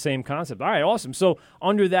so that's the same concept. All right, awesome. So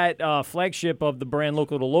under that flagship of the brand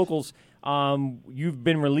Local to Locals, you've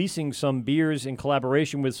been releasing some beers in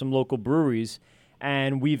collaboration with some local breweries,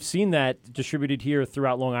 and we've seen that distributed here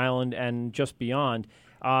throughout Long Island and just beyond.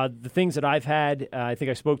 The things that I've had, I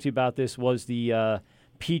think I spoke to you about this, was the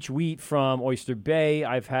peach wheat from Oyster Bay.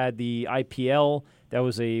 I've had the IPL. That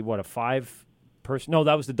was a 5-person? No,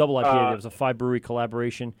 that was the double IPA. That was a 5-brewery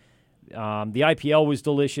collaboration. The IPL was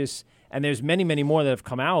delicious, and there's many, many more that have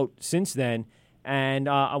come out since then. And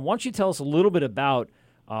I want you to tell us a little bit about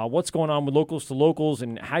what's going on with Locals to Locals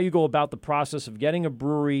and how you go about the process of getting a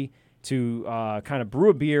brewery to kind of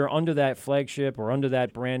brew a beer under that flagship or under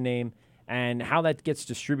that brand name, and how that gets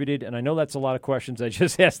distributed. And I know that's a lot of questions I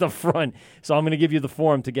just asked up front, so I'm going to give you the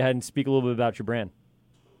forum to go ahead and speak a little bit about your brand.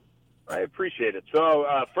 I appreciate it. So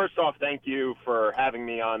first off, thank you for having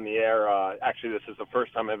me on the air. Actually, this is the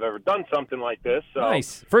first time I've ever done something like this. So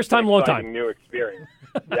nice. First time, long time. New experience.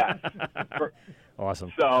 Yeah.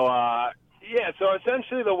 Awesome. So, so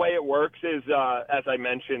essentially the way it works is, as I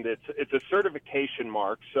mentioned, it's a certification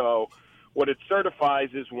mark. So what it certifies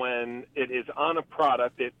is when it is on a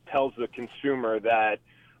product, it tells the consumer that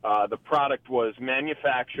the product was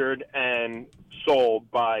manufactured and sold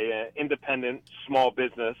by an independent small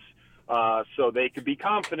business, so they could be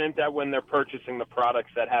confident that when they're purchasing the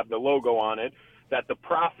products that have the logo on it, that the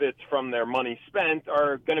profits from their money spent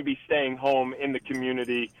are going to be staying home in the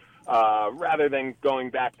community rather than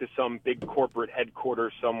going back to some big corporate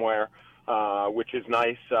headquarters somewhere. Which is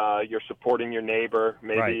nice. You're supporting your neighbor,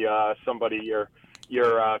 maybe somebody your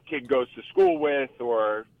kid goes to school with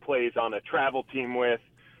or plays on a travel team with,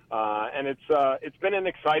 and it's been an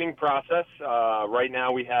exciting process. Right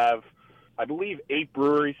now we have, I believe, 8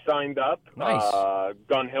 breweries signed up. Nice.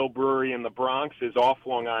 Gun Hill Brewery in the Bronx is off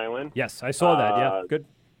Long Island. Yes, I saw that. Yeah, good.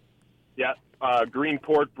 Yeah,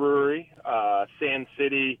 Greenport Brewery, Sand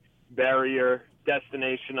City, Barrier,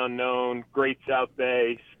 Destination Unknown, Great South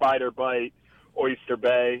Bay, Spider Bite, Oyster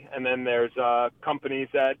Bay, and then there's companies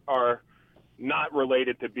that are not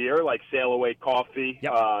related to beer, like Sail Away Coffee,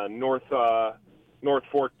 North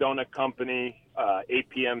Fork Donut Company,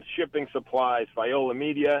 APM Shipping Supplies, Viola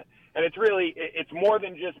Media, and it's more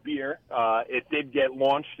than just beer. It did get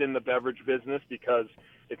launched in the beverage business because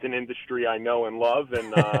it's an industry I know and love,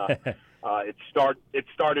 and It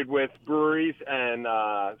started with breweries and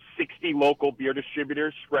 60 local beer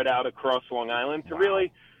distributors spread out across Long Island to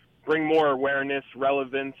really bring more awareness,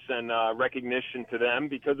 relevance, and recognition to them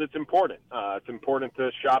because it's important. It's important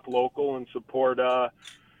to shop local and support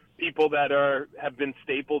people that have been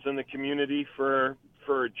staples in the community for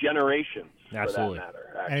generations. Absolutely. For that matter,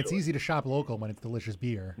 actually. And it's easy to shop local when it's delicious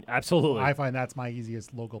beer. Absolutely. I find that's my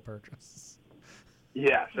easiest local purchase.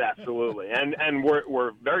 Yes, absolutely. And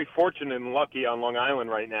we're very fortunate and lucky on Long Island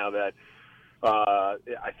right now that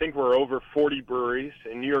I think we're over 40 breweries.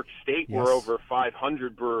 In New York State, Yes. we're over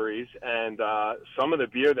 500 breweries. And some of the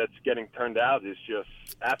beer that's getting turned out is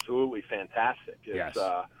just absolutely fantastic. It's,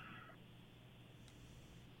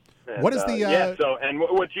 What is the and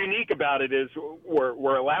what's unique about it is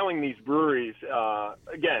we're allowing these breweries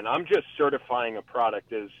again, I'm just certifying a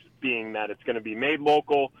product as being that it's going to be made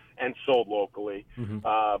local and sold locally,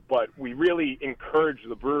 but we really encourage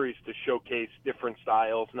the breweries to showcase different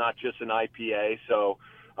styles, not just an IPA. So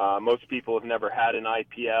most people have never had an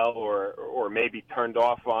IPL or maybe turned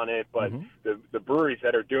off on it, but the breweries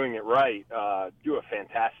that are doing it right do a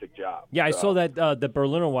fantastic job. Yeah, I saw that the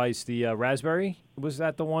Berliner Weiss, the raspberry, was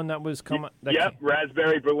that the one that was coming? Yep,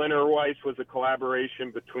 Raspberry Berliner Weiss was a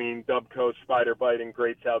collaboration between Dubco, Spider Bite, and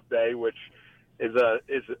Great South Bay, which is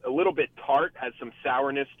a little bit tart, has some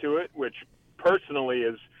sourness to it, which personally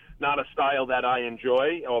is not a style that I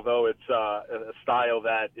enjoy, although it's a style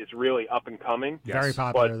that is really up and coming. Very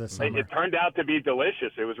popular this summer. It turned out to be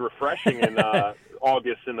delicious. It was refreshing in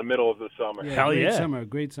August in the middle of the summer. Yeah, Hell great yeah. summer,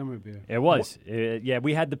 great summer beer. It was. Yeah,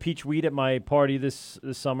 we had the peach wheat at my party this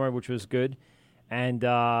summer, which was good. And,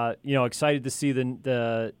 excited to see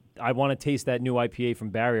the I want to taste that new IPA from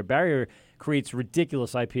Barrier. Barrier creates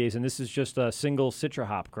ridiculous IPAs, and this is just a single Citra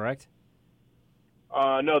hop, correct?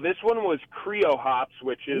 No, this one was Creo hops,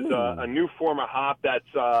 which is a new form of hop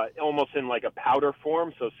that's almost in like a powder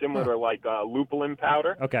form, so similar to like lupulin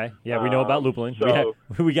powder. Okay, yeah, we know about lupulin.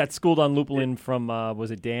 We got schooled on lupulin from,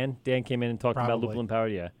 was it Dan? Dan came in and talked about lupulin powder,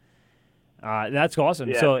 yeah. That's awesome.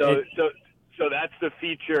 Yeah, so that's the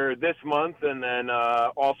feature this month, and then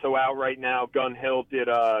also out right now, Gun Hill did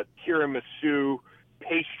a tiramisu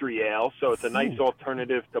pastry ale, so it's a nice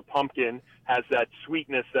alternative to pumpkin, has that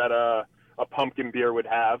sweetness that a pumpkin beer would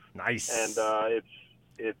have. Nice. And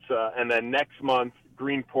and then next month,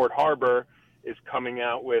 Greenport Harbor is coming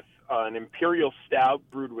out with an imperial stout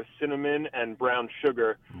brewed with cinnamon and brown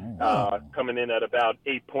sugar, coming in at about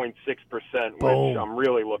 8.6%, which I'm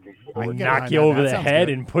really looking forward to. Knock you over the head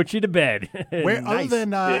and put you to bed. Where, Nice. Other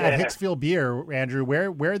than at Hicksville Beer, Andrew,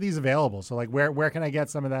 where are these available? So, like, where can I get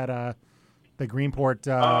some of that? The Greenport.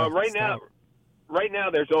 Right now,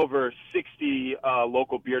 there's over 60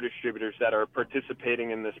 local beer distributors that are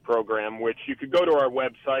participating in this program, which you could go to our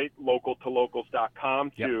website,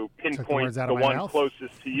 localtolocals.com, to pinpoint the one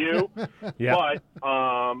closest to you. But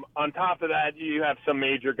on top of that, you have some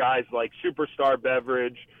major guys like Superstar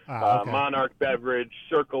Beverage, Monarch Beverage,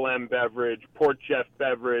 Circle M Beverage, Port Jeff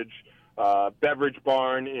Beverage, Beverage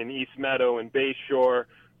Barn in East Meadow and Bayshore,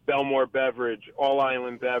 Belmore Beverage, All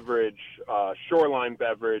Island Beverage, Shoreline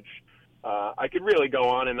Beverage. I could really go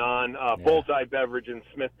on and on. Bullseye Beverage in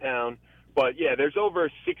Smithtown. But, yeah, there's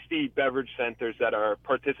over 60 beverage centers that are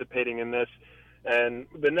participating in this. And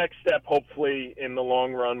the next step, hopefully, in the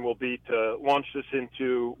long run will be to launch this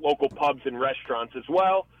into local pubs and restaurants as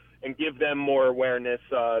well and give them more awareness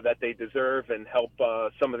that they deserve and help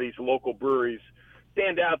some of these local breweries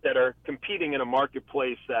stand out that are competing in a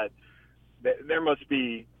marketplace that there must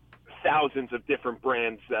be thousands of different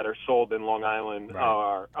brands that are sold in Long Island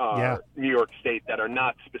or New York State that are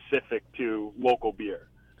not specific to local beer.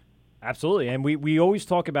 Absolutely. And we always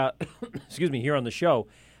talk about, excuse me, here on the show,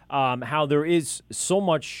 how there is so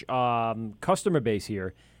much customer base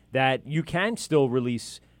here that you can still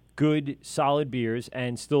release good, solid beers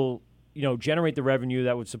and still, generate the revenue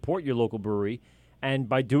that would support your local brewery. And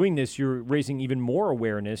by doing this, you're raising even more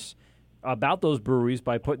awareness about those breweries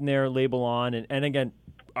by putting their label on. And again,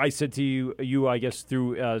 I said to you, I guess,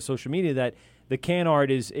 through social media that the can art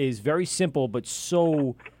is very simple but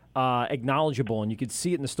so acknowledgeable. And you could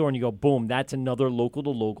see it in the store and you go, boom, that's another local to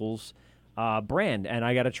locals brand. And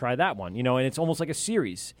I got to try that one, and it's almost like a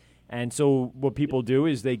series. And so what people do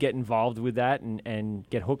is they get involved with that and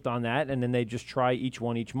get hooked on that. And then they just try each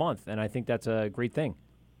one each month. And I think that's a great thing.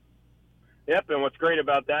 Yep, and what's great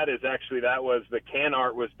about that is actually the can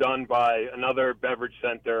art was done by another beverage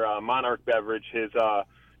center, Monarch Beverage.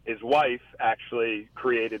 His wife actually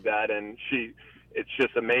created that, and it's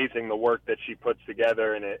just amazing the work that she puts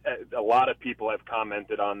together, and a lot of people have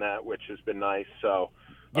commented on that, which has been nice. So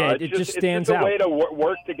it just stands out. out. It's a way to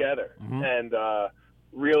work together and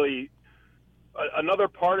really another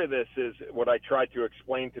part of this is what I try to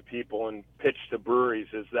explain to people and pitch to breweries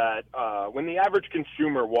is that when the average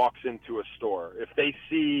consumer walks into a store, if they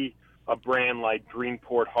see a brand like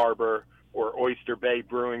Greenport Harbor or Oyster Bay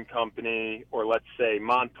Brewing Company, or let's say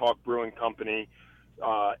Montauk Brewing Company,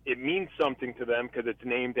 it means something to them because it's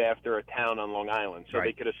named after a town on Long Island, so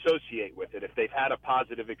they could associate with it. If they've had a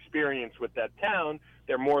positive experience with that town,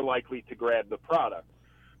 they're more likely to grab the product.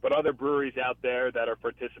 But other breweries out there that are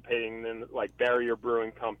participating in, like Barrier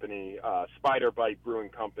Brewing Company, Spider Bite Brewing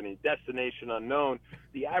Company, Destination Unknown,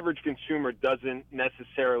 the average consumer doesn't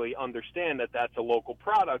necessarily understand that that's a local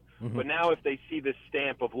product. Mm-hmm. But now if they see this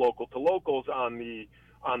stamp of local to locals on the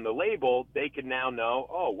label, they can now know,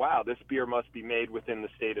 oh, wow, this beer must be made within the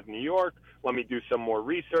state of New York. Let me do some more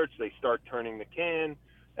research. They start turning the can.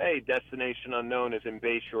 Hey, Destination Unknown is in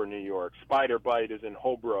Bayshore, New York. Spider Bite is in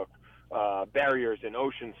Holbrook. Barriers in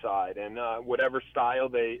Oceanside, and whatever style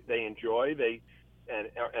they enjoy,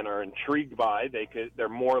 and are intrigued by, they're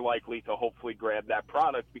more likely to hopefully grab that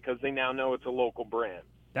product because they now know it's a local brand.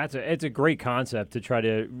 It's a great concept to try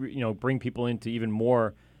to bring people into even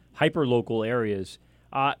more hyper local areas.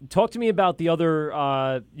 Talk to me about the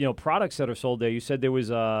other products that are sold there. You said there was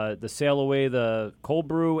the Sail Away, the cold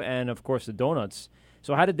brew, and of course the donuts.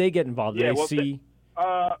 So how did they get involved? Did they see?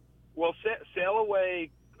 Sail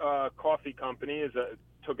Away Coffee Company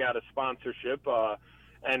took out a sponsorship,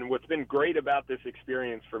 and what's been great about this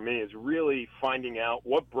experience for me is really finding out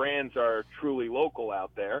what brands are truly local out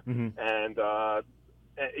there. Mm-hmm. And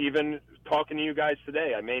even talking to you guys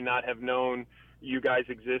today, I may not have known you guys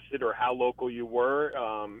existed or how local you were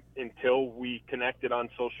until we connected on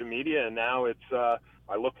social media, and now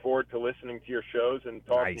I look forward to listening to your shows and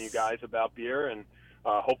talking to you guys about beer, and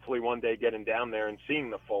hopefully one day getting down there and seeing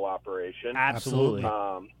the full operation. Absolutely.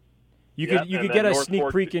 You could get a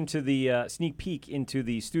sneak peek into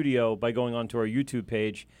the studio by going onto our YouTube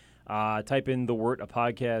page. Type in the Wort, a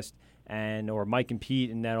podcast, or Mike and Pete,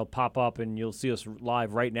 and that'll pop up, and you'll see us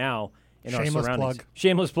live right now in our surroundings. Plug.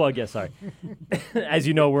 Shameless plug. Yes, sorry. As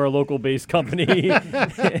you know, we're a local-based company, and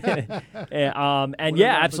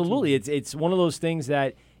yeah, absolutely. It's one of those things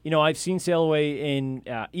that. I've seen Sail Away in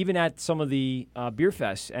even at some of the beer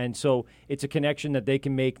fests, and so it's a connection that they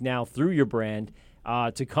can make now through your brand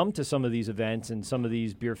to come to some of these events and some of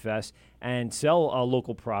these beer fests and sell a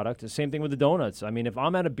local product. The same thing with the donuts. I mean, if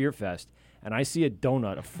I'm at a beer fest and I see a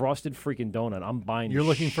donut, a frosted freaking donut, I'm buying. You're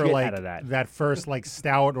looking for out of that first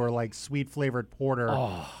stout or sweet flavored porter.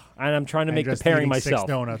 Oh. And I'm trying to make the pairing myself. 6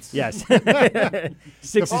 donuts. Yes.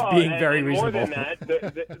 6 is being very reasonable. More than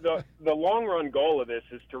that, the long run goal of this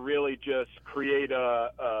is to really just create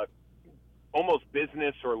a almost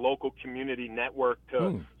business or local community network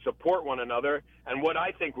to support one another. And what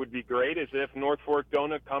I think would be great is if North Fork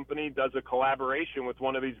Donut Company does a collaboration with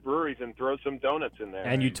one of these breweries and throws some donuts in there.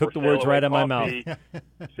 And you took the words right out of my mouth.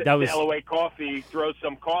 That was Sail Away Coffee throws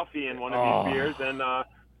some coffee in one of these beers, and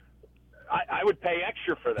I would pay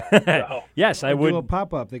extra for that. So. Yes, I would. Do a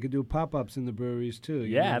pop-up. They could do pop-ups in the breweries, too.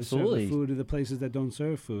 Absolutely. Serve the food to the places that don't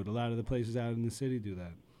serve food. A lot of the places out in the city do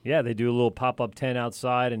that. Yeah, they do a little pop-up tent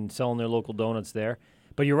outside and selling their local donuts there.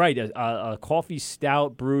 But you're right, a coffee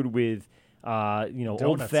stout brewed with,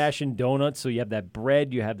 old-fashioned donuts. So you have that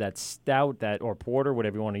bread, you have that stout, or porter,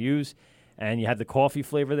 whatever you want to use, and you have the coffee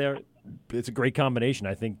flavor there. It's a great combination.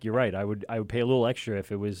 I think you're right. I would pay a little extra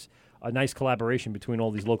if it was a nice collaboration between all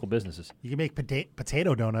these local businesses. You can make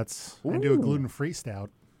potato donuts and do a gluten-free stout.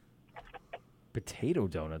 Potato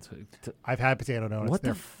donuts? I've had potato donuts.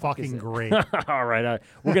 They're fucking great. All right.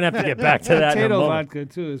 We're going to have to get back to that in a moment. Potato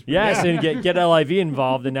vodka, too. Is yes, and get LIV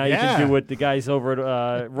involved, and now you can do what the guys over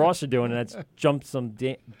at Ross are doing, and that's jump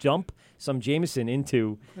some Jameson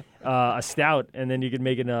into a stout, and then you can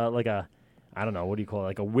make it I don't know, what do you call it?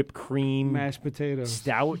 Like a whipped cream mashed potato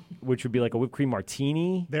stout, which would be like a whipped cream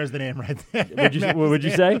martini. There's the name right there. What would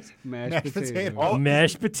you say? Mashed potatoes.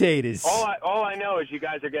 Mashed potatoes. All I know is you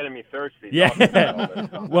guys are getting me thirsty. Yeah.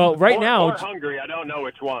 Well, right now, or hungry. I don't know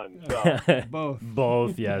which one. So.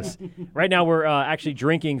 Both. Yes. Right now, we're actually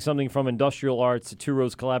drinking something from Industrial Arts, a Two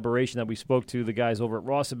Roads collaboration that we spoke to the guys over at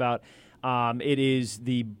Ross about. It is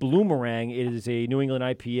the Bloomerang. It is a New England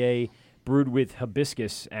IPA. Brewed with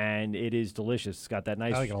hibiscus, and it is delicious. It's got that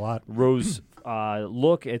nice rose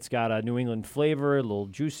look. It's got a New England flavor, a little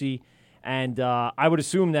juicy. And I would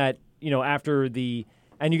assume that, after the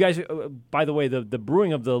 – and you guys, by the way, the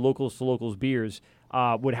brewing of the Locals to Locals beers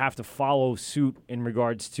would have to follow suit in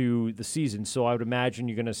regards to the season. So I would imagine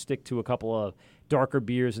you're going to stick to a couple of darker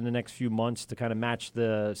beers in the next few months to kind of match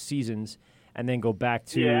the seasons. and then go back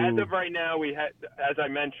to... Yeah, as of right now, we had, as I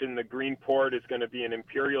mentioned, the Green Port is going to be an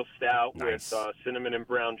Imperial Stout with cinnamon and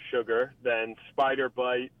brown sugar. Then Spider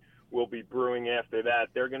Bite will be brewing after that.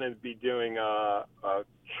 They're going to be doing a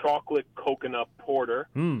chocolate coconut porter.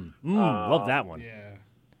 Love that one. Yeah.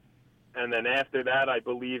 And then after that, I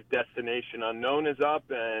believe Destination Unknown is up,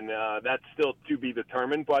 and that's still to be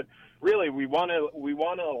determined. But really, we want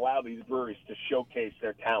to allow these breweries to showcase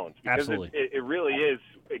their talents, because it really is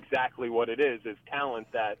exactly what it is talent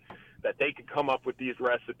that they could come up with these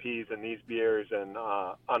recipes and these beers and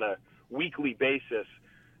on a weekly basis.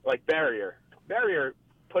 Like Barrier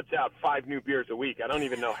puts out 5 new beers a week. I don't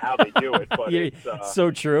even know how they do it, but it's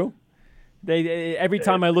so true. They every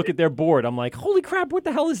time I look at their board, I'm like, holy crap, what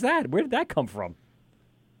the hell is that? Where did that come from?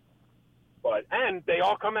 And they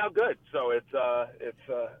all come out good, so it's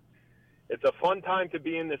a fun time to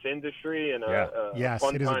be in this industry and a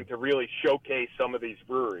fun time to really showcase some of these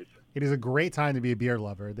breweries. It is a great time to be a beer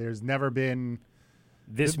lover. There's never been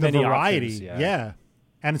this many variety. Options,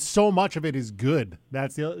 and so much of it is good.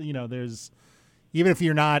 That's there's, even if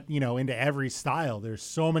you're not into every style, there's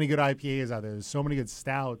so many good IPAs out there. There's so many good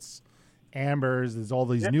stouts, ambers. There's all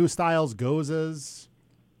these new styles, gozas.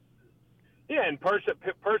 Yeah, and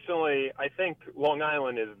personally, I think Long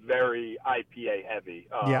Island is very IPA heavy.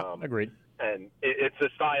 Agreed. And it's a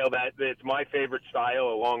style it's my favorite style,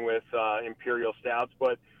 along with Imperial Stouts.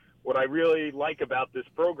 But what I really like about this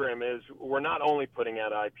program is we're not only putting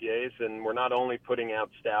out IPAs and we're not only putting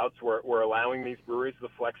out stouts. We're allowing these breweries the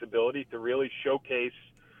flexibility to really showcase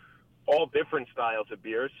all different styles of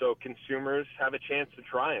beers, so consumers have a chance to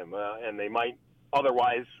try them, and they might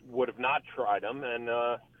otherwise would have not tried them. And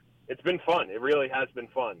it's been fun. It really has been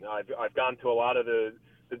fun. I've gone to a lot of the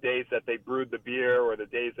days that they brewed the beer or the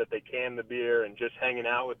days that they canned the beer, and just hanging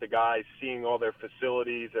out with the guys, seeing all their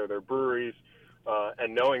facilities or their breweries,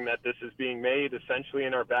 and knowing that this is being made essentially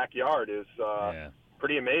in our backyard is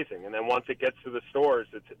pretty amazing. And then once it gets to the stores,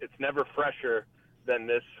 it's never fresher than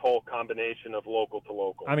this whole combination of local to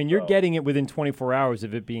local. I mean, you're getting it within 24 hours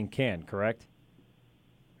of it being canned, correct?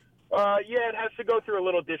 It has to go through a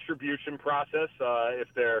little distribution process. If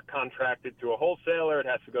they're contracted to a wholesaler, it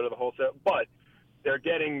has to go to the wholesaler. But they're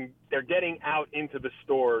getting out into the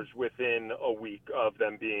stores within a week of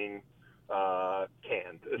them being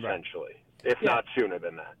canned, essentially, if not sooner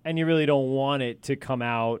than that. And you really don't want it to come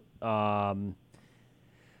out,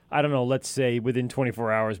 I don't know, let's say within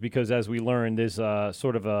 24 hours, because as we learned, there's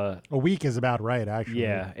sort of a week is about right, actually.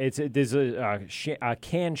 Yeah, there's a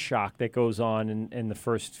can shock that goes on in the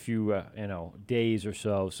first few days or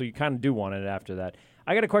so. So you kind of do want it after that.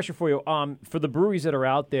 I got a question for you. For the breweries that are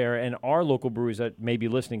out there and our local breweries that may be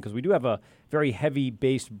listening, because we do have a very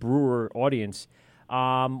heavy-based brewer audience,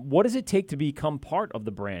 what does it take to become part of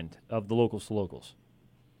the brand of the Locals to Locals?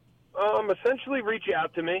 Essentially reach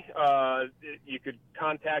out to me. You could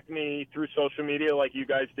contact me through social media like you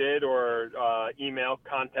guys did, or email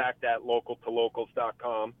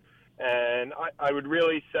contact@localtolocals.com. And I would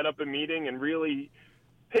really set up a meeting and really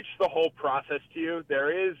pitch the whole process to you. There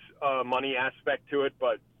is a money aspect to it,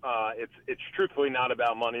 but it's truthfully not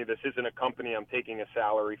about money. This isn't a company I'm taking a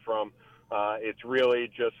salary from. It's really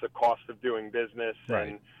just the cost of doing business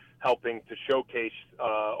and helping to showcase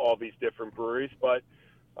all these different breweries. But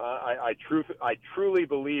I truly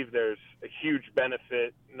believe there's a huge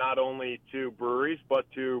benefit not only to breweries but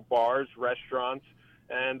to bars, restaurants,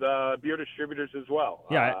 and beer distributors as well.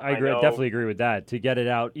 Yeah, I agree. I definitely agree with that. To get it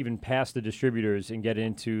out even past the distributors and get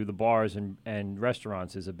into the bars and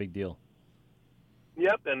restaurants is a big deal.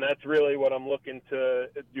 Yep, and that's really what I'm looking to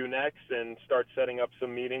do next, and start setting up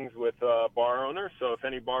some meetings with bar owners. So if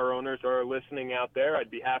any bar owners are listening out there, I'd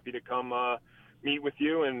be happy to come meet with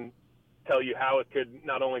you and tell you how it could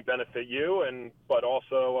not only benefit you but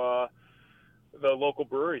also the local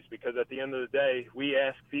breweries, because at the end of the day, we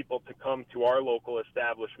ask people to come to our local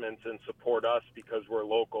establishments and support us because we're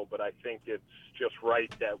local, but I think it's just right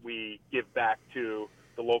that we give back to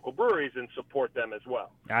the local breweries and support them as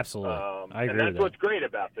well. Absolutely. I agree and that's with that. what's great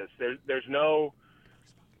about this.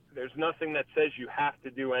 There's nothing that says you have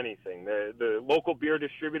to do anything. The local beer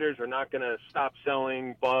distributors are not going to stop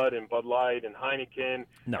selling Bud and Bud Light and Heineken,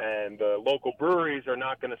 and the local breweries are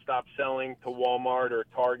not going to stop selling to Walmart or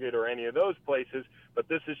Target or any of those places, but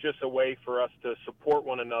this is just a way for us to support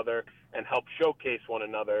one another and help showcase one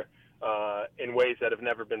another in ways that have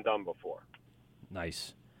never been done before.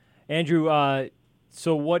 Nice. Andrew,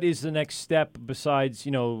 so what is the next step besides,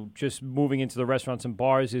 just moving into the restaurants and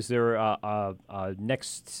bars? Is there a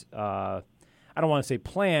next, I don't want to say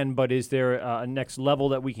plan, but is there a next level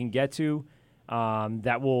that we can get to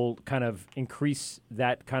that will kind of increase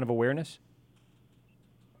that kind of awareness?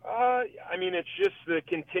 I mean, it's just the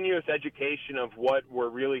continuous education of what we're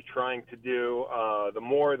really trying to do. The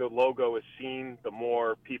more the logo is seen, the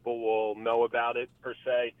more people will know about it, per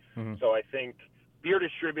se. Mm-hmm. So I think beer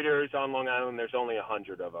distributors on Long Island, there's only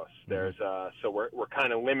 100 of us. There's so we're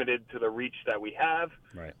kind of limited to the reach that we have.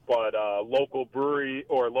 Right. But local brewery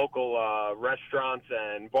or local restaurants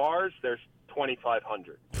and bars, there's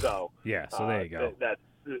 2,500. So yeah, so there you go.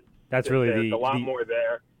 That's really there's a lot more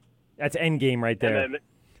there. That's end game right there. And then,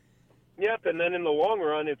 yep, and then in the long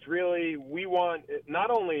run, it's really we want not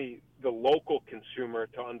only the local consumer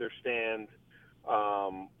to understand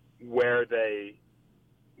where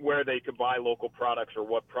they could buy local products or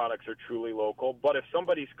what products are truly local, but if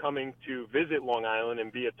somebody's coming to visit Long Island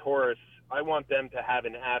and be a tourist, I want them to have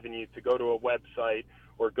an avenue to go to a website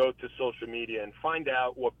or go to social media and find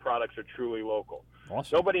out what products are truly local.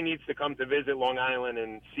 Awesome. Nobody needs to come to visit Long Island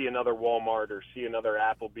and see another Walmart or see another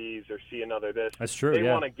Applebee's or see another this. That's true, They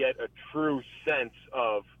yeah. want to get a true sense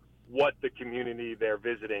of what the community they're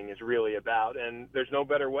visiting is really about, and there's no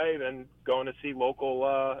better way than going to see local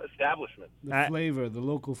establishments. The flavor, the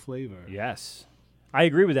local flavor. Yes. I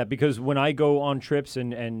agree with that because when I go on trips,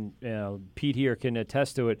 and Pete here can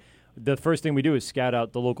attest to it, the first thing we do is scout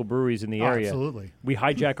out the local breweries in the area. Absolutely. We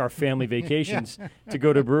hijack our family vacations to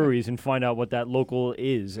go to breweries and find out what that local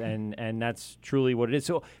is, and that's truly what it is.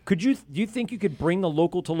 So do you think you could bring the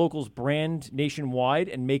local to locals brand nationwide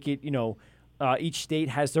and make it, each state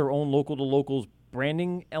has their own local to locals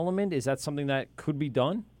branding element? Is that something that could be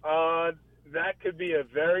done? That could be a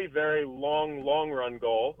very, very long run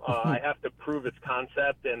goal. I have to prove its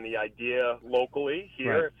concept and the idea locally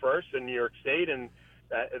here Right. first in New York State, and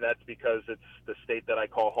that's because it's the state that I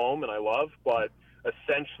call home and I love. But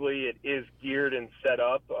essentially, it is geared and set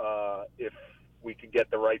up if we could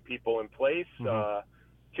get the right people in place.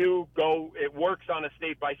 To go, it works on a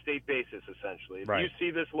state-by-state basis, essentially. If Right. you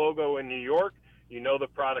see this logo in New York, you know the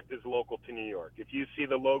product is local to New York. If you see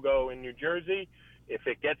the logo in New Jersey, if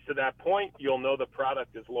it gets to that point, you'll know the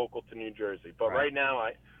product is local to New Jersey. But right now,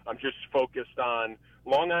 I'm just focused on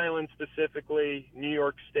Long Island specifically, New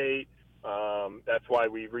York State. That's why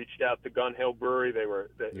we reached out to Gun Hill Brewery. They were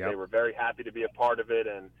very happy to be a part of it,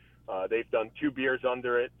 and they've done 2 beers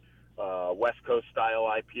under it. West Coast style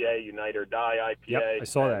IPA, Unite or Die IPA, Yep, I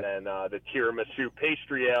saw that. And then the tiramisu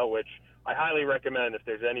pastry ale, which I highly recommend if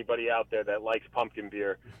there's anybody out there that likes pumpkin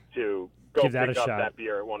beer to go Give that pick a up shot. that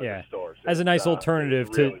beer at one of their stores. As a nice alternative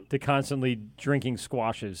it's really- to constantly drinking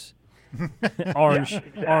squashes.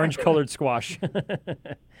 Orange colored squash.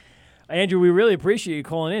 Andrew, we really appreciate you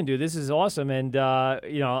calling in, dude. This is awesome. And,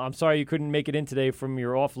 I'm sorry you couldn't make it in today from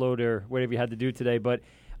your offload or whatever you had to do today. But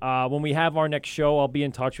when we have our next show, I'll be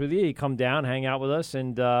in touch with you. You come down, hang out with us,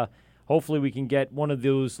 and hopefully we can get one of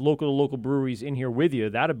those local breweries in here with you.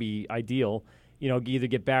 That'd be ideal. Either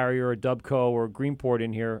get Barrier or Dubco or Greenport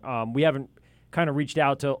in here. We haven't kind of reached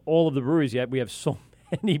out to all of the breweries yet. We have so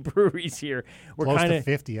many breweries here. We're Close kinda, to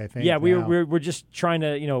 50, I think. Yeah, now. we're just trying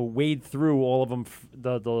to wade through all of them,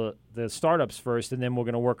 the startups first, and then we're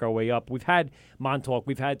going to work our way up. We've had Montauk,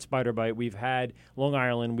 we've had Spider Bite, we've had Long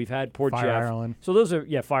Island, we've had Port Fire Jeff. Island. So those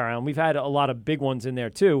are Fire Island. We've had a lot of big ones in there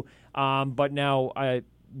too. But now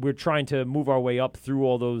we're trying to move our way up through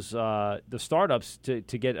all those the startups to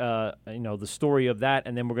get the story of that,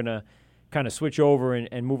 and then we're going to kind of switch over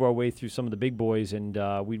and move our way through some of the big boys, and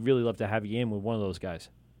we'd really love to have you in with one of those guys.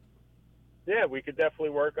 Yeah, we could definitely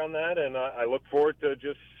work on that, and I look forward to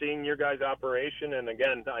just seeing your guys' operation. And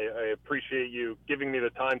again, I appreciate you giving me the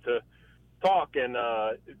time to talk and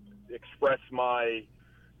express my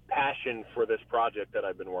passion for this project that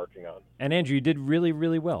I've been working on. And Andrew, you did really,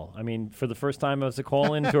 really well. I mean, for the first time as a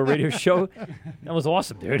call-in to a radio show, that was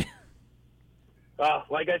awesome, dude.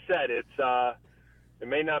 Like I said, it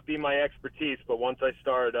may not be my expertise, but once I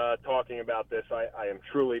start talking about this, I am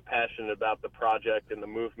truly passionate about the project and the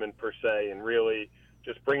movement per se, and really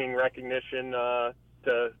just bringing recognition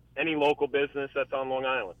to any local business that's on Long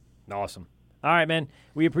Island. Awesome. All right, man.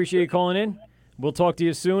 We appreciate you calling in. We'll talk to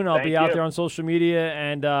you soon. I'll be out there on social media,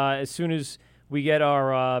 and as soon as we get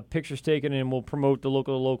our pictures taken, and we'll promote the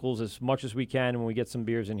locals as much as we can when we get some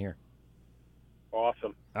beers in here.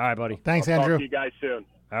 Awesome. All right, buddy. Thanks, I'll Andrew. Talk to you guys soon.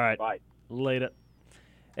 All right. Bye. Later.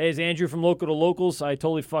 Hey, it's Andrew from Local to Locals. I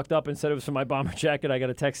totally fucked up and said it was for my bomber jacket. I got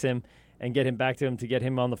to text him and get him back to him to get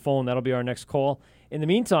him on the phone. That'll be our next call. In the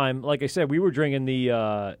meantime, like I said, we were drinking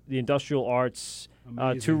the Industrial Arts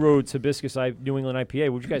Two Roads Hibiscus New England IPA.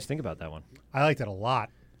 What did you guys think about that one? I liked it a lot.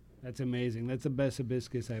 That's amazing. That's the best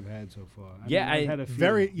hibiscus I've had so far. I've had a few.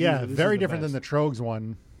 Very This different than the Trogs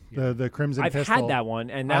one, the Crimson I've Pistol. had that one,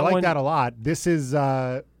 and I that like one, that a lot. This is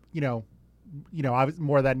I was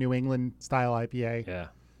more of that New England style IPA. Yeah.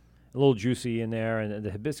 a little juicy in there, and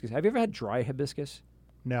the hibiscus. Have you ever had dry hibiscus?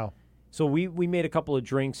 No. So we made a couple of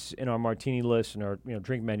drinks in our martini list and our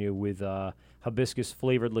drink menu with hibiscus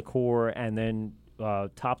flavored liqueur, and then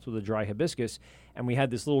topped with a dry hibiscus. And we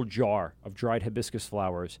had this little jar of dried hibiscus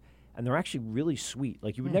flowers, and they're actually really sweet.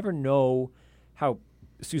 Like you would never know how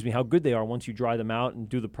good they are once you dry them out and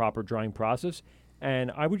do the proper drying process.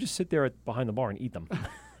 And I would just sit there behind the bar and eat them.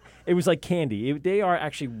 It was like candy. They are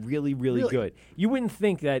actually really, really good. You wouldn't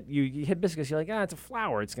think that you hibiscus, you're like, it's a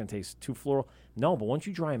flower. It's going to taste too floral. No, but once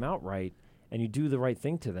you dry them out right and you do the right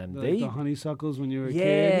thing to them, like the honeysuckles when you were a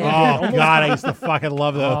kid. Oh, God, I used to fucking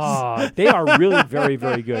love those. Oh, they are really very,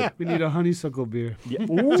 very good. We need a honeysuckle beer. Yeah.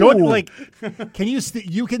 So, can you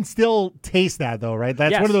can still taste that, though, right?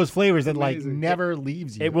 That's one of those flavors that, never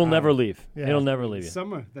leaves you. It will never leave. Yeah. It'll never leave you.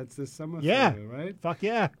 Summer. That's the summer flavor, right? Fuck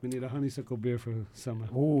yeah. We need a honeysuckle beer for summer.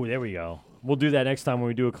 Ooh, there we go. We'll do that next time when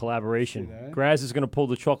we do a collaboration. Graz is going to pull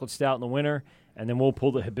the chocolate stout in the winter, and then we'll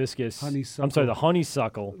pull the hibiscus. Honeysuckle. I'm sorry, the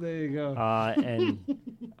honeysuckle. There you go. And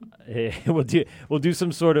we'll do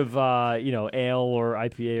some sort of ale or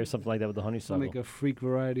IPA or something like that with the honeysuckle. We'll make a freak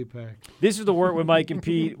variety pack. This is The Wort with Mike and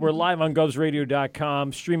Pete. We're live on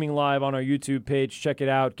govsradio.com, streaming live on our YouTube page. Check it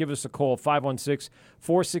out. Give us a call,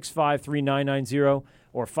 516-465-3990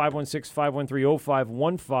 or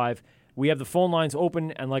 516-513-0515. We have the phone lines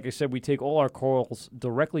open, and like I said, we take all our calls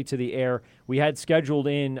directly to the air. We had scheduled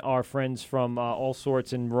in our friends from All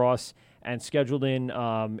Sorts and Ross, and scheduled in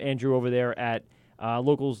Andrew over there at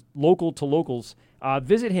Local to Locals.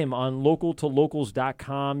 Visit him on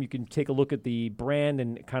localtolocals.com. You can take a look at the brand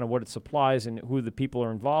and kind of what it supplies and who the people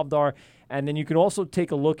are involved are. And then you can also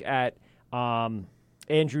take a look at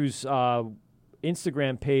Andrew's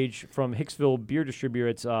Instagram page from Hicksville Beer Distributor.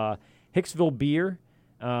 It's Hicksville Beer.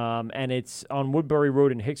 And it's on Woodbury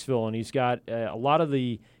Road in Hicksville, and he's got a lot of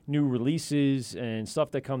the new releases and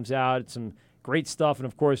stuff that comes out. It's some great stuff, and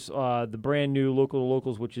of course, the brand new Local to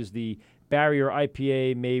Locals, which is the Barrier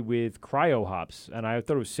IPA made with cryo hops. And I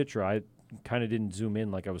thought it was Citra. I kind of didn't zoom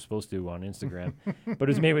in like I was supposed to on Instagram, but it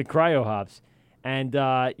was made with cryo hops. And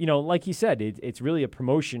like he said, it's really a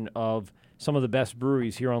promotion of some of the best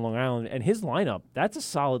breweries here on Long Island. And his lineup, that's a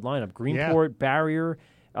solid lineup. Greenport, Barrier,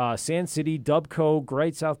 Sand City, Dubco,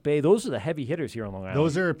 Great South Bay. Those are the heavy hitters here on Long Island.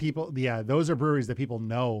 Those are those are breweries that people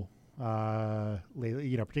know.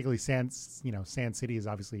 Particularly Sand City is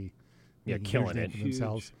obviously killing it for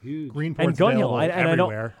themselves. Huge. Greenport's and Gun Hill.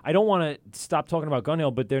 everywhere. I don't want to stop talking about Gun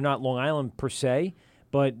Hill, but they're not Long Island per se.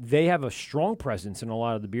 But they have a strong presence in a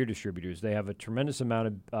lot of the beer distributors. They have a tremendous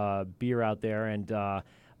amount of beer out there, and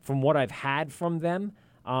from what I've had from them.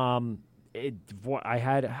 I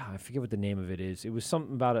forget what the name of it is. It was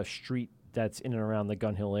something about a street that's in and around the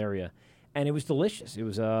Gun Hill area, and it was delicious. It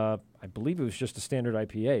was I believe it was just a standard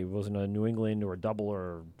IPA. It wasn't a New England or a double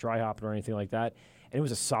or dry hop or anything like that. And it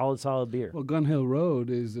was a solid beer. Well, Gun Hill Road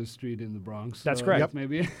is a street in the Bronx. That's correct. Yep.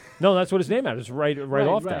 Maybe. No, that's what it's named after. It's right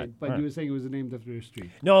off that. But you were saying it was named after a street.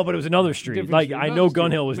 No, but it was another street. Different street. I know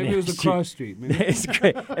Gun Hill was maybe named. Maybe it was the cross street. Maybe. It's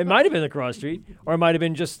great. It might have been the cross street, or it might have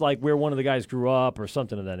been just like where one of the guys grew up or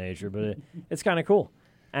something of that nature. But it's kind of cool.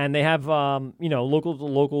 And they have, Local to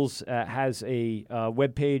Locals has a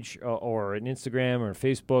webpage or an Instagram or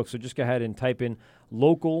Facebook. So just go ahead and type in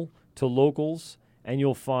Local to Locals, and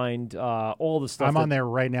you'll find all the stuff. I'm on there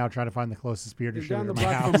right now trying to find the closest beer distributor to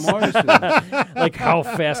my house. From Morrison. Like, how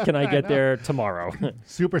fast can I get there tomorrow?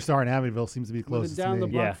 Superstar in Amityville seems to be closest down to the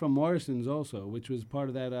me. block from Morrison's also, which was part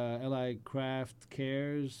of that LI Craft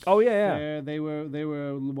Cares. Oh yeah. Fair. They were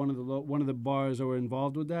one of the bars that were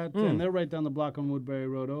involved with that, and they're right down the block on Woodbury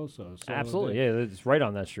Road also. So absolutely, it's right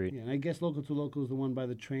on that street. Yeah, and I guess Local to Local is the one by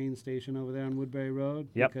the train station over there on Woodbury Road.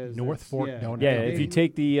 Yep, North Fork Donut. Yeah, if you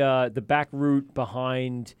take the back route behind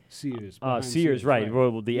Sears. Sears, right?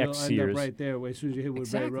 Well, the You'll Sears. End up right there, as soon as you hit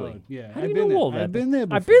Woodbury Road. Yeah, How do you know all that? I've been there.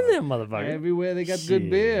 Before. I've been there, motherfucker. Everywhere they got good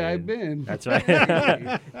beer, I've been. That's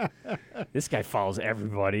right. This guy follows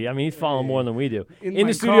everybody. I mean, he's following more than we do. In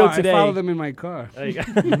the studio today, I follow them in my car.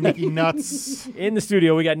 Nicky Nuts. In the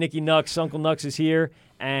studio, we got Nicky Nux. Uncle Nux is here,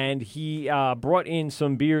 and he brought in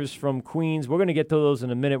some beers from Queens. We're going to get to those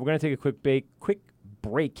in a minute. We're going to take a quick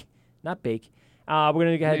break. Not bake. We're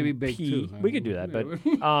going to go ahead and bake pee. too. We could do that, but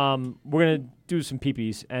we're going to do some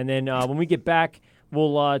pee-pees. And then when we get back,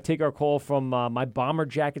 we'll take our call from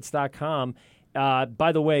mybomberjackets.com.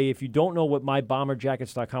 By the way, if you don't know what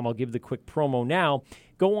mybomberjackets.com, I'll give the quick promo now.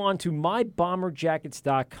 Go on to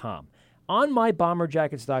mybomberjackets.com. On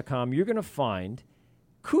mybomberjackets.com, you're going to find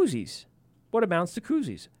koozies, what amounts to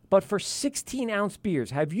koozies. But for 16-ounce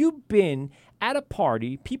beers, have you been at a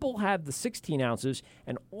party, people have the 16 ounces,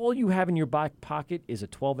 and all you have in your back pocket is a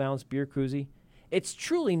 12-ounce beer koozie? it's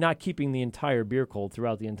truly not keeping the entire beer cold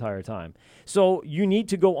throughout the entire time. So you need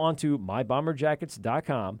to go onto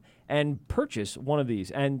mybomberjackets.com and purchase one of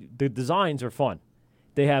these. And the designs are fun.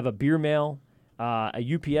 They have a beer mail,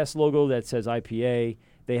 a UPS logo that says IPA.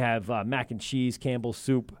 They have mac and cheese, Campbell's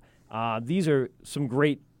soup. These are some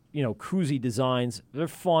great, koozie designs. They're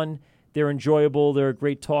fun. They're enjoyable. They're a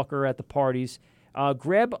great talker at the parties.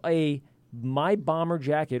 Grab a My Bomber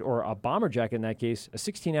Jacket, or a Bomber Jacket in that case, a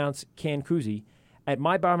 16-ounce can koozie at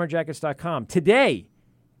mybomberjackets.com today.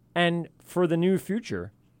 And for the near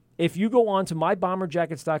future, if you go on to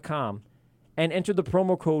mybomberjackets.com and enter the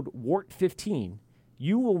promo code WORT15,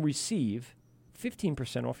 you will receive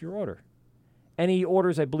 15% off your order. Any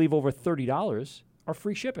orders, I believe, over $30 are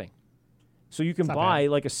free shipping. So you can buy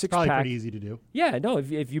like a six-pack. Probably pretty easy to do. Yeah, no,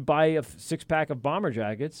 if you buy a six-pack of Bomber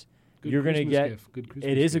Jackets, you're going to get.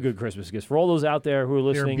 It is a good Christmas gift for all those out there who are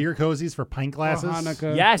listening. There are beer cozies for pint glasses.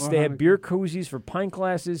 Yes, they have beer koozies for pint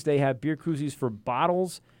glasses. They have beer koozies for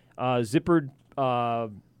bottles, zippered,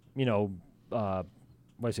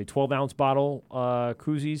 12-ounce bottle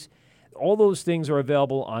koozies. All those things are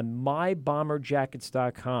available on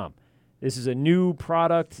mybomberjackets.com. This is a new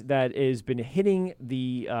product that has been hitting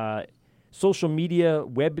the social media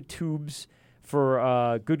web tubes for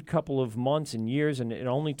a good couple of months and years, and it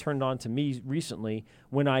only turned on to me recently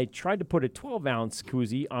when I tried to put a 12-ounce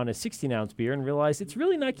koozie on a 16-ounce beer and realized it's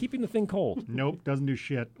really not keeping the thing cold. Nope, doesn't do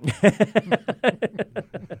shit.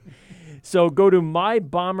 So go to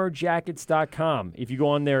mybomberjackets.com. If you go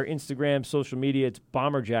on their Instagram, social media, it's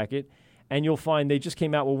Bomber Jacket, and you'll find they just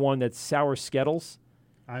came out with one that's Sour Skittles.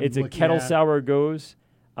 It's a Kettle Sour Goes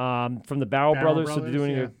from the Barrel Brothers, so they're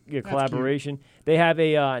doing a collaboration. They have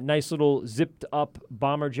a nice little zipped-up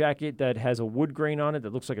bomber jacket that has a wood grain on it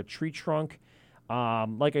that looks like a tree trunk.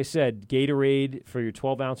 Like I said, Gatorade for your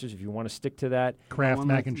 12 ounces if you want to stick to that. Kraft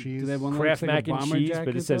mac and cheese. Kraft mac and cheese,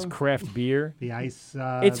 but it says craft beer. The ice.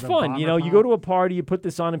 It's fun. You go to a party, you put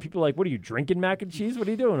this on, and people are like, what are you, drinking mac and cheese? What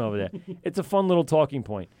are you doing over there? It's a fun little talking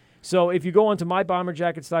point. So if you go onto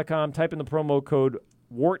mybomberjackets.com, type in the promo code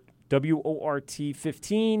WORT, WORT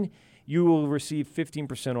 15, you will receive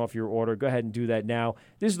 15% off your order. Go ahead and do that now.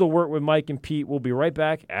 This is The Wort with Mike and Pete. We'll be right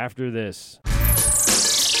back after this.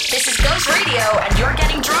 This is Ghost Radio, and you're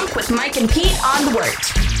getting drunk with Mike and Pete on The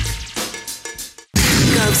Wort.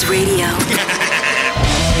 Ghost Radio.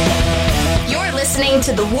 You're listening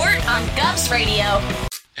to The Wort on Ghost Radio.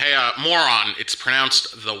 Hey, moron, it's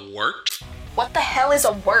pronounced The Wort. What the hell is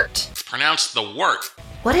a wort? It's pronounced The Wort.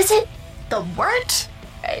 What is it? The Wort?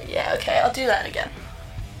 Yeah, okay, I'll do that again.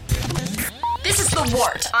 This is The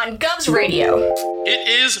Wort on Govs Radio. It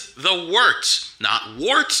is The Wort. Not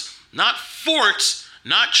Wart, not Fort,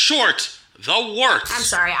 not short. The Wort. I'm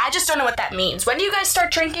sorry, I just don't know what that means. When do you guys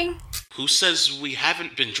start drinking? Who says we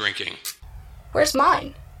haven't been drinking? Where's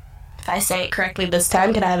mine? If I say it correctly this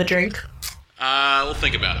time, can I have a drink? We'll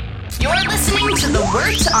think about it. You're listening to The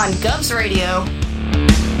Wort on Govs Radio.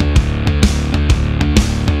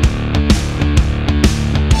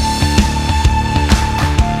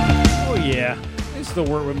 Yeah, it's The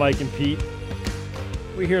Wort with Mike and Pete.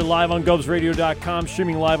 We're here live on GovsRadio.com,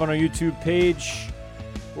 streaming live on our YouTube page.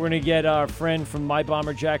 We're going to get our friend from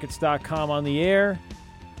MyBomberJackets.com on the air.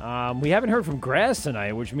 We haven't heard from Graz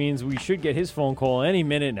tonight, which means we should get his phone call any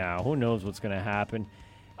minute now. Who knows what's going to happen?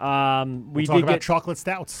 We talk about chocolate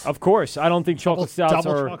stouts. Of course. I don't think chocolate stouts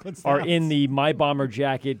are in the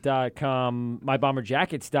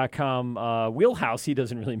MyBomberjackets.com wheelhouse. He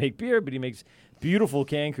doesn't really make beer, but he makes beautiful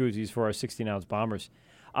can koozies for our 16-ounce bombers.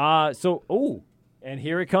 And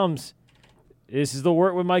here it comes. This is The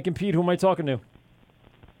Wort with Mike and Pete. Who am I talking to?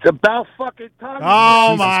 It's about fucking time.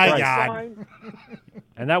 Oh, my God.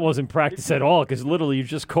 And that wasn't practice at all, because literally you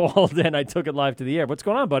just called and I took it live to the air. What's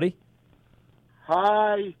going on, buddy?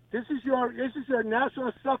 Hi, this is your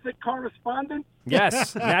Nassau Suffolk correspondent?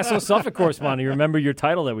 Yes, Nassau Suffolk correspondent. You remember your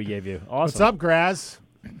title that we gave you. Awesome. What's up, Graz?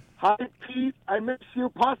 Hi, Pete. I miss you.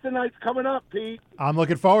 Pasta night's coming up, Pete. I'm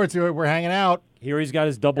looking forward to it. We're hanging out. Here he's got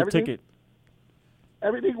his double ticket.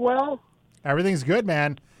 Everything well? Everything's good,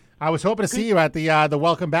 man. I was hoping to see you at the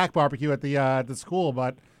welcome back barbecue at the school,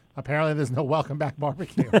 but apparently there's no welcome back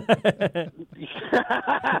barbecue. The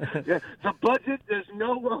budget, there's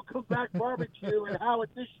no welcome back barbecue and Howard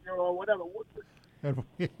this year or whatever.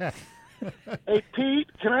 Yeah. Hey, Pete,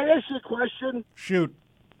 can I ask you a question? Shoot.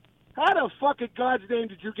 How the fuck in God's name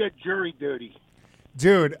did you get jury duty?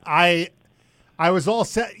 Dude, I was all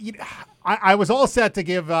set. I was all set to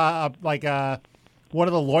give one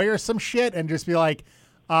of the lawyers some shit and just be like,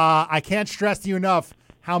 I can't stress to you enough.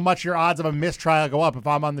 how much your odds of a mistrial go up if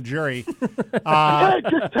I'm on the jury. Yeah,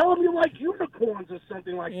 just tell them you like unicorns or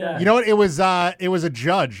something like that. You know what? It was a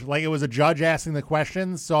judge. Like, it was a judge asking the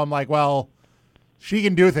questions. So I'm like, well, she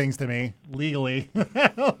can do things to me legally.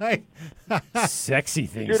 Like, sexy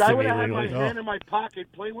things Dude, to I me would have had my legally. hand in my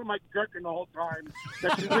pocket, playing with my gherkin the whole time.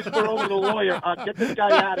 That she whispered over to the lawyer, get this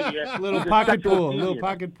guy out of here. Little He's a pocket sexual pool. Little deviant.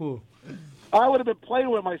 pocket pool. I would have been playing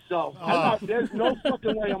with myself. There's no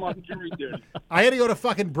fucking way I'm on the jury, dude. I had to go to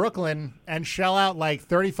fucking Brooklyn and shell out like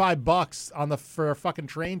 $35 for a fucking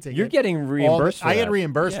train ticket. You're getting reimbursed for I that. get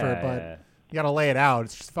reimbursed for it, Yeah. but you got to lay it out.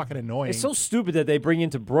 It's just fucking annoying. It's so stupid that they bring you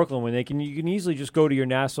into Brooklyn when you can easily just go to your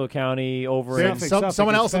Nassau County over. in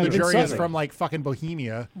Someone else in the jury is Suffolk. from like fucking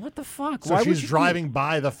Bohemia. What the fuck? So Why would she's you driving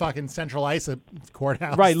by the fucking Central Isa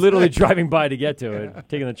courthouse. Right, literally driving by to get to it,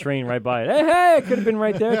 taking the train right by it. Hey, I could have been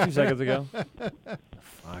right there 2 seconds ago.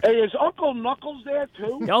 Hey, is Uncle Knuckles there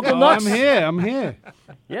too? Yeah, Uncle Nux. I'm here.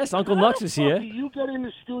 Yes, Uncle Nux is here. Do you get in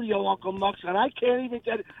the studio, Uncle Nux, and I can't even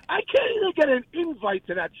get an invite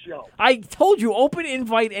to that show. I told you, open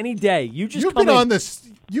invite any day. You've been on this.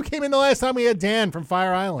 You came in the last time we had Dan from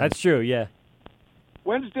Fire Island. That's true. Yeah.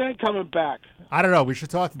 When's Dan coming back? I don't know. We should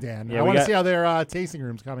talk to Dan. Yeah, I we want to got- see how their tasting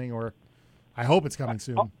room's coming, or I hope it's coming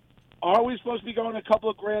soon. Are we supposed to be going to a couple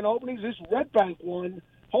of grand openings? This Red Bank one,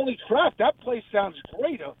 holy crap, that place sounds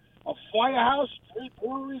great. A firehouse, 3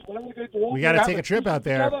 breweries, whatever we're going to do. We got to take a trip out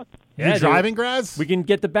there. Together. You driving, Graz? We can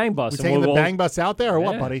get the bang bus. We and taking the we'll- bang bus out there, or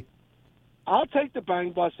what, Yeah. buddy? I'll take the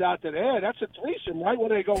bang bus out there. Hey, that's a threesome, right?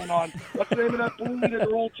 What are they going on? What's the name of that brewery that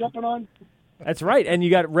they're all jumping on? That's right. And you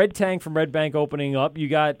got Red Tank from Red Bank opening up. You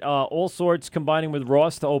got All Sorts combining with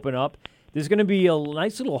Ross to open up. There's going to be a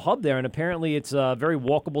nice little hub there, and apparently it's a very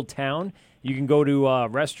walkable town. You can go to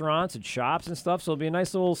restaurants and shops and stuff, so it'll be a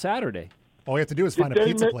nice little Saturday. All you have to do is find a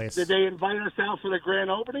pizza place. Did they invite us out for the grand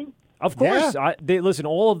opening? Of course. Listen,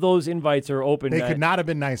 all of those invites are open. They could not have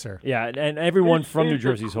been nicer. Yeah, and everyone from New is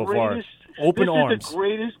Jersey the so far. greatest- Open this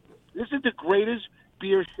arms. This is the greatest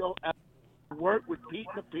beer show ever. Work with Pete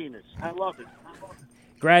and the Penis. I love it.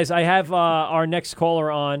 Graz, I have our next caller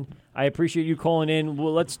on. I appreciate you calling in.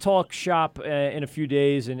 Well, let's talk shop in a few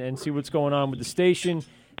days and see what's going on with the station,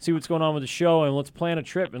 see what's going on with the show, and let's plan a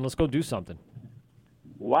trip and let's go do something.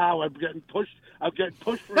 Wow, I'm getting pushed. I'm getting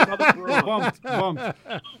pushed for another brewer. Bumped.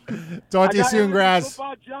 Talk to you soon, Graz.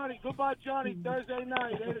 Goodbye, Johnny. Thursday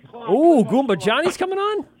night, 8:00. Ooh, Goomba Johnny's coming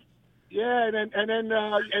on? Yeah, and then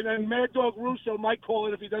Mad Dog Russo might call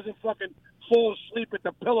it if he doesn't fucking fall asleep at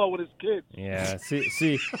the pillow with his kids. Yeah,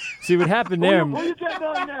 see what happened there. Who you getting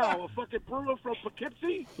on now? A fucking brewer from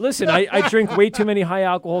Poughkeepsie? Listen, I drink way too many high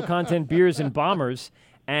alcohol content beers and bombers,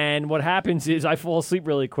 and what happens is I fall asleep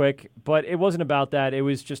really quick, but it wasn't about that. It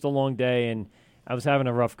was just a long day, and I was having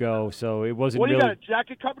a rough go, so it wasn't What do you really... got, a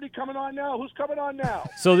jacket company coming on now? Who's coming on now?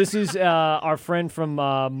 So this is our friend from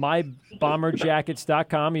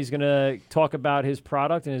mybomberjackets.com. He's going to talk about his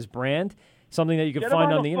product and his brand, something that you can Get him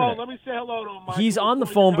find on the the phone. internet. Let me say hello to him, Mike. He's on the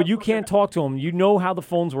phone, but you can't talk to him. You know how the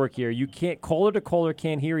phones work here. You can't, caller to caller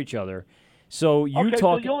can't hear each other. So you okay,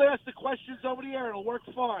 talk. so you'll ask the questions over the air. It'll work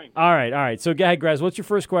fine. All right. So go ahead, Graz. What's your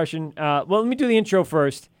first question? Well, let me do the intro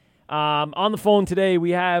first. On the phone today,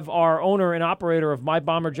 we have our owner and operator of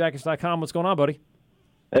mybomberjackets.com. What's going on, buddy?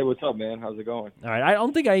 Hey, what's up, man? How's it going? All right. I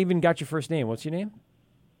don't think I even got your first name. What's your name?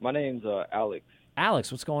 My name's Alex.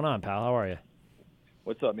 Alex, what's going on, pal? How are you?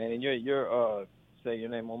 What's up, man? And you're say your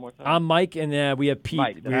name one more time. I'm Mike, and we have Pete.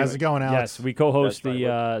 Mike, how's it going, Alex? Yes, we co-host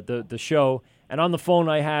That's right. the show. And on the phone,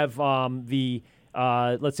 I have the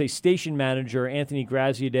let's say station manager Anthony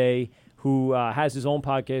Graziaday, who has his own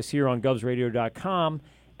podcast here on GovsRadio.com.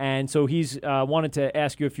 And so he's wanted to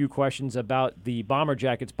ask you a few questions about the bomber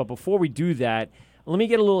jackets. But before we do that, let me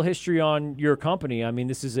get a little history on your company. I mean,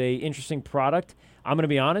 this is a interesting product. I'm going to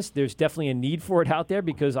be honest, there's definitely a need for it out there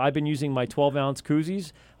because I've been using my 12-ounce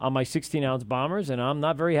koozies on my 16-ounce bombers, and I'm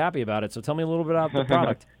not very happy about it. So tell me a little bit about the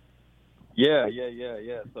product. Yeah.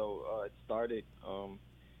 So it started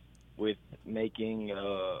with making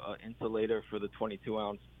an insulator for the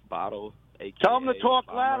 22-ounce bottle. AKA Tell him to talk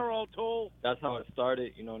bomber. louder, old tool. That's how it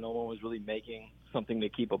started. You know, no one was really making something to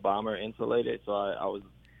keep a bomber insulated, so I was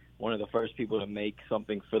one of the first people to make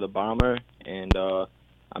something for the bomber, and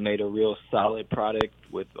I made a real solid product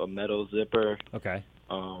with a metal zipper. Okay.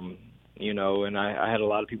 You know, and I had a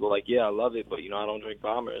lot of people like, yeah, I love it, but, you know, I don't drink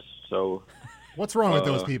bombers, so... What's wrong with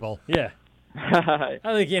those people? Yeah. I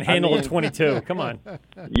think you can handle a 22. Come on.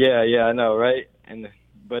 Yeah, I know, right?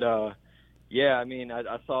 Yeah, I mean, I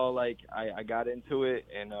saw, like, I got into it,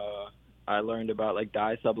 and I learned about, like,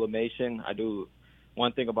 dye sublimation.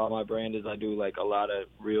 One thing about my brand is I do, like, a lot of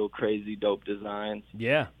real crazy dope designs.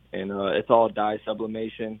 Yeah. and it's all dye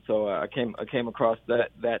sublimation. So I came across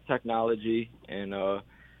that technology, and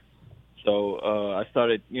so I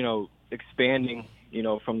started, expanding,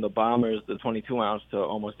 from the bombers, the 22 ounce, to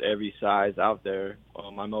almost every size out there.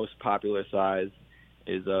 My most popular size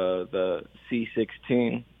is the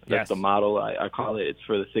C16. That's the model. I call it. It's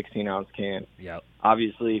for the 16 ounce can. Yep.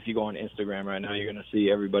 Obviously, if you go on Instagram right now, you're going to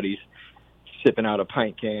see everybody's sipping out of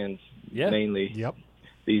pint cans mainly. Yep.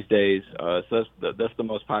 These days, so that's the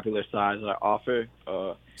most popular size I offer.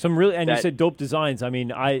 Some really, and you said dope designs. I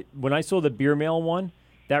mean, when I saw the beer mail one,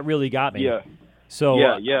 that really got me. Yeah. So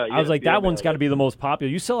yeah, I was like, beer that one's mail, got to be the most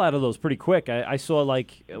popular. You sell out of those pretty quick. I saw,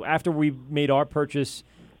 like, after we made our purchase,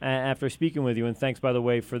 after speaking with you, and thanks, by the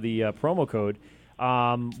way, for the promo code,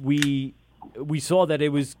 we saw that it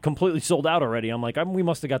was completely sold out already. I'm like, we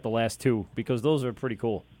must have got the last two, because those are pretty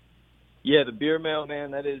cool. Yeah, the beer mail,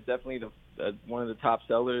 man, that is definitely one of the top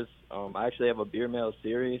sellers. I actually have a beer mail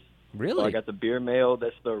series. Really? So I got the beer mail,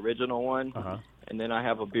 that's the original one. Uh-huh. And then I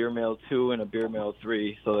have a beer mail 2 and a beer mail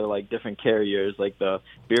 3. So they're like different carriers. Like the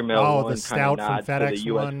beer mail 1 the stout kind of nods from to FedEx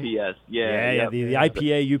the one. USPS. Yeah. The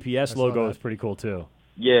IPA UPS logo is pretty cool too.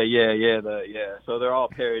 Yeah. So they're all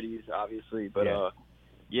parodies, obviously, but so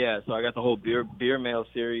I got the whole beer mail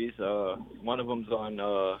series. One of them's on.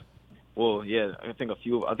 I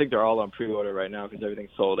think they're all on pre-order right now because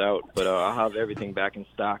everything's sold out. But I'll have everything back in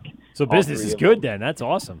stock. So business is good then. That's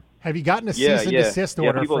awesome. Have you gotten a cease and desist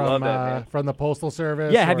order from the Postal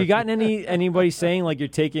Service? Yeah. Have you gotten anybody saying, like, you're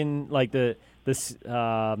taking, like, the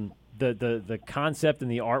concept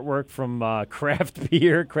and the artwork from craft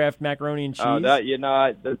beer, craft macaroni and cheese?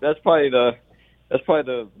 That's probably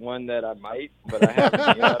the one that I might, but I haven't.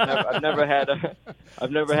 I've never had a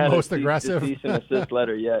cease and desist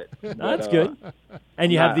letter yet. That's good.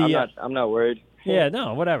 And you have I'm not worried. Yeah,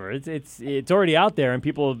 no, whatever. It's already out there, and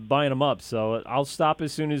people are buying them up. So I'll stop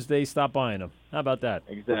as soon as they stop buying them. How about that?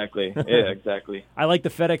 Exactly. Yeah, exactly. I like the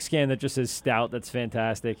FedEx can that just says stout. That's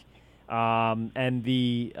fantastic. And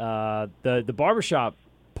the barbershop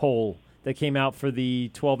pole that came out for the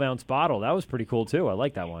 12-ounce bottle, that was pretty cool too. I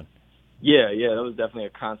like that one. Yeah, that was definitely a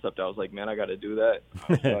concept. I was like, man, I got to do that.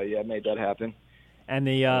 So I made that happen. And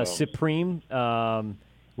the Supreme,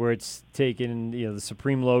 where it's taken the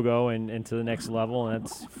Supreme logo and to the next level, and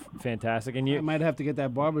that's fantastic. And I might have to get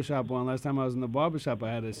that barbershop one. Last time I was in the barbershop,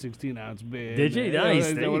 I had a 16-ounce beer. Did you?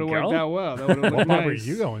 Nice. That would have worked out well. That would have What nice. barber are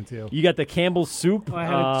you going to? You got the Campbell's soup. I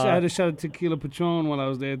had a shot of tequila Patron while I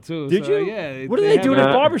was there too. Did so, you? Yeah. What are they doing at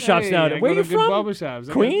barbershops now? Where are you from? Barbershops.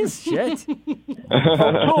 Queens? Shit.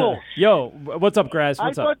 Cool. Yo, what's up, Graz?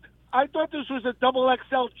 What's up? I thought this was a double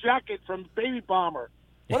XL jacket from Baby Bomber.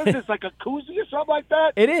 What is this, like a koozie or something like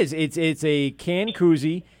that? It is. It's a can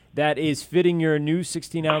koozie that is fitting your new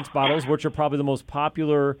 16-ounce bottles, which are probably the most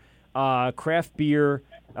popular craft beer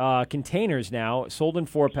containers now, sold in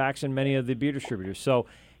 4-packs in many of the beer distributors. So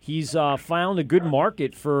he's found a good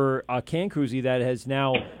market for a can koozie that has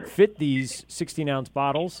now fit these 16-ounce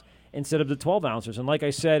bottles instead of the 12-ounces. And like I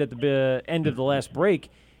said at the end of the last break,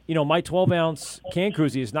 my 12-ounce can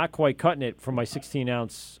koozie is not quite cutting it for my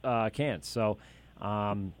 16-ounce cans. So...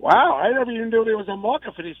 wow, I never even knew there was a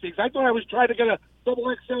market for these things. I thought I was trying to get a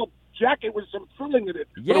double XL jacket with some frilling in it.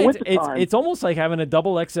 Yeah, it's almost like having a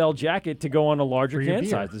double XL jacket to go on a larger can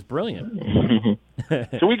size. It's brilliant.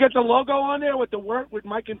 So we get the logo on there with the Wort with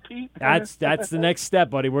Mike and Pete? That's the next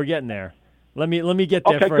step, buddy. We're getting there. Let me get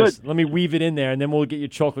there first. Good. Let me weave it in there, and then we'll get your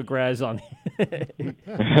chocolate Graz on. No,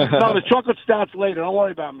 the chocolate stout's later. Don't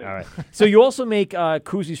worry about me. All right. So you also make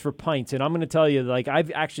koozies for pints, and I'm going to tell you, like,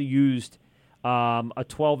 I've actually used a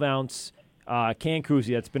 12-ounce can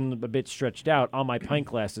koozie that's been a bit stretched out on my pint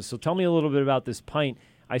glasses. So tell me a little bit about this pint.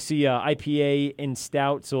 I see IPA in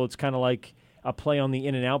stout, so it's kind of like a play on the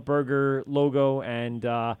In-N-Out Burger logo. And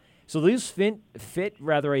so these fit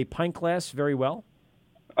rather a pint glass very well?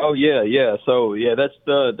 Oh, yeah. So,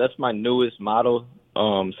 that's my newest model.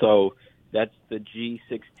 So that's the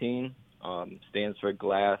G16, stands for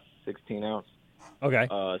glass 16-ounce. Okay.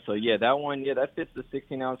 So that one, that fits the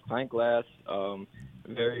 16-ounce pint glass,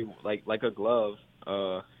 very like a glove,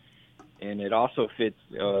 and it also fits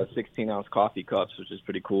 16-ounce coffee cups, which is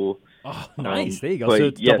pretty cool. Oh, nice! There you go. So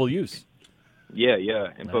it's double use. Yeah.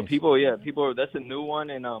 And nice. But people, that's a new one,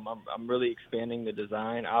 and I'm really expanding the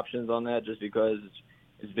design options on that just because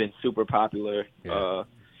it's been super popular. Yeah.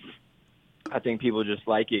 I think people just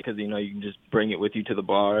like it because you can just bring it with you to the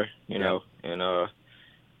bar, know,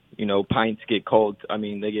 and pints get cold. I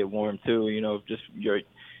mean, they get warm too. Just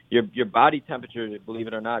your body temperature, believe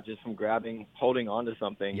it or not, just from holding on to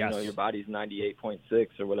something. Yes. Your body's 98.6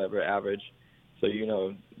 or whatever average. So,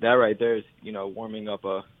 that right there is, warming up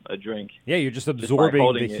a drink. Yeah, you're just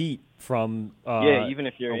absorbing the heat from even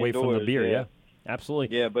if you're away indoors, from the beer. Yeah,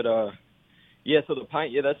 absolutely. Yeah, but so the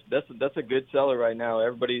pint, that's a good seller right now.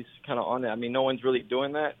 Everybody's kind of on that. I mean, no one's really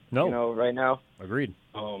doing that. No, right now. Agreed.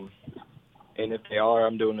 And if they are,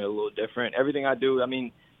 I'm doing it a little different. Everything I do, I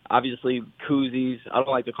mean, obviously koozies. I don't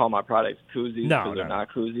like to call my products koozies because they're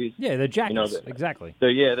not koozies. Yeah, they're jackets. Exactly.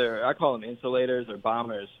 I call them insulators or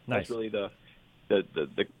bombers. Nice. That's really the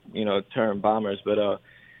term bombers. But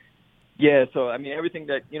so I mean, everything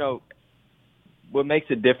that what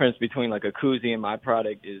makes a difference between like a koozie and my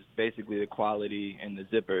product is basically the quality and the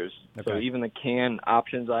zippers. Okay. So even the can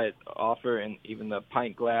options I offer and even the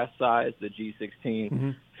pint glass size, the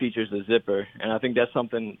G16, features a zipper. And I think that's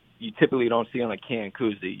something you typically don't see on a can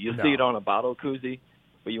koozie. You'll see it on a bottle koozie,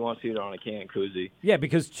 but you won't see it on a can koozie. Yeah,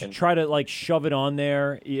 because to try to like shove it on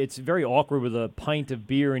there, it's very awkward with a pint of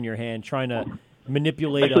beer in your hand trying to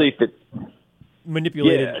manipulate it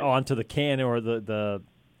onto the can or the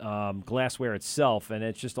glassware itself, and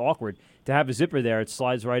it's just awkward. To have a zipper there, it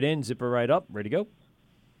slides right in, zipper right up, ready to go.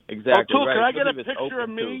 Exactly. Oh, right. Can I get a picture of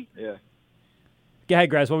me? Yeah. Go ahead,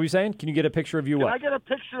 Graz. What were you saying? Can you get a picture of you? Can I get a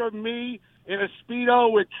picture of me in a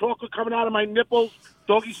Speedo with chocolate coming out of my nipples,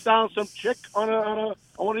 doggy style, some chick on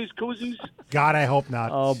one of these koozies? God, I hope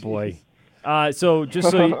not. Oh boy. So just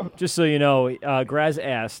so you know, Graz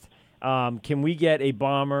asked, can we get a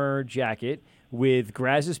bomber jacket with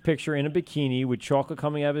Graz's picture in a bikini with chocolate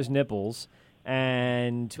coming out of his nipples?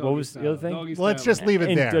 And doggy what was style. the other thing? Let's just leave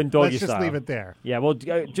it there. Let's just leave it there. Yeah, well,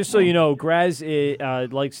 just so you know, Graz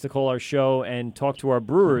likes to call our show and talk to our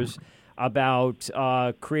brewers about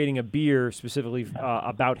creating a beer specifically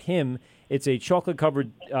about him. It's a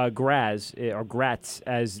chocolate-covered Graz, or Gratz,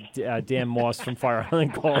 as Dan Moss from Fire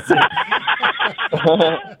Island calls it.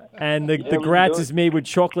 And the Gratz is made with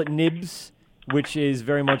chocolate nibs, which is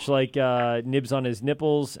very much like nibs on his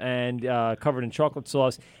nipples and covered in chocolate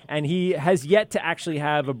sauce. And he has yet to actually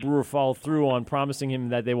have a brewer follow through on promising him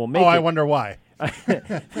that they will make it. I wonder why.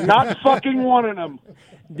 Not fucking one of them.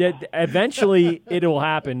 Eventually, it will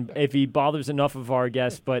happen if he bothers enough of our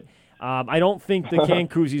guests. But I don't think the can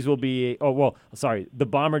koozies will be the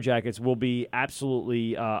bomber jackets will be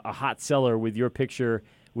absolutely a hot seller with your picture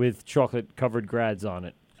with chocolate-covered Graz on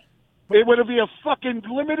it. It would be a fucking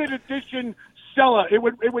limited edition seller. It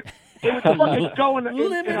would fucking go in a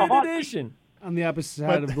limited edition. On the opposite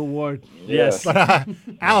side of the Wort. Yes. But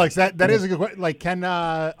Alex, that is a good question. Like,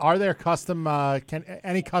 are there custom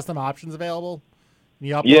any custom options available? Can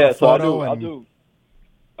you upload a photo?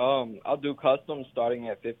 I'll do custom starting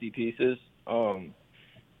at 50 pieces. I'm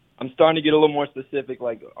starting to get a little more specific,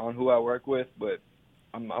 like on who I work with, but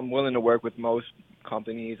I'm willing to work with most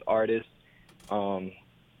companies, artists.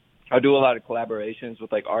 I do a lot of collaborations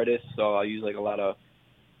with like artists, so I'll use like a lot of,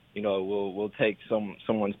 we'll take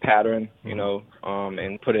someone's pattern,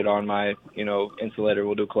 and put it on my, insulator.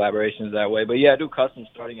 We'll do collaborations that way. But yeah, I do custom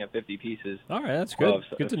starting at 50 pieces. All right, that's good.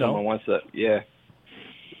 Good to know. Someone wants that, yeah.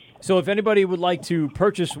 So if anybody would like to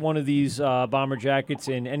purchase one of these bomber jackets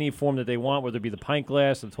in any form that they want, whether it be the pint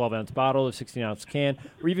glass, the 12-ounce bottle, the 16-ounce can,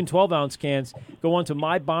 or even 12-ounce cans, go on to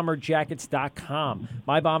mybomberjackets.com.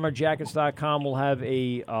 Mybomberjackets.com will have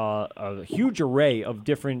a huge array of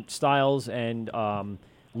different styles and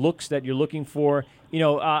looks that you're looking for.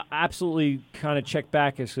 Absolutely kind of check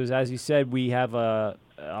back because, as he said, we have a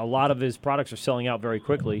lot of his products are selling out very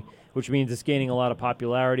quickly, which means it's gaining a lot of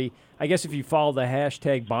popularity. I guess if you follow the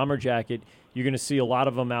hashtag bomber jacket, you're going to see a lot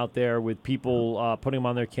of them out there with people putting them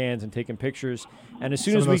on their cans and taking pictures. And as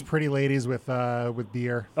soon as those pretty ladies with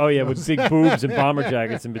beer. Oh yeah, with big boobs and bomber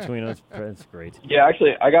jackets in between us. That's great. Yeah,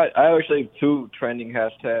 actually, I actually have 2 trending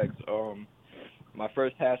hashtags. My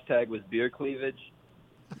first hashtag was beer cleavage.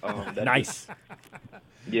 Nice.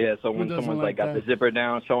 Yeah, so when someone's like got the zipper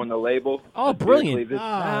down, showing the label. Oh, brilliant!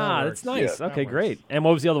 That's nice. Yeah, okay, great. And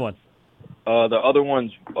what was the other one? The other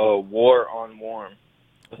one's War on Warm.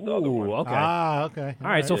 Ooh, okay. Okay. All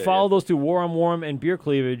right, so follow those 2, War on Warm and Beer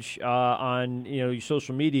Cleavage, on your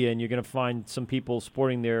social media, and you're going to find some people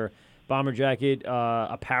sporting their bomber jacket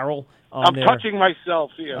apparel on there. I'm touching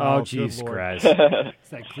myself here. Oh, jeez, Christ. It's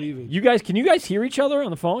that cleavage. Can you guys hear each other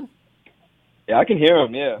on the phone? Yeah, I can hear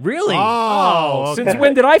him, yeah. Really? Oh, okay. Since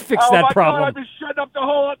when did I fix that problem? God, I've been shutting up the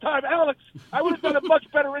whole time. Alex, I would have done a much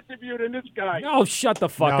better interview than this guy. Oh, shut the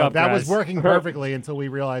fuck up, that guys. was working perfectly until we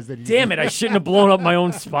realized that Damn it, I shouldn't have blown up my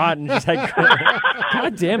own spot and just had...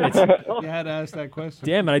 God damn it. You had to ask that question.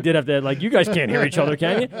 Damn it, I did have to... you guys can't hear each other,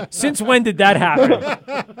 can you? Since when did that happen?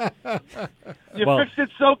 You fixed it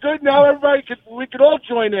so good, now we could all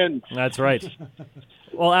join in. That's right.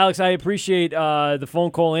 Well, Alex, I appreciate the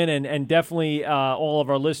phone call in, and definitely all of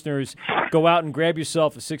our listeners, go out and grab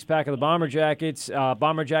yourself a six-pack of the Bomber Jackets.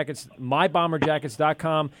 Bomber Jackets,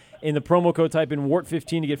 mybomberjackets.com. In the promo code, type in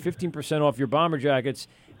WART15 to get 15% off your Bomber Jackets.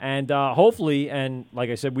 And hopefully, and like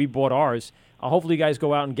I said, we bought ours. Hopefully, you guys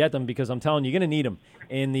go out and get them because I'm telling you, you're going to need them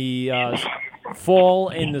in the fall,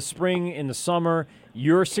 in the spring, in the summer.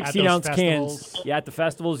 Your 16-ounce cans, at the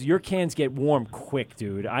festivals, your cans get warm quick,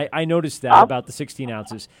 dude. I noticed that about the 16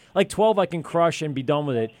 ounces. Like 12, I can crush and be done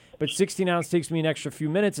with it. But 16-ounce takes me an extra few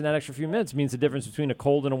minutes, and that extra few minutes means the difference between a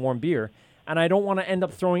cold and a warm beer. And I don't want to end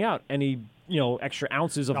up throwing out any, extra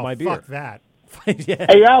ounces of my beer. Fuck that. Yeah.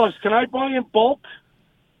 Hey, Alex, can I buy in bulk?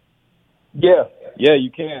 Yeah, you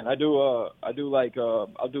can. I'll do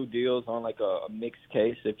deals on like a mixed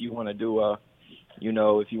case. If you want to do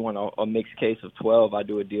if you want a mixed case of 12, I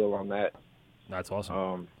do a deal on that. That's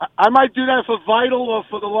awesome. I might do that for Vital or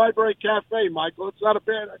for the Library Cafe, Michael. It's not a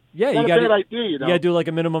bad idea. You got to do like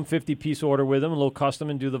a minimum 50-piece order with them, a little custom,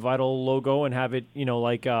 and do the Vital logo and have it,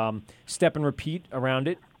 step and repeat around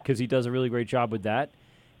it because he does a really great job with that.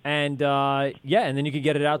 And, and then you can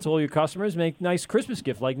get it out to all your customers, make nice Christmas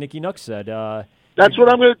gift like Nicky Nuck said. That's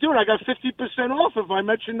what I'm going to do, and I got 50% off if I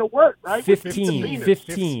mention the Wort, right?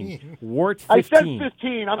 15. Wort 15. I said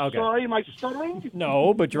 15. I'm sorry. Am I stuttering?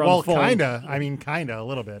 No, but you're on the phone. Well, kinda. I mean, kinda, a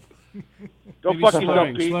little bit. Go fuck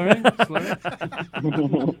yourself, Pete.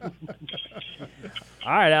 All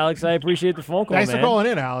right, Alex, I appreciate the phone call, Thanks man. for calling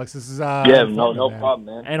in, Alex. This is no problem,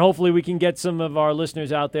 man. And hopefully we can get some of our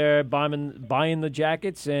listeners out there buying the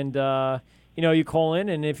jackets, and you call in,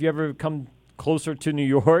 and if you ever come closer to New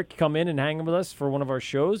York, come in and hang with us for one of our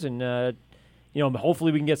shows, and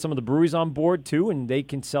hopefully we can get some of the breweries on board too, and they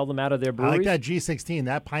can sell them out of their breweries. I like that G16,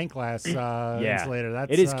 that pint glass insulator.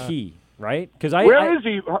 It is key, right? Because where is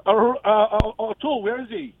he? O'Toole, where is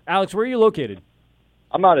he? Alex, where are you located?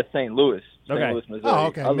 I'm out of St. Louis, Missouri. Oh,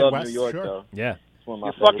 okay. I love Midwest, New York, sure. though. Yeah.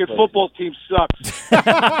 Your fucking football team sucks. We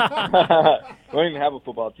don't even have a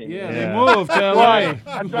football team. Yeah, they moved to LA. That's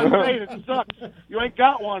what I'm saying. It sucks. You ain't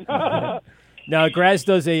got one. Now, Graz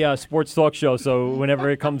does a sports talk show, so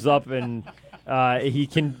whenever it comes up and he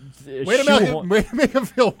can way to make him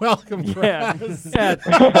feel welcome, Graz. Yeah.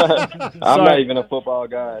 I'm not even a football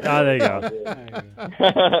guy. Oh, there you go.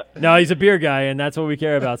 No, he's a beer guy, and that's what we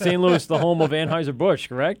care about. St. Louis, the home of Anheuser-Busch,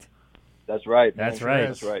 correct? That's right. That's right.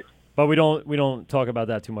 That's right. But we don't talk about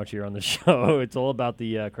that too much here on the show. It's all about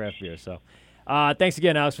the craft beer. So, thanks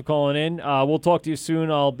again, Alex, for calling in. We'll talk to you soon.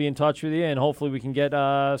 I'll be in touch with you, and hopefully we can get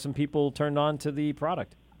some people turned on to the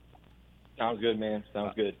product. Sounds good, man.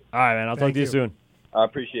 Sounds good. All right, man. I'll talk to you soon. I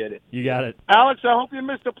appreciate it. You got it. Alex, I hope you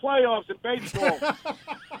missed the playoffs in baseball.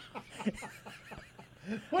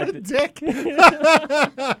 What a dick.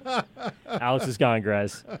 Alex is gone,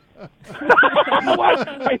 Graz. I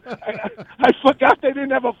forgot they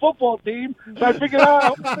didn't have a football team, so I figured out I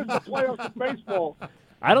hope you missed the playoffs in baseball.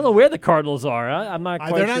 I don't know where the Cardinals are. I'm not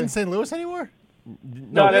quite They're sure. not in St. Louis anymore?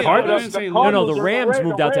 No, the Cardinals. No, the Rams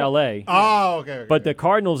moved out to L.A. Oh, okay. But the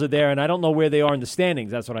Cardinals are there, and I don't know where they are in the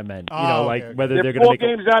standings. That's what I meant. Whether they're going to make 4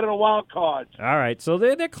 games out of the wild card. All right, so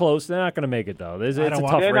they're close. They're not going to make it though. It's a tough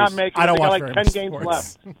race. They're not making it. I don't they got watch like 10 games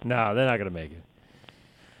sports. left. No, they're not going to make it.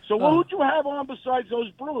 So what would you have on besides those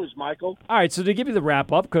brewers, Michael? All right, so to give you the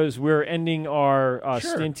wrap up, because we're ending our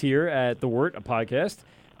stint here at the Wort, a podcast.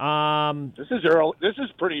 This is early. This is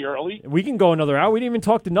pretty early. We can go another hour. We didn't even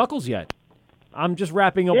talk to Knuckles yet. I'm just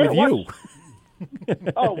wrapping up with you.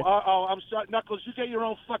 I'm sorry, Knuckles. You get your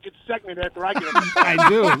own fucking segment after I get it. I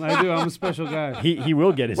do. I'm a special guy. He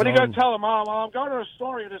will get his What own. are you going to tell him? I'm going to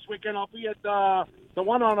Astoria this weekend. I'll be at the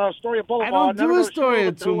one on Astoria Boulevard. I don't do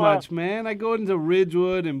Astoria too much, man. I go into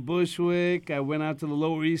Ridgewood and Bushwick. I went out to the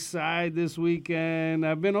Lower East Side this weekend.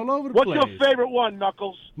 I've been all over the place. What's your favorite one,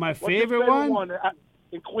 Knuckles? My What's favorite your favorite one?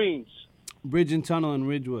 In Queens. Bridge and Tunnel in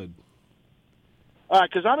Ridgewood. All right,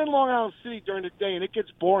 because I'm in Long Island City during the day, and it gets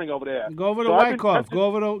boring over there. Go over to Wyckoff.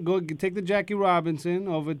 Go take the Jackie Robinson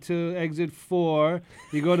over to exit 4.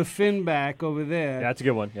 You go to Finback over there. That's a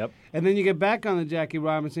good one. Yep. And then you get back on the Jackie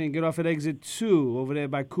Robinson and get off at exit 2 over there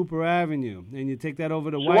by Cooper Avenue, and you take that over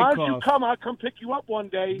to Wyckoff. Why don't you come? I'll come pick you up one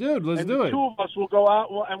day, dude. Let's do the it. Two of us will go out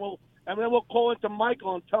and then we'll call into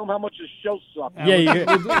Michael and tell him how much his show sucks. Yeah,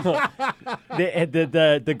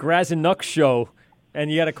 the Graz and Nuck show. And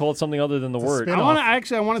you got to call it something other than the Wort. I want to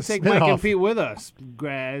take Mike and Pete with us,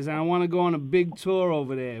 Graz, and I want to go on a big tour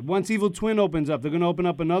over there. Once Evil Twin opens up, they're going to open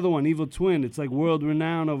up another one, Evil Twin. It's like world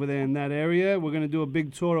renowned over there in that area. We're going to do a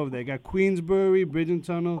big tour over there. Got Queensbury, Bridge and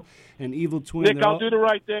Tunnel, and Evil Twin. Nick, I'll do the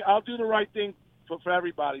right thing. I'll do the right thing for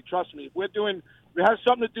everybody. Trust me. It has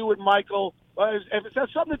something to do with Michael. If it has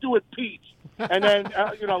something to do with Pete, and then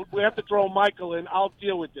we have to throw Michael in, I'll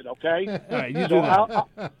deal with it. Okay. All right, you do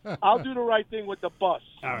that. I'll do the right thing with the bus.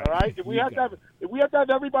 All right. If we have to have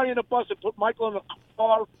everybody in the bus and put Michael in the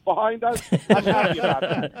car behind us, I'm happy about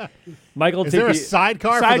that. Michael, is there a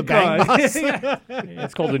sidecar for the bang bus?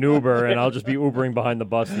 It's called an Uber, and I'll just be Ubering behind the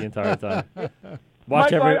bus the entire time.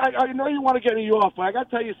 Watch Michael, I know you want to get me off, but I got to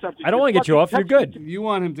tell you something. I don't want to get you off. You're good. You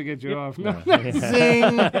want him to get you off. No.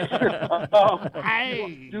 Zing.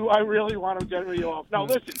 Do I really want to get me off? Now,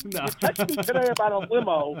 listen, you texted me today about a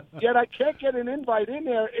limo, yet I can't get an invite in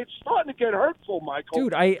there. It's starting to get hurtful, Michael.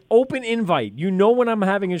 Dude, I open invite. You know when I'm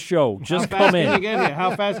having a show. Just come in.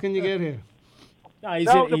 How fast can you get here? How fast can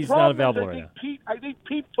you get here? No, he's not available right now. I think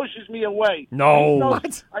Pete pushes me away. No.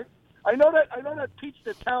 I know that Pete's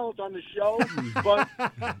the talent on the show, but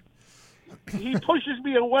he pushes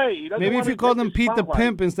me away. Maybe if you called him Pete the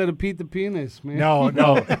Pimp instead of Pete the Penis, man. No.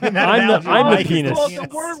 I'm the penis. Call the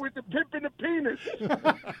word with the pimp and the penis.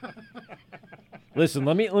 Listen,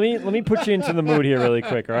 let me put you into the mood here really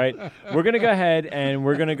quick, all right? We're going to go ahead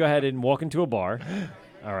and walk into a bar.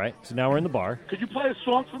 All right? So now we're in the bar. Could you play a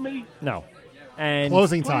song for me? No. And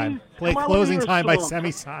Closing Time. Play Closing Time by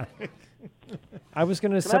Semisonic. I was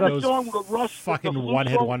going to set up those fucking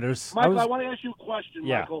one-hit wonders. Michael, I want to ask you a question,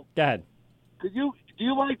 yeah, Michael. Go ahead. Do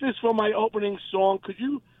you like this for my opening song? Could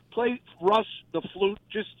you play Russ the flute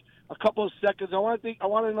just a couple of seconds? I want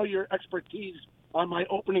to know your expertise on my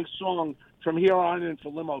opening song from here on in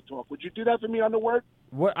for Limo Talk. Would you do that for me on the word?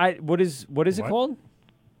 What is it called?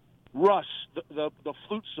 Russ, the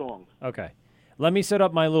flute song. Okay. Let me set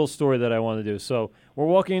up my little story that I want to do. So we're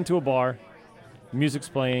walking into a bar. Music's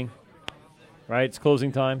playing. Right? It's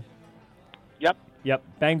closing time. Yep.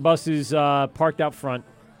 Bang Bus is parked out front.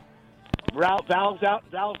 Valve's out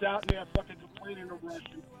there fucking complaining or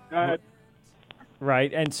rushing. Go ahead.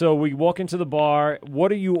 Right, and so we walk into the bar.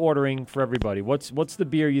 What are you ordering for everybody? What's the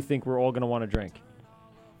beer you think we're all going to want to drink?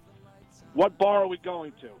 What bar are we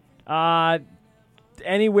going to?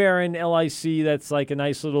 Anywhere in LIC that's like a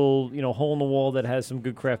nice little, hole in the wall that has some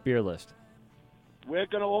good craft beer list. I'm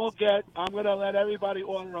going to let everybody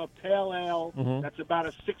order a pale ale. Mm-hmm. That's about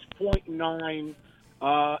a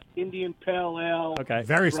 6.9 Indian pale ale. Okay.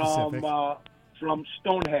 Very specific. From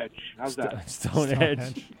Stonehenge. How's that?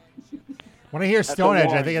 Stonehenge. When I hear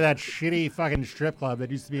Stonehenge, I think of that shitty fucking strip club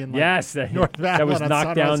that used to be in North Valley. That was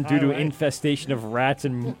knocked down due to Highway. infestation of rats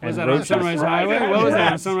and Was that roaches. on Sunrise Highway? What was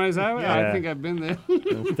that, on Sunrise Highway? Yeah. I think I've been there.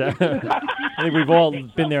 I think we've all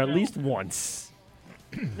been there at least once.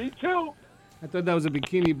 Me too. I thought that was a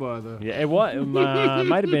bikini bar, though. Yeah, it was.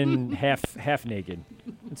 Might have been half naked.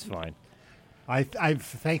 It's fine. I've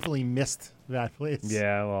thankfully missed that place.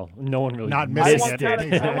 Yeah, well, no one really not missed missing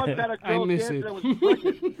it. I miss it.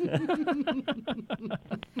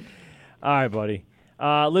 All right, buddy.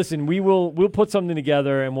 Listen, we'll put something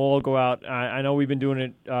together and we'll all go out. I know we've been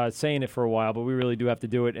doing it, saying it for a while, but we really do have to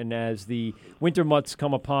do it. And as the winter months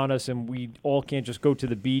come upon us and we all can't just go to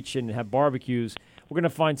the beach and have barbecues, we're gonna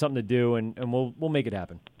find something to do and we'll make it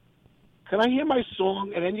happen. Can I hear my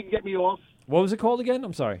song and then you can get me off? What was it called again?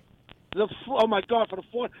 I'm sorry. Oh my God! For the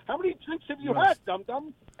four, how many drinks have you had, dum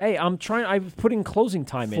dum? Hey, I'm putting closing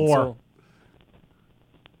time in. 4. So.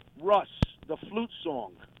 Russ, the flute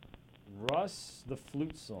song. Russ, the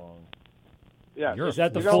flute song. Yeah. Is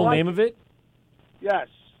that the full name of it? Yes.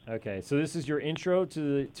 Okay, so this is your intro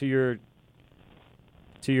to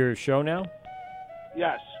your show now?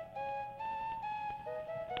 Yes.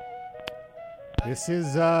 This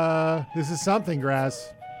is something,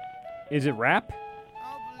 Graz. Is it rap?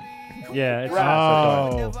 Yeah, it's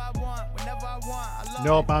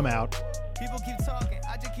Nope, I'm out. People keep talking,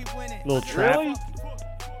 I just keep winning. Little trap. Really?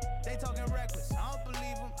 They talking reckless. I don't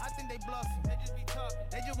believe them. I think they bluffing. They just be talking.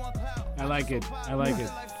 They just want clout. I like it. I like it.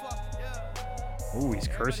 Ooh, he's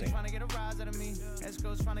cursing.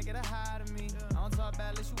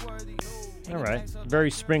 All right. Very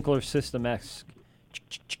sprinkler system-esque.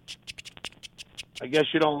 I guess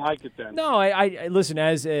you don't like it then. No, I listen,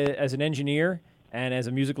 as an engineer and as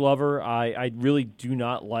a music lover, I really do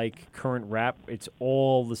not like current rap. It's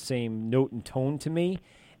all the same note and tone to me.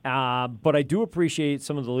 But I do appreciate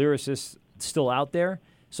some of the lyricists still out there.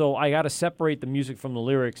 So I got to separate the music from the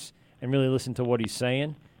lyrics and really listen to what he's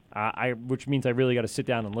saying. Which means I really got to sit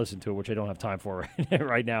down and listen to it, which I don't have time for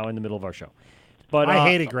right now in the middle of our show. But I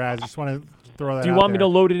hate it, Graz. Just want to throw that out. Do you want me to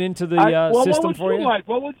load it into the system for you?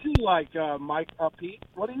 What would you like, Mike, Pete?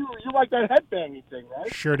 What do you like that headbanging thing,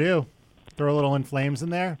 right? Sure do. Throw a little In Flames in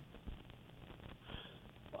there.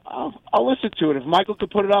 I'll listen to it. If Michael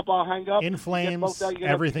could put it up, I'll hang up. In Flames, get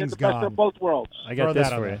everything's the best gone. of both worlds. I got this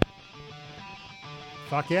for you.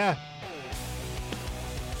 Fuck yeah.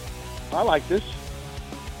 I like this.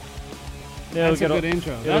 Yeah, That's a good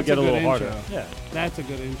intro. It'll get a little harder. Yeah, that's a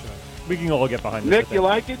good intro. We can all get behind this. Nick, you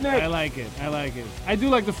like it, Nick? I like it. I do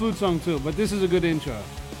like the flute song too, but this is a good intro.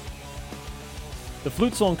 The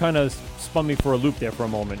flute song kind of spun me for a loop there for a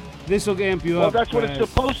moment. This will amp you Well, up. that's what it's guys.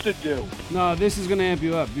 supposed to do. No, this is going to amp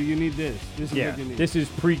you up. You need this. This is Yeah, what you need. this is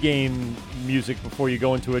pre-game music before you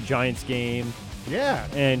go into a Giants game. Yeah.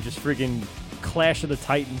 And just freaking Clash of the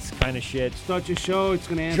Titans kind of shit. Start your show. It's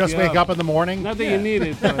going to amp Just you wake up in the morning. Not that you need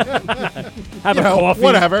it, but Have a coffee.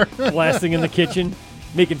 whatever. Blasting in the kitchen.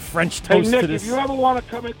 Making French Hey, toast Nick, to this. if you ever want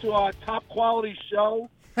to come into our top quality show,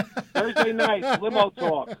 Thursday night, Limo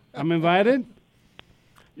Talk. I'm invited.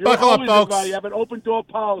 You're Buckle up, always folks. invited. You have an open door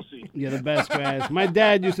policy. You're the best, guys. My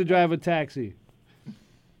dad used to drive a taxi.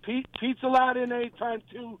 Pete's allowed in anytime,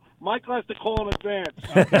 too. Michael has to call in advance.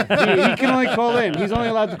 He can only call in. He's only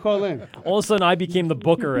allowed to call in. All of a sudden, I became the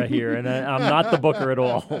booker here, and I'm not the booker at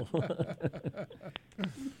all.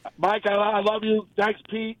 Mike, I love you. Thanks,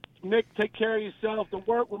 Pete. Nick, take care of yourself. The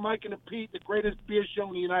Wort with Mike and Pete, the greatest beer show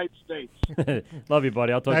in the United States. Love you,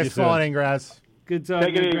 buddy. I'll talk to you Nice soon. calling in, Graz. Good talking,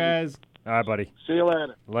 Take it easy. Graz. All right, buddy. See you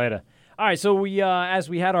later. Later. All right, so we, as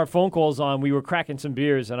we had our phone calls on, we were cracking some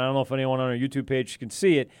beers, and I don't know if anyone on our YouTube page can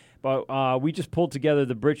see it, but we just pulled together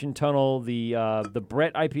the Bridge and Tunnel, the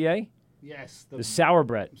Brett IPA. Yes. The Sour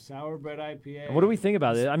Brett. Sour Brett IPA. And what do we think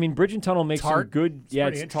about it? I mean, Bridge and Tunnel makes some good. It's yeah,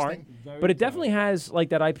 pretty it's tart, interesting. but it definitely has like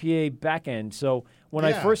that IPA back end. So when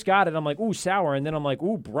I first got it, I'm like, ooh, sour, and then I'm like,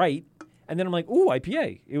 ooh, bright, and then I'm like, ooh,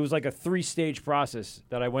 IPA. It was like a 3-stage process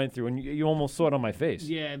that I went through, and you almost saw it on my face.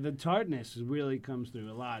 Yeah, the tartness really comes through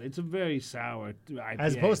a lot. It's a very sour IPA.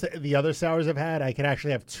 As opposed to the other sours I've had, I could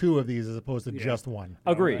actually have 2 of these as opposed to just one.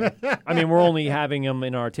 Agreed. I mean, we're only having them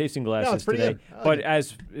in our tasting glasses it's pretty today. good. I like But it.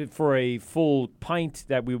 as for a full pint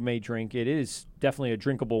that we may drink, it is definitely a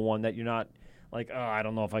drinkable one that you're not like, oh, I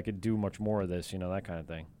don't know if I could do much more of this, that kind of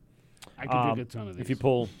thing. I could drink a ton of these. If you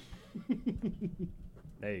pull...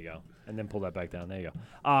 There you go. And then pull that back down. There you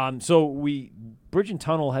go. So Bridge and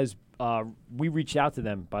Tunnel has... we reached out to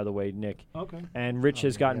them, by the way, Nick. Okay. And Rich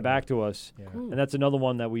has gotten back to us. Yeah. And that's another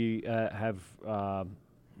one that we have on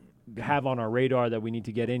our radar that we need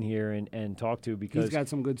to get in here and talk to because... He's got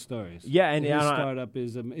some good stories. Yeah, and his startup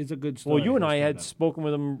is a good story. Well, you and I had spoken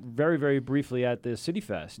with him very, very briefly at the City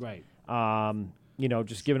Fest. Right.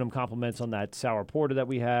 Just giving them compliments on that sour porter that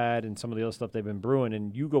we had and some of the other stuff they've been brewing,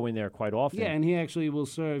 and you go in there quite often. Yeah, and he actually will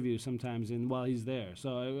serve you sometimes while he's there.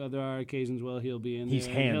 So there are occasions where he'll be in He's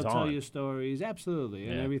there. And hands-on. He'll tell you stories, absolutely,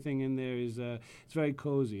 and everything in there is it's very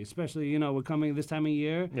cozy. Especially we're coming this time of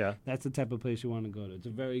year. Yeah, that's the type of place you want to go to. It's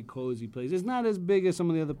a very cozy place. It's not as big as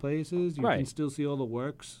some of the other places. You can still see all the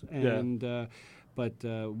works and. But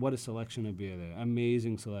what a selection of beer there.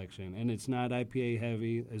 Amazing selection. And it's not IPA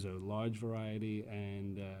heavy. There's a large variety,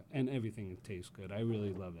 and everything tastes good. I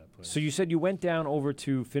really love that place. So you said you went down over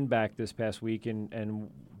to Finback this past week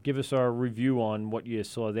and give us our review on what you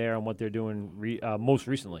saw there and what they're doing most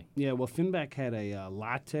recently. Yeah, well, Finback had a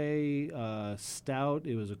latte stout.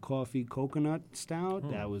 It was a coffee coconut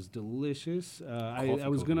stout. That was delicious. I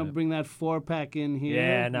was going to bring that 4-pack in here.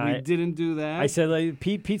 Yeah, no. We didn't do that. I said,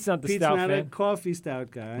 Pete's not the Pete's stout not fan. a coffee stout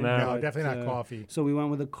guy. No, definitely not coffee. So we went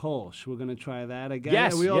with a Kolsch. We're going to try that again.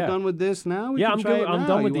 Yes, Are we all done with this now? We yeah, can I'm try good. it I'm now.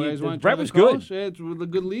 done with You guys the wanna Brett try was the good. Kolsch? It's a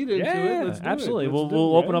good lead into it. Let's do absolutely. it.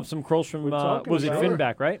 We'll open up some Kolsch from, was it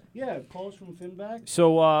Finback, right? Yeah, Kolsch from Finback.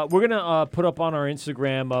 So we're going to put up on our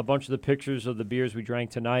Instagram a bunch of the pictures of the beers we drank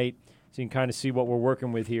tonight so you can kind of see what we're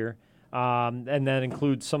working with here. And that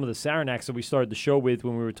includes some of the Saronaks that we started the show with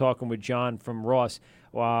when we were talking with John from Ross.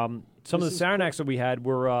 Some of the Saronaks that we had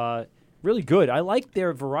were really good. I like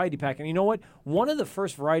their variety pack. And you know what? One of the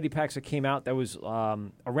first variety packs that came out that was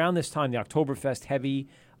around this time, the Oktoberfest heavy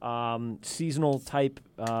seasonal type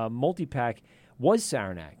multi-pack was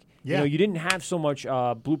Saranac. Yeah. You didn't have so much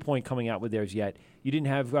Blue Point coming out with theirs yet. You didn't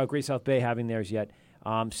have Great South Bay having theirs yet.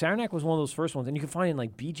 Saranac was one of those first ones, and you can find it in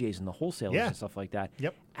like BJ's and the wholesalers and stuff like that.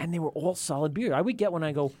 Yep. And they were all solid beer. I would get when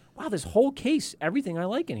I go, wow, this whole case, everything I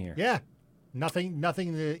like in here. Yeah. Nothing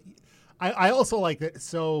that... I also like that.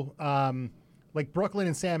 So, like Brooklyn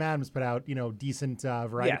and Sam Adams put out, decent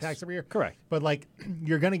variety packs every year. Correct. But like,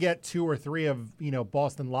 you're going to get 2 or 3 of,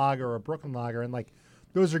 Boston Lager or Brooklyn Lager, and like,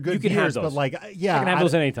 those are good You can beers. have those. But like, yeah, I can have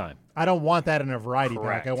those anytime. I don't want that in a variety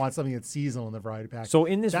Correct. pack. I want something that's seasonal in the variety pack. So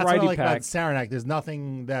in this that's variety what I like pack, about Saranac. There's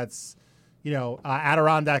nothing that's,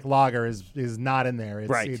 Adirondack Lager is not in there.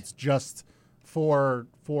 It's just for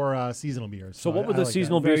seasonal beers. So what were the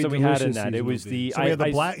seasonal beers that we had in that? It was we had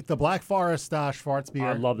the Black Forest Schwarz beer.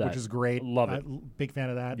 I love that. Which is great. Love it. Big fan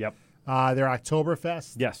of that. Yep. Their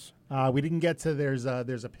Oktoberfest. Yes. We didn't get to there's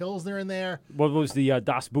a Pilsner in there. What was the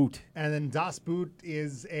Das Boot? And then Das Boot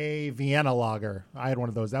is a Vienna lager. I had one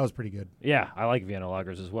of those. That was pretty good. Yeah, I like Vienna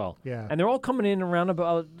lagers as well. Yeah. And they're all coming in around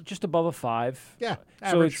about just above a 5. Yeah, So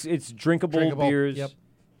average. it's drinkable beers. Yep.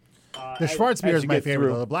 The Schwarzbier as is you my get favorite,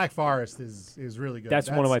 through. though. The Black Forest is really good. That's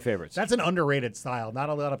one of my favorites. That's an underrated style. Not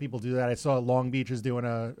a lot of people do that. I saw Long Beach is doing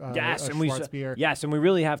a Schwarzbier. Yes, and we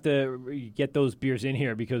really have to get those beers in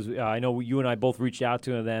here because I know you and I both reached out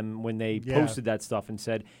to them when they posted that stuff and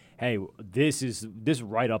said, "Hey, this is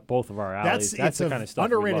right up both of our alleys." That's the kind of stuff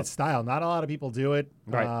underrated we love. style. Not a lot of people do it.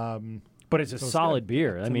 Right. But it's a solid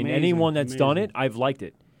beer. It's I mean, amazing, anyone that's done it, I've liked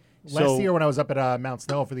it. Last year when I was up at Mount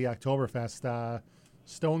Snow for the Oktoberfest,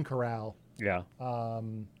 Stone Corral. Yeah.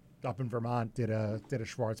 Up in Vermont, did a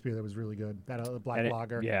Schwarzbier that was really good. That black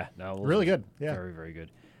lager. Yeah, no, really good. Yeah, very very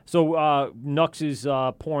good. So Nux is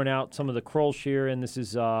pouring out some of the Krolsch here, and this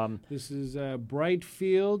is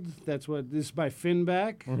Brightfield. This is by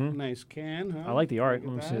Finback. Nice can. Huh? I like the art.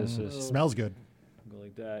 Let me see this. Smells good. Go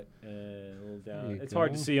like that and a little down. It's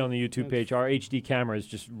hard to see on the YouTube page. Our HD camera is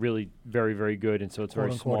just really very very good, and so it's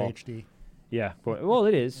very small. HD. Yeah. Well,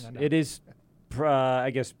 it is. It is.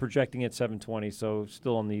 I guess projecting at 720, so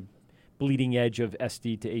still on the bleeding edge of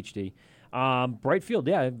SD to HD. Brightfield,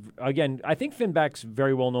 yeah. Again, I think Finback's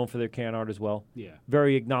very well known for their can art as well. Yeah.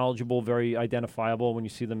 Very acknowledgeable, very identifiable when you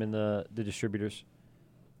see them in the distributors.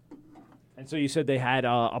 And so you said they had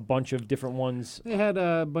a bunch of different ones. They had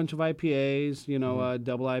a bunch of IPAs,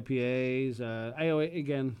 double IPAs.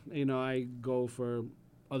 I go for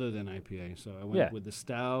other than IPA, so I went with the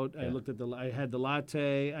stout. Yeah. I looked at I had the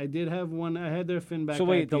latte. I did have one. I had their Finback. So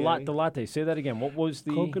wait, IPA. the latte. Say that again. What was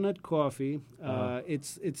the coconut coffee?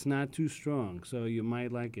 It's not too strong, so you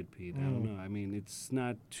might like it, Pete. I don't know. I mean, it's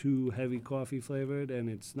not too heavy coffee flavored, and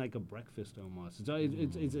it's like a breakfast almost.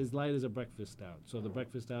 It's as light as a breakfast stout. So the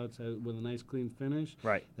breakfast stouts with a nice clean finish.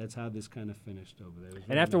 Right. That's how this kind of finished over there.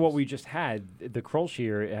 And after what we just had, the Krolsch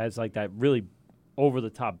here, it has like that really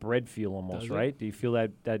over-the-top bread feel almost, right? Do you feel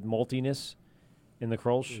that maltiness in the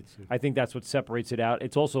Krolsch? I think that's what separates it out.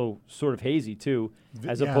 It's also sort of hazy, too,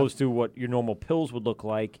 as opposed to what your normal pills would look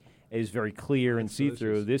like. It is very clear and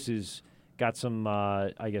see-through. This is got some,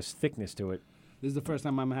 thickness to it. This is the first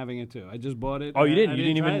time I'm having it, too. I just bought it. Oh, you didn't? You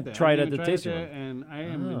didn't even try it at the tasting room? And I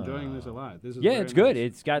am enjoying this a lot. This is it's good. Nice.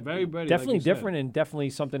 It's got very bready, definitely like you different and definitely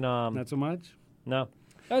something... Not so much? No.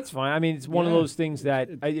 That's fine. I mean, it's one of those things that,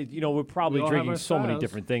 we're probably drinking so many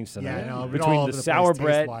different things tonight. Yeah, I know. Between the sour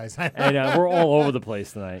bread and we're all over the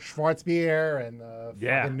place tonight. Schwarzbier and the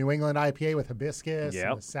fucking New England IPA with hibiscus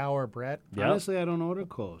and the sour bread. Yep. Honestly, I don't order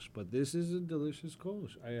Kolsch, but this is a delicious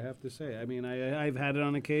Kolsch, I have to say. I mean, I've had it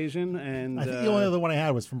on occasion. And I think the only other one I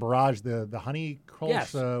had was from Barrage, the honey Kolsch.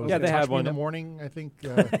 Yes. They had one in the morning, I think.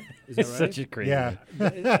 Is that right? Such a crazy. Yeah.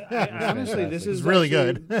 Honestly, this is really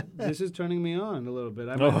good. This is turning me on a little bit.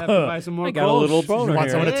 I might have to buy some more. I got a little boner. You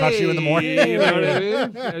want someone to touch you in the morning? You know what I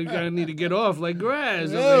mean? I need to get off like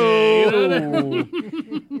Graz.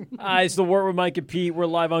 It's the Wort with Mike and Pete. We're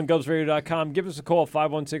live on GubsRadio.com. Give us a call,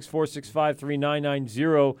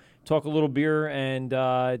 516-465-3990. Talk a little beer and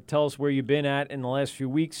tell us where you've been at in the last few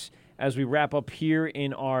weeks as we wrap up here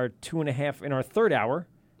in our third hour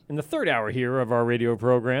here of our radio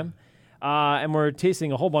program. And we're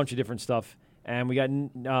tasting a whole bunch of different stuff. And we got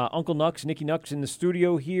Uncle Nux, Nicky Nux, in the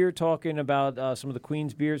studio here talking about some of the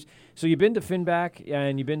Queen's beers. So you've been to Finback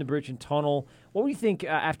and you've been to Bridge and Tunnel. What would you think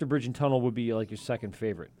after Bridge and Tunnel would be like your second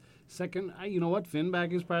favorite? Second, you know what?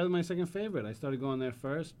 Finback is probably my second favorite. I started going there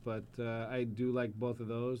first, but I do like both of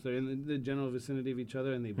those. They're in the general vicinity of each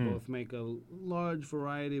other, and they both make a large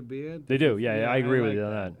variety of beer. They do, yeah, I agree with you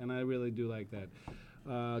on that. And I really do like that.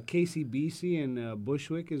 KCBC and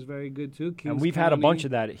Bushwick is very good too. And we've had a bunch of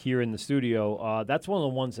that here in the studio. That's one of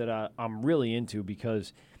the ones that I'm really into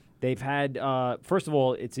because they've had, first of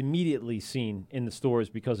all, it's immediately seen in the stores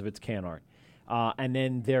because of its can art. And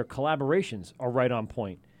then their collaborations are right on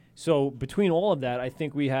point. So between all of that, I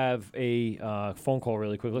think we have a phone call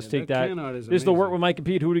really quick. Let's take that. This is the Wort with Mike and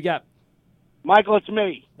Pete. Who do you got? Michael, it's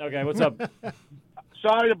me. Okay, what's up?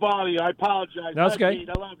 Sorry to bother you. I apologize. That's okay. Pete,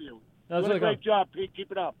 I love you. That's a great job, Pete.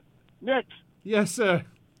 Keep it up. Nick. Yes, sir.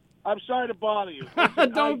 I'm sorry to bother you.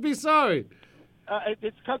 Listen, Don't be sorry.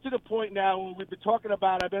 It's come to the point now when we've been talking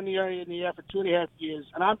about. I've been in the air for 2.5 years,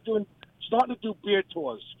 and I'm starting to do beer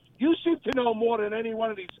tours. You seem to know more than any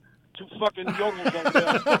one of these two fucking yokels over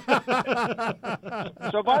there.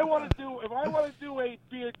 So if I want to do a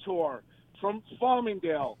beer tour from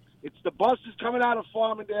Farmingdale, it's the buses coming out of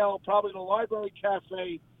Farmingdale, probably the Library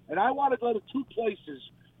Cafe, and I want to go to two places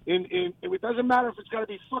It doesn't matter if it's got to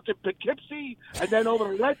be fucking Poughkeepsie and then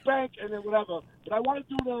over to Red Bank and then whatever. But I want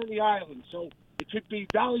to do it on the island, so it could be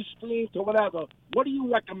Valley Stream to whatever. What do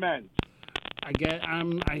you recommend? I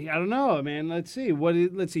don't know, man. Let's see.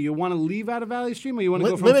 Let's see. You want to leave out of Valley Stream, or you want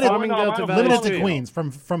to go from limited, Farmingdale to Valley limited Stream? to Queens.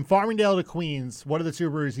 From Farmingdale to Queens. What are the two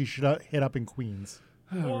breweries you should hit up in Queens?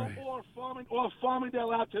 Or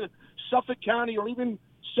Farmingdale out to Suffolk County, or even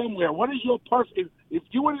somewhere. What is your perfect? If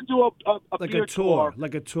you want to do a beer tour,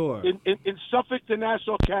 like a tour in Suffolk to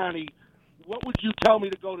Nassau County, what would you tell me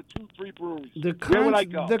to go to 2-3 breweries? Where would I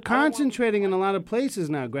go? They're concentrating in a lot of places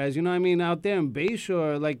now, Graz. You know what I mean? Out there in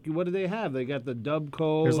Bayshore, like, what do they have? They got the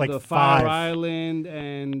Dubco, There's like the 5. Fire Island,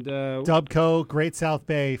 and... Dubco, Great South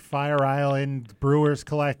Bay, Fire Island, Brewers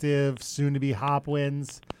Collective, soon to be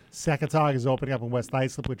Hopwinds. Secatog is opening up in West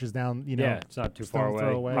Islip, which is down, Yeah, it's not too far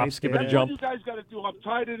away. Hop, skip, That's and a jump. what you guys got to do. I'm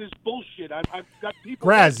tired of this bullshit. I've got people...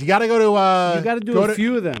 Graz, you got to go to... you got to do a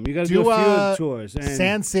few of them. You got to do a few of the tours. And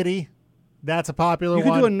Sand City. That's a popular you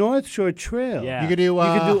one. could do a North Shore Trail. Yeah. You could do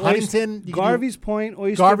Huntington. Garvey's Point,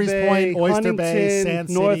 Oyster Bay, Oyster Bay, Sand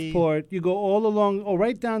City. Northport. You go all along,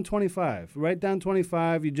 right down 25. Right down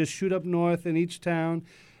 25. You just shoot up north in each town.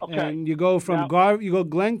 Okay. And you go from you go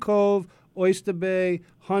Glen Cove, Oyster Bay,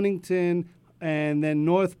 Huntington, and then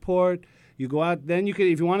Northport. You go out, then you could,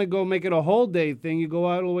 if you want to go make it a whole day thing, you go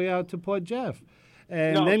all the way out to Port Jeff.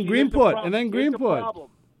 And then Greenport. And then Greenport.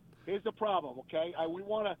 Here's the problem, okay? We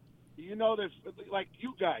want to... You know, there's like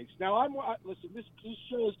you guys. Now, listen. This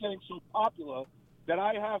show is getting so popular that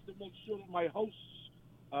I have to make sure that my hosts,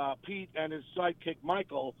 Pete and his sidekick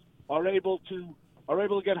Michael, are able to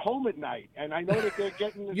get home at night. And I know that they're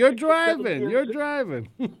getting. You're driving.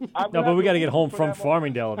 No, but we got to get home from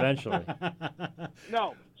Farmingdale eventually.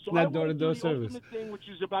 No, so not I door to door service. Ultimate thing, which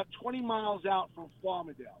is about 20 miles out from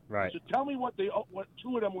Farmingdale. Right. So tell me what two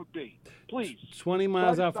of them would be, please. 20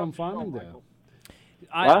 miles out from Farmingdale.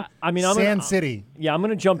 I mean, Sand City. Yeah, I'm going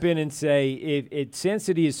to jump in and say Sand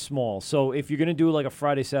City is small. So if you're going to do like a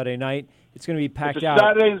Friday, Saturday night, it's going to be packed out.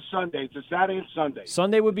 Saturday and Sunday. It's a Saturday and Sunday.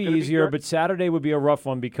 Sunday would be easier, but Saturday would be a rough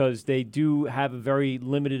one because they do have a very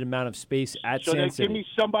limited amount of space at Sand City. So give me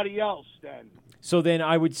somebody else then. So then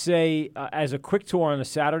I would say as a quick tour on a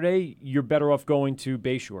Saturday, you're better off going to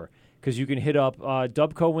Bayshore because you can hit up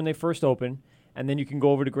Dubco when they first open, and then you can go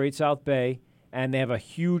over to Great South Bay. And they have a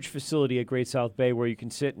huge facility at Great South Bay where you can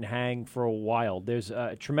sit and hang for a while. There's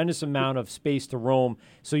a tremendous amount of space to roam,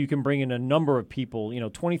 so you can bring in a number of people.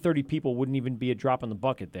 20, 30 people wouldn't even be a drop in the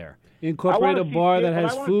bucket there. Incorporate a bar that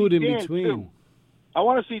has food in between. Too. I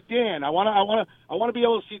want to see Dan. I want to be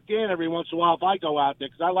able to see Dan every once in a while if I go out there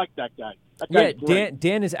because I like that guy.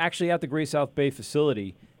 Dan is actually at the Great South Bay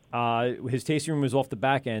facility. His tasting room is off the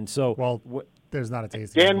back end. So there's not a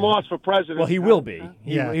tasting room. Dan Moss for president. Well, he will be.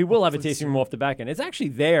 He will have a tasting room off the back end. It's actually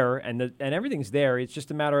there, and everything's there. It's just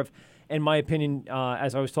a matter of, in my opinion,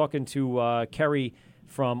 as I was talking to Kerry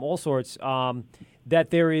from All Sorts, that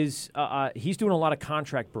there is he's doing a lot of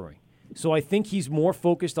contract brewing. So I think he's more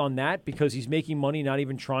focused on that because he's making money, not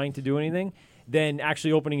even trying to do anything, than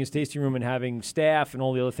actually opening his tasting room and having staff and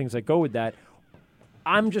all the other things that go with that.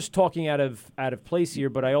 I'm just talking out of place here,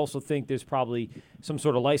 but I also think there's probably some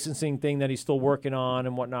sort of licensing thing that he's still working on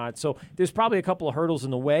and whatnot. So there's probably a couple of hurdles in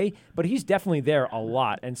the way, but he's definitely there a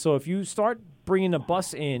lot. And so if you start bringing a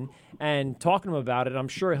bus in and talking to him about it, I'm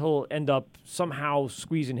sure he'll end up somehow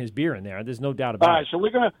squeezing his beer in there. There's no doubt about it. All right, so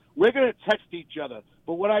we're gonna text each other.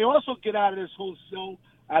 But what I also get out of this whole show,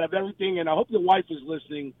 out of everything, and I hope your wife is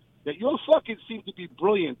listening, that you fucking seem to be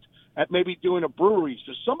brilliant at maybe doing a brewery.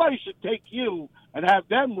 So somebody should take you and have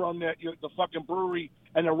them run the fucking brewery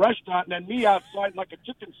and the restaurant, and then me outside like a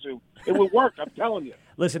chicken soup. It would work, I'm telling you.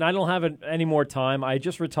 Listen, I don't have any more time. I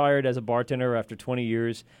just retired as a bartender after 20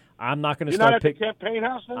 years. I'm not going to start. You're not at the Campaign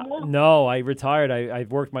House anymore? No, I retired. I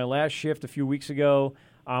worked my last shift a few weeks ago.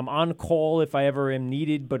 I'm on call if I ever am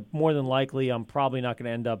needed, but more than likely I'm probably not going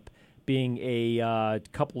to end up being a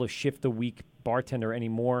couple of shift-a-week bartender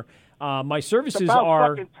anymore. My services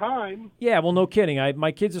are fucking time. Yeah, well, no kidding.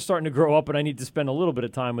 My kids are starting to grow up, and I need to spend a little bit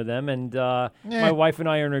of time with them. And my wife and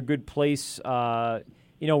I are in a good place,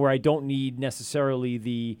 where I don't need necessarily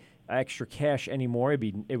the extra cash anymore.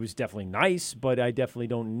 It was definitely nice, but I definitely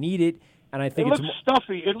don't need it. And I think it looks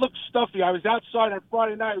stuffy. It looks stuffy. I was outside on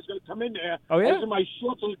Friday night. I was going to come in there. Oh yeah. I was in my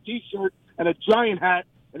shorts and a t-shirt and a giant hat,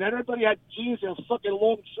 and everybody had jeans and a fucking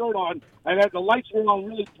long shirt on, and the lights were on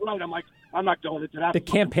really bright. I'm like, I'm not going into that. The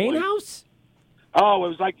Campaign House? Oh, it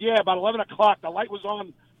was like, about 11 o'clock. The light was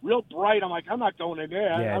on real bright. I'm like, I'm not going in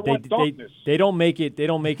there. Yeah, I want darkness. They don't make it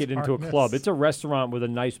into a club. It's a restaurant with a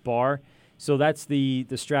nice bar. So that's the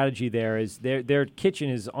strategy there. Is their kitchen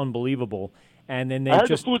is unbelievable, And then they I heard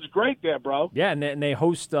just the food's great there, bro. yeah, and they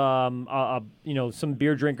host some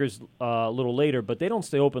beer drinkers a little later, but they don't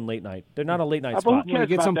stay open late night. They're not a late night spot. You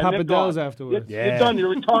get some pappardelles afterwards. You're done.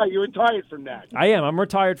 You're retired. You're retired from that. I am. I'm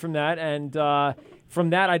retired from that, and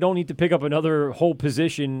from that, I don't need to pick up another whole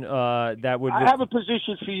position that would. I have a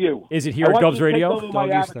position for you. Is it here at Govs Radio?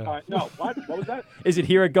 No, what? What was that? Is it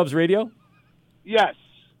here at Govs Radio? Yes.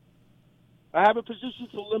 I have a position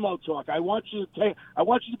for Limo Talk. I want you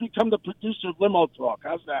to become the producer of Limo Talk.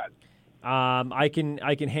 How's that? I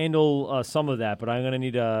can handle some of that, but I'm going to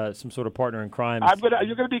need some sort of partner in crime.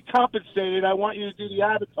 You're going to be compensated. I want you to do the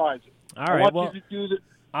advertising. All right. You to do the.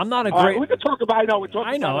 I'm not a great. We can talk about.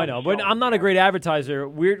 I know, but I'm not a great advertiser.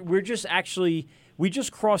 We're just actually. We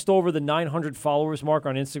just crossed over the 900 followers mark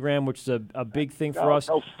on Instagram, which is a big thing for us.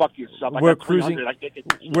 Oh, fuck yourself! We're cruising.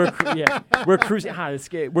 We're cruising.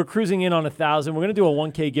 We're cruising in on 1,000. We're gonna do a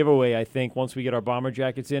 1K giveaway, I think, once we get our bomber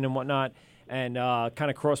jackets in and whatnot, and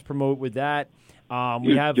kind of cross promote with that.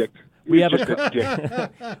 We have a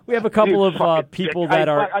couple of people that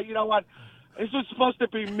are. You know what? This was supposed to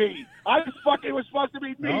be me. It was supposed to be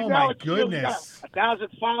me. Oh now my goodness! 1,000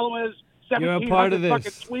 followers, You're a part of 1,700 this.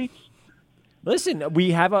 fucking tweets. Listen,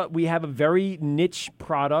 we have a very niche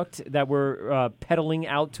product that we're peddling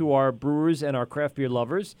out to our brewers and our craft beer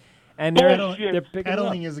lovers, and they're picking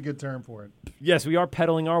peddling it up. is a good term for it. Yes, we are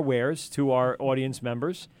peddling our wares to our audience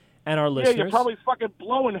members and our listeners. Yeah, you're probably fucking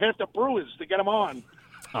blowing half the brewers to get them on.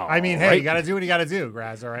 Oh, I mean, hey, right. you got to do what you got to do,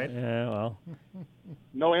 Graz. All right. Yeah, well.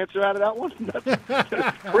 No answer out of that one.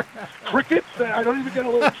 Crickets. I don't even get a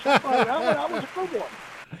little. That was a good one.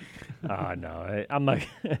 Oh no, I'm not.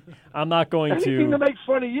 I'm not going Anything to make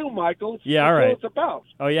fun of you, Michael. Yeah, all right. That's what it's about.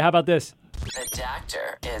 Oh yeah, how about this? The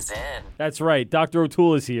doctor is in. That's right. Dr.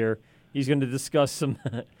 O'Toole is here. He's going to discuss some.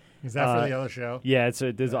 Is that for the other show? Yeah,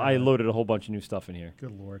 I loaded a whole bunch of new stuff in here.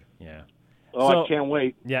 Good Lord. Yeah. Oh, I can't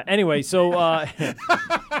wait. Yeah. Anyway, so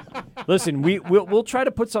listen, we'll try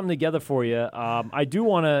to put something together for you. I do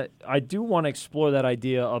want to explore that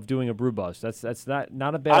idea of doing a brew bus. That's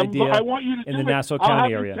not a bad idea. I want you to in do the it. Nassau I'll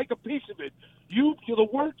County have area. You take a piece of it. The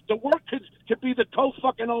work could be the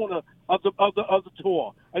co-fucking owner of the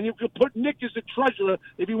tour, and you could put Nick as the treasurer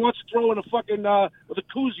if he wants to throw in a fucking the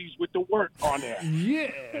koozies with the work on there.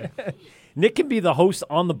 Yeah. Nick can be the host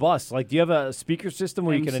on the bus. Like, do you have a speaker system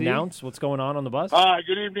where you can announce what's going on the bus?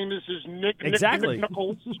 Good evening. This is Nick. Exactly. Nick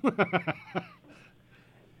Knuckles.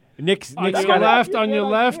 Nick's on your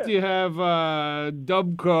left, you have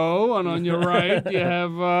Dubco, and on your right, you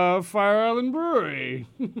have Fire Island Brewery.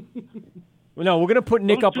 No, we're gonna put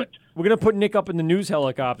Nick up. We're gonna put Nick up in the news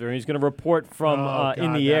helicopter, and he's gonna report from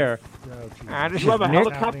in the air. This is Nick.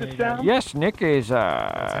 Helicopter sound? Yes, Nick is. Go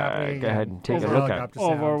ahead and take a look at it.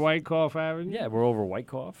 Over Whitecoff Avenue. Yeah, we're over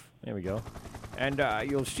Whitecoff. There we go. And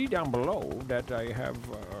you'll see down below that I have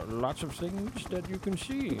lots of things that you can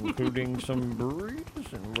see, including some breweries.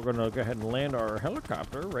 And we're going to go ahead and land our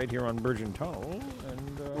helicopter right here on Virgin Tunnel.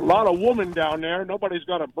 And a lot of women down there. Nobody's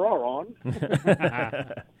got a bra on.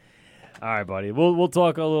 All right, buddy. We'll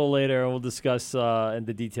talk a little later, and we'll discuss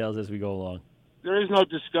the details as we go along. There is no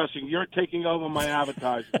discussing. You're taking over my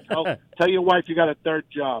advertising. Tell your wife you got a third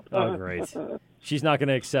job. Oh, great. She's not going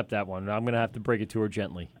to accept that one. I'm going to have to break it to her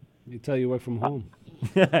gently. You tell you work from home.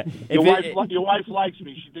 Your wife likes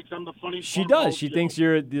me. She thinks I'm the funny. She does. She thinks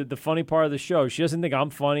you're the funny part of the show. She doesn't think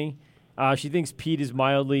I'm funny. She thinks Pete is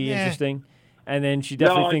mildly interesting, and then she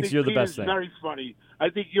definitely thinks you're the best thing. Very funny.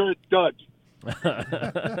 I think you're a dud.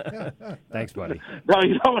 Thanks, buddy. Bro,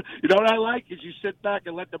 you know what I like is you sit back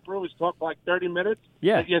and let the brewers talk for like 30 minutes.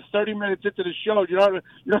 Yeah. And you're 30 minutes into the show. You don't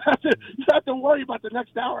have to worry about the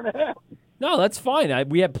next hour and a half. No, that's fine.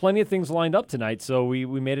 We had plenty of things lined up tonight, so we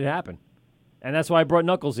made it happen. And that's why I brought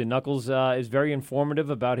Knuckles in. Knuckles is very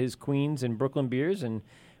informative about his Queens and Brooklyn beers, and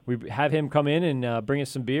we have him come in and bring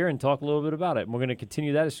us some beer and talk a little bit about it. And we're going to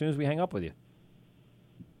continue that as soon as we hang up with you.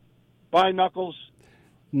 Bye, Knuckles.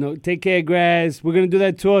 No, take care, Graz. We're going to do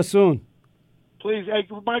that tour soon. Please, hey,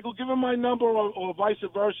 Michael, give him my number or vice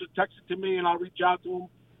versa. Text it to me, and I'll reach out to him.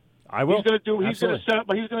 I will. He's going to set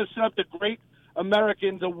up the Great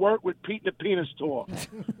American to work with Pete the Penis tour.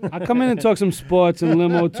 I'll come in and talk some sports and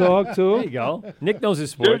limo talk too. There you go. Nick knows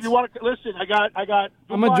his sports. Dude, you want to listen? I got.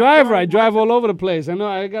 I'm a driver. I drive all over the place. I know.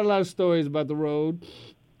 I got a lot of stories about the road.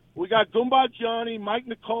 We got Goomba Johnny, Mike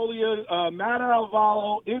Nicolia, Matt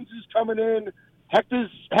Alvalo. Inz is coming in. Hector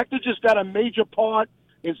just got a major part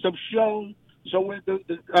in some show. So with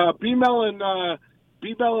B-Mel and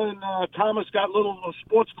Thomas got little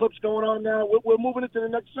sports clips going on now. We're moving into the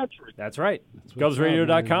next century. That's right.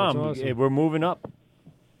 GovsRadio.com. Awesome. We're moving up.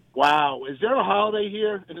 Wow. Is there a holiday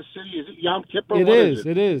here in the city? Is it Yom Kippur? It What is.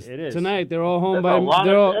 it? It is. Tonight they're all home by.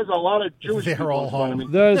 There's a lot of Jewish They're people all in front of home. me.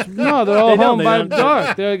 They're all home by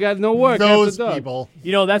dark. They got no work. Those after dark. people.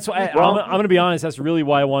 You know, that's why I'm going to be honest. That's really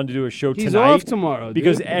why I wanted to do a show He's tonight. off tomorrow,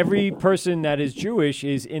 because dude. every person that is Jewish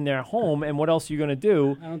is in their home, and what else are you going to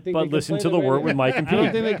do but listen to the Wort with Mike and I don't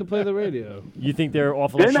Pete? think they can play the radio. You think they're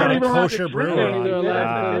off They're not even allowed kosher to drink brewer? I think they're allowed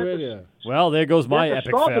to play the radio. Well, there goes my They have to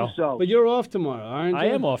epic stop fail. themselves. But you're off tomorrow, aren't you? I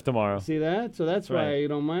am off tomorrow. See that? So that's why Right. you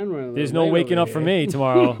don't mind running. There's no waking up for me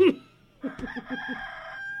tomorrow.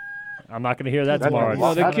 I'm not going to hear that tomorrow.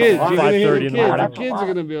 No, the At kids. You're gonna hear 5:30 the in the kids. morning. The kids are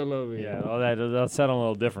going to be all over you. Yeah, well, that'll sound a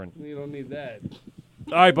little different. You don't need that.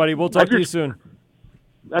 All right, buddy. We'll talk to you soon.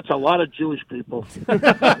 That's a lot of Jewish people. See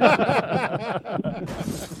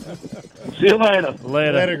you later.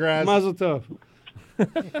 Later, Graz. Mazel tov.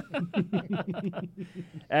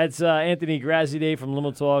 That's Anthony Graziade from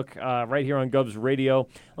Limo Talk right here on Govs Radio.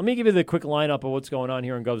 Let me give you the quick lineup of what's going on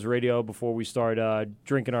here on Govs Radio before we start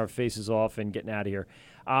drinking our faces off and getting out of here.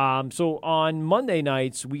 So on Monday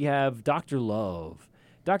nights, we have Dr. Love.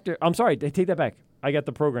 I'm sorry, I take that back. I got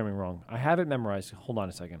the programming wrong. I have it memorized. Hold on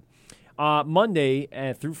a second.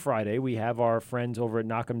 Monday through Friday, we have our friends over at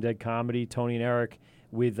Knock 'em Dead Comedy, Tony and Eric,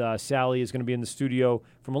 with Sally is going to be in the studio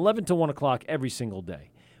from 11 to 1 o'clock every single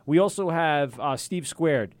day. We also have Steve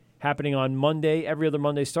Squared happening on Monday, every other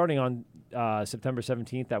Monday, starting on September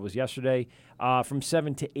 17th. That was yesterday, from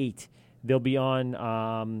 7 to 8. They'll be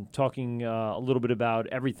on talking a little bit about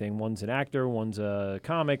everything. One's an actor, one's a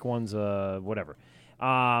comic, one's a whatever.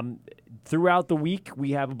 Throughout the week,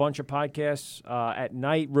 we have a bunch of podcasts at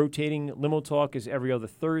night. Rotating Limo Talk is every other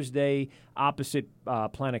Thursday, opposite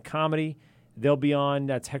Planet Comedy. They'll be on.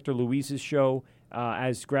 That's Hector Luis's show.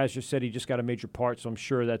 As Graz just said, he just got a major part, so I'm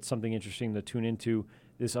sure that's something interesting to tune into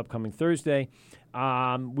this upcoming Thursday.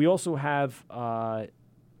 We also have Dr.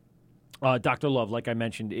 Love, like I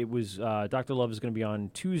mentioned. It was Dr. Love is going to be on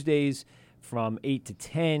Tuesdays from 8 to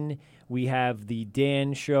 10. We have the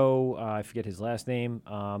Dan show. I forget his last name.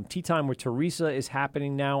 Tea Time with Teresa is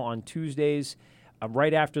happening now on Tuesdays,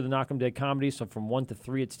 right after the Knock 'em Dead Comedy. So from 1 to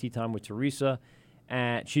 3, it's Tea Time with Teresa.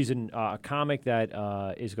 And she's a comic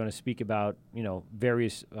that is going to speak about,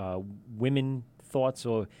 various women thoughts.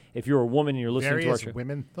 So if you're a woman and you're listening to our show,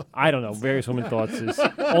 women I don't know, various women thoughts is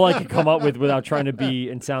all I can come up with without trying to be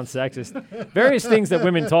and sound sexist. Various things that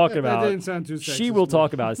women talk about. That didn't sound too sexist. She will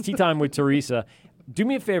talk about. It's Tea Time with Teresa. Do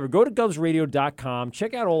me a favor, go to govsradio.com,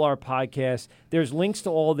 check out all our podcasts. There's links to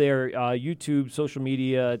all their YouTube, social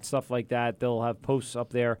media, and stuff like that. They'll have posts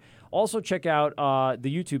up there. Also check out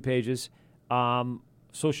the YouTube pages.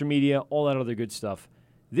 Social media, all that other good stuff.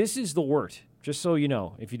 This is the Wort, just so you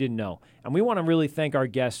know, if you didn't know. And we want to really thank our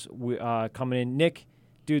guests coming in. Nick,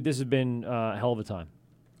 dude, this has been a hell of a time.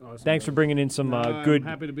 Awesome, Thanks for bringing in some good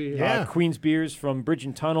happy to be here. Queens beers from Bridge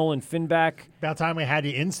and Tunnel and Finback. About time we had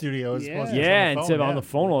you in studio. Instead of on the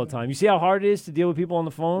phone all the time. You see how hard it is to deal with people on the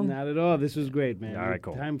phone? Not at all. This was great, man. All right,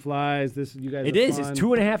 cool. Time flies. You guys. It are is. fun. It's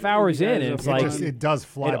 2.5 hours in, and it's like it does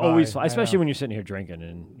fly. It always, by. especially when you're sitting here drinking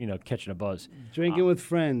and catching a buzz. Drinking with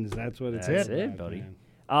friends. That's what it's. That's it, buddy.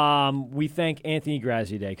 We thank Anthony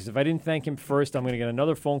Graziade, because if I didn't thank him first, I'm going to get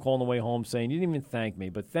another phone call on the way home saying, you didn't even thank me.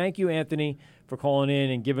 But thank you, Anthony, for calling in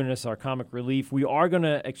and giving us our comic relief. We are going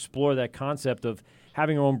to explore that concept of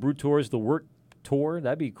having our own brew tours, the Wort Tour.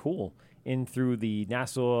 That'd be cool. In through the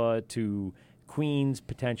Nassau to Queens,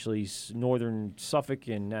 potentially northern Suffolk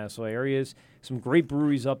and Nassau areas. Some great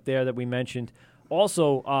breweries up there that we mentioned.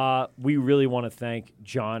 Also, we really want to thank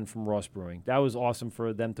John from Ross Brewing. That was awesome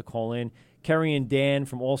for them to call in. Kerry and Dan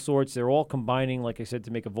from All Sorts, they're all combining, like I said,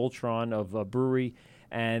 to make a Voltron of a brewery,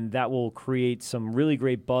 and that will create some really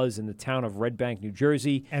great buzz in the town of Red Bank, New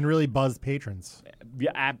Jersey. And really buzz patrons. Yeah,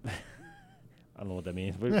 I don't know what that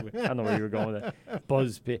means. I don't know where you were going with that.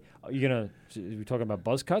 Buzz. Are we talking about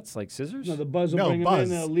buzz cuts, like scissors? No, the buzz will bring them in.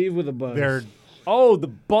 They'll leave with a buzz.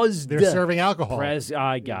 The buzz. They're serving alcohol.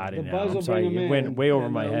 I got it The now. buzz I'm will sorry. bring them It went in, way over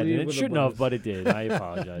and my they'll head, leave and it with a shouldn't buzz. have, but it did. I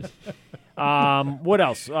apologize. What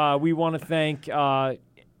else? We want to thank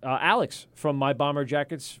Alex from My Bomber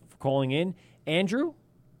Jackets for calling in. Andrew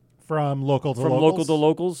from Local to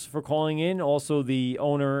Locals for calling in. Also the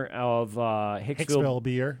owner of Hicksville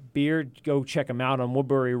Beer. Go check him out on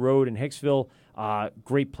Woodbury Road in Hicksville.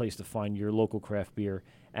 Great place to find your local craft beer.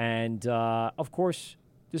 And, of course,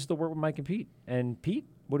 this is the Wort with Mike and Pete. And, Pete,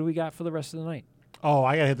 what do we got for the rest of the night? Oh,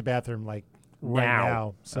 I got to hit the bathroom right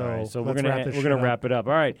now. So, right, so we're gonna wrap it up.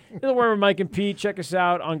 All right. This is the Wort with Mike and Pete. Check us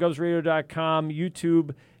out on govsradio.com,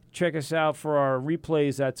 YouTube. Check us out for our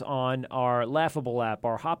replays. That's on our Laughable app,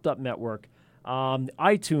 our Hopped Up network,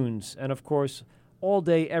 iTunes, and, of course, all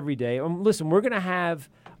day, every day. Listen, we're going to have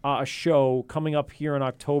a show coming up here in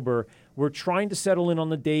October. We're trying to settle in on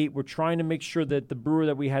the date. We're trying to make sure that the brewer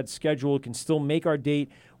that we had scheduled can still make our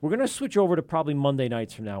date. We're going to switch over to probably Monday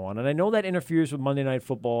nights from now on. And I know that interferes with Monday Night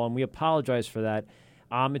Football, and we apologize for that.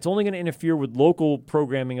 It's only going to interfere with local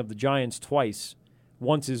programming of the Giants twice.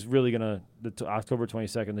 Once is really going to, October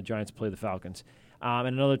 22nd, the Giants play the Falcons. And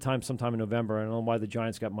another time sometime in November. I don't know why the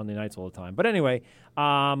Giants got Monday nights all the time. But anyway,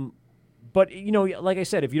 but, you know, like I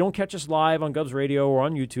said, if you don't catch us live on Govs Radio or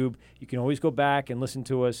on YouTube, you can always go back and listen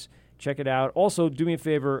to us. Check it out. Also, do me a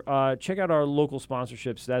favor, check out our local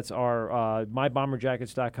sponsorships. That's our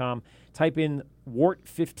mybomberjackets.com. Type in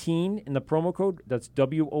WORT15 in the promo code. That's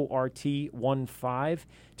WORT15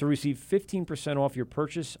 to receive 15% off your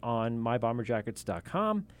purchase on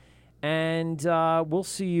mybomberjackets.com. And we'll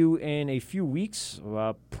see you in a few weeks,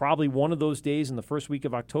 probably one of those days in the first week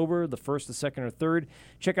of October, the 1st, the 2nd, or 3rd.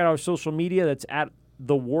 Check out our social media. That's at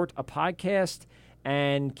The Wort, a podcast,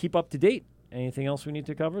 and keep up to date. Anything else we need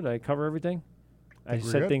to cover? Did I cover everything? I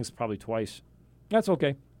said things probably twice. That's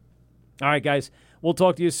okay. All right, guys. We'll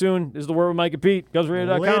talk to you soon. This is The Word with Mike and Pete.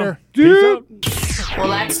 GovsRadio.com. Later. Peace out. Well,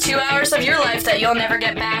 that's 2 hours of your life that you'll never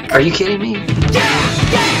get back. Are you kidding me?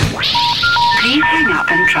 Please hang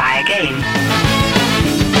up and try again.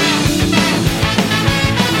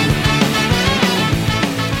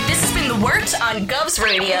 This has been The Wort on Govs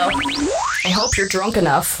Radio. I hope you're drunk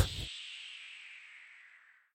enough.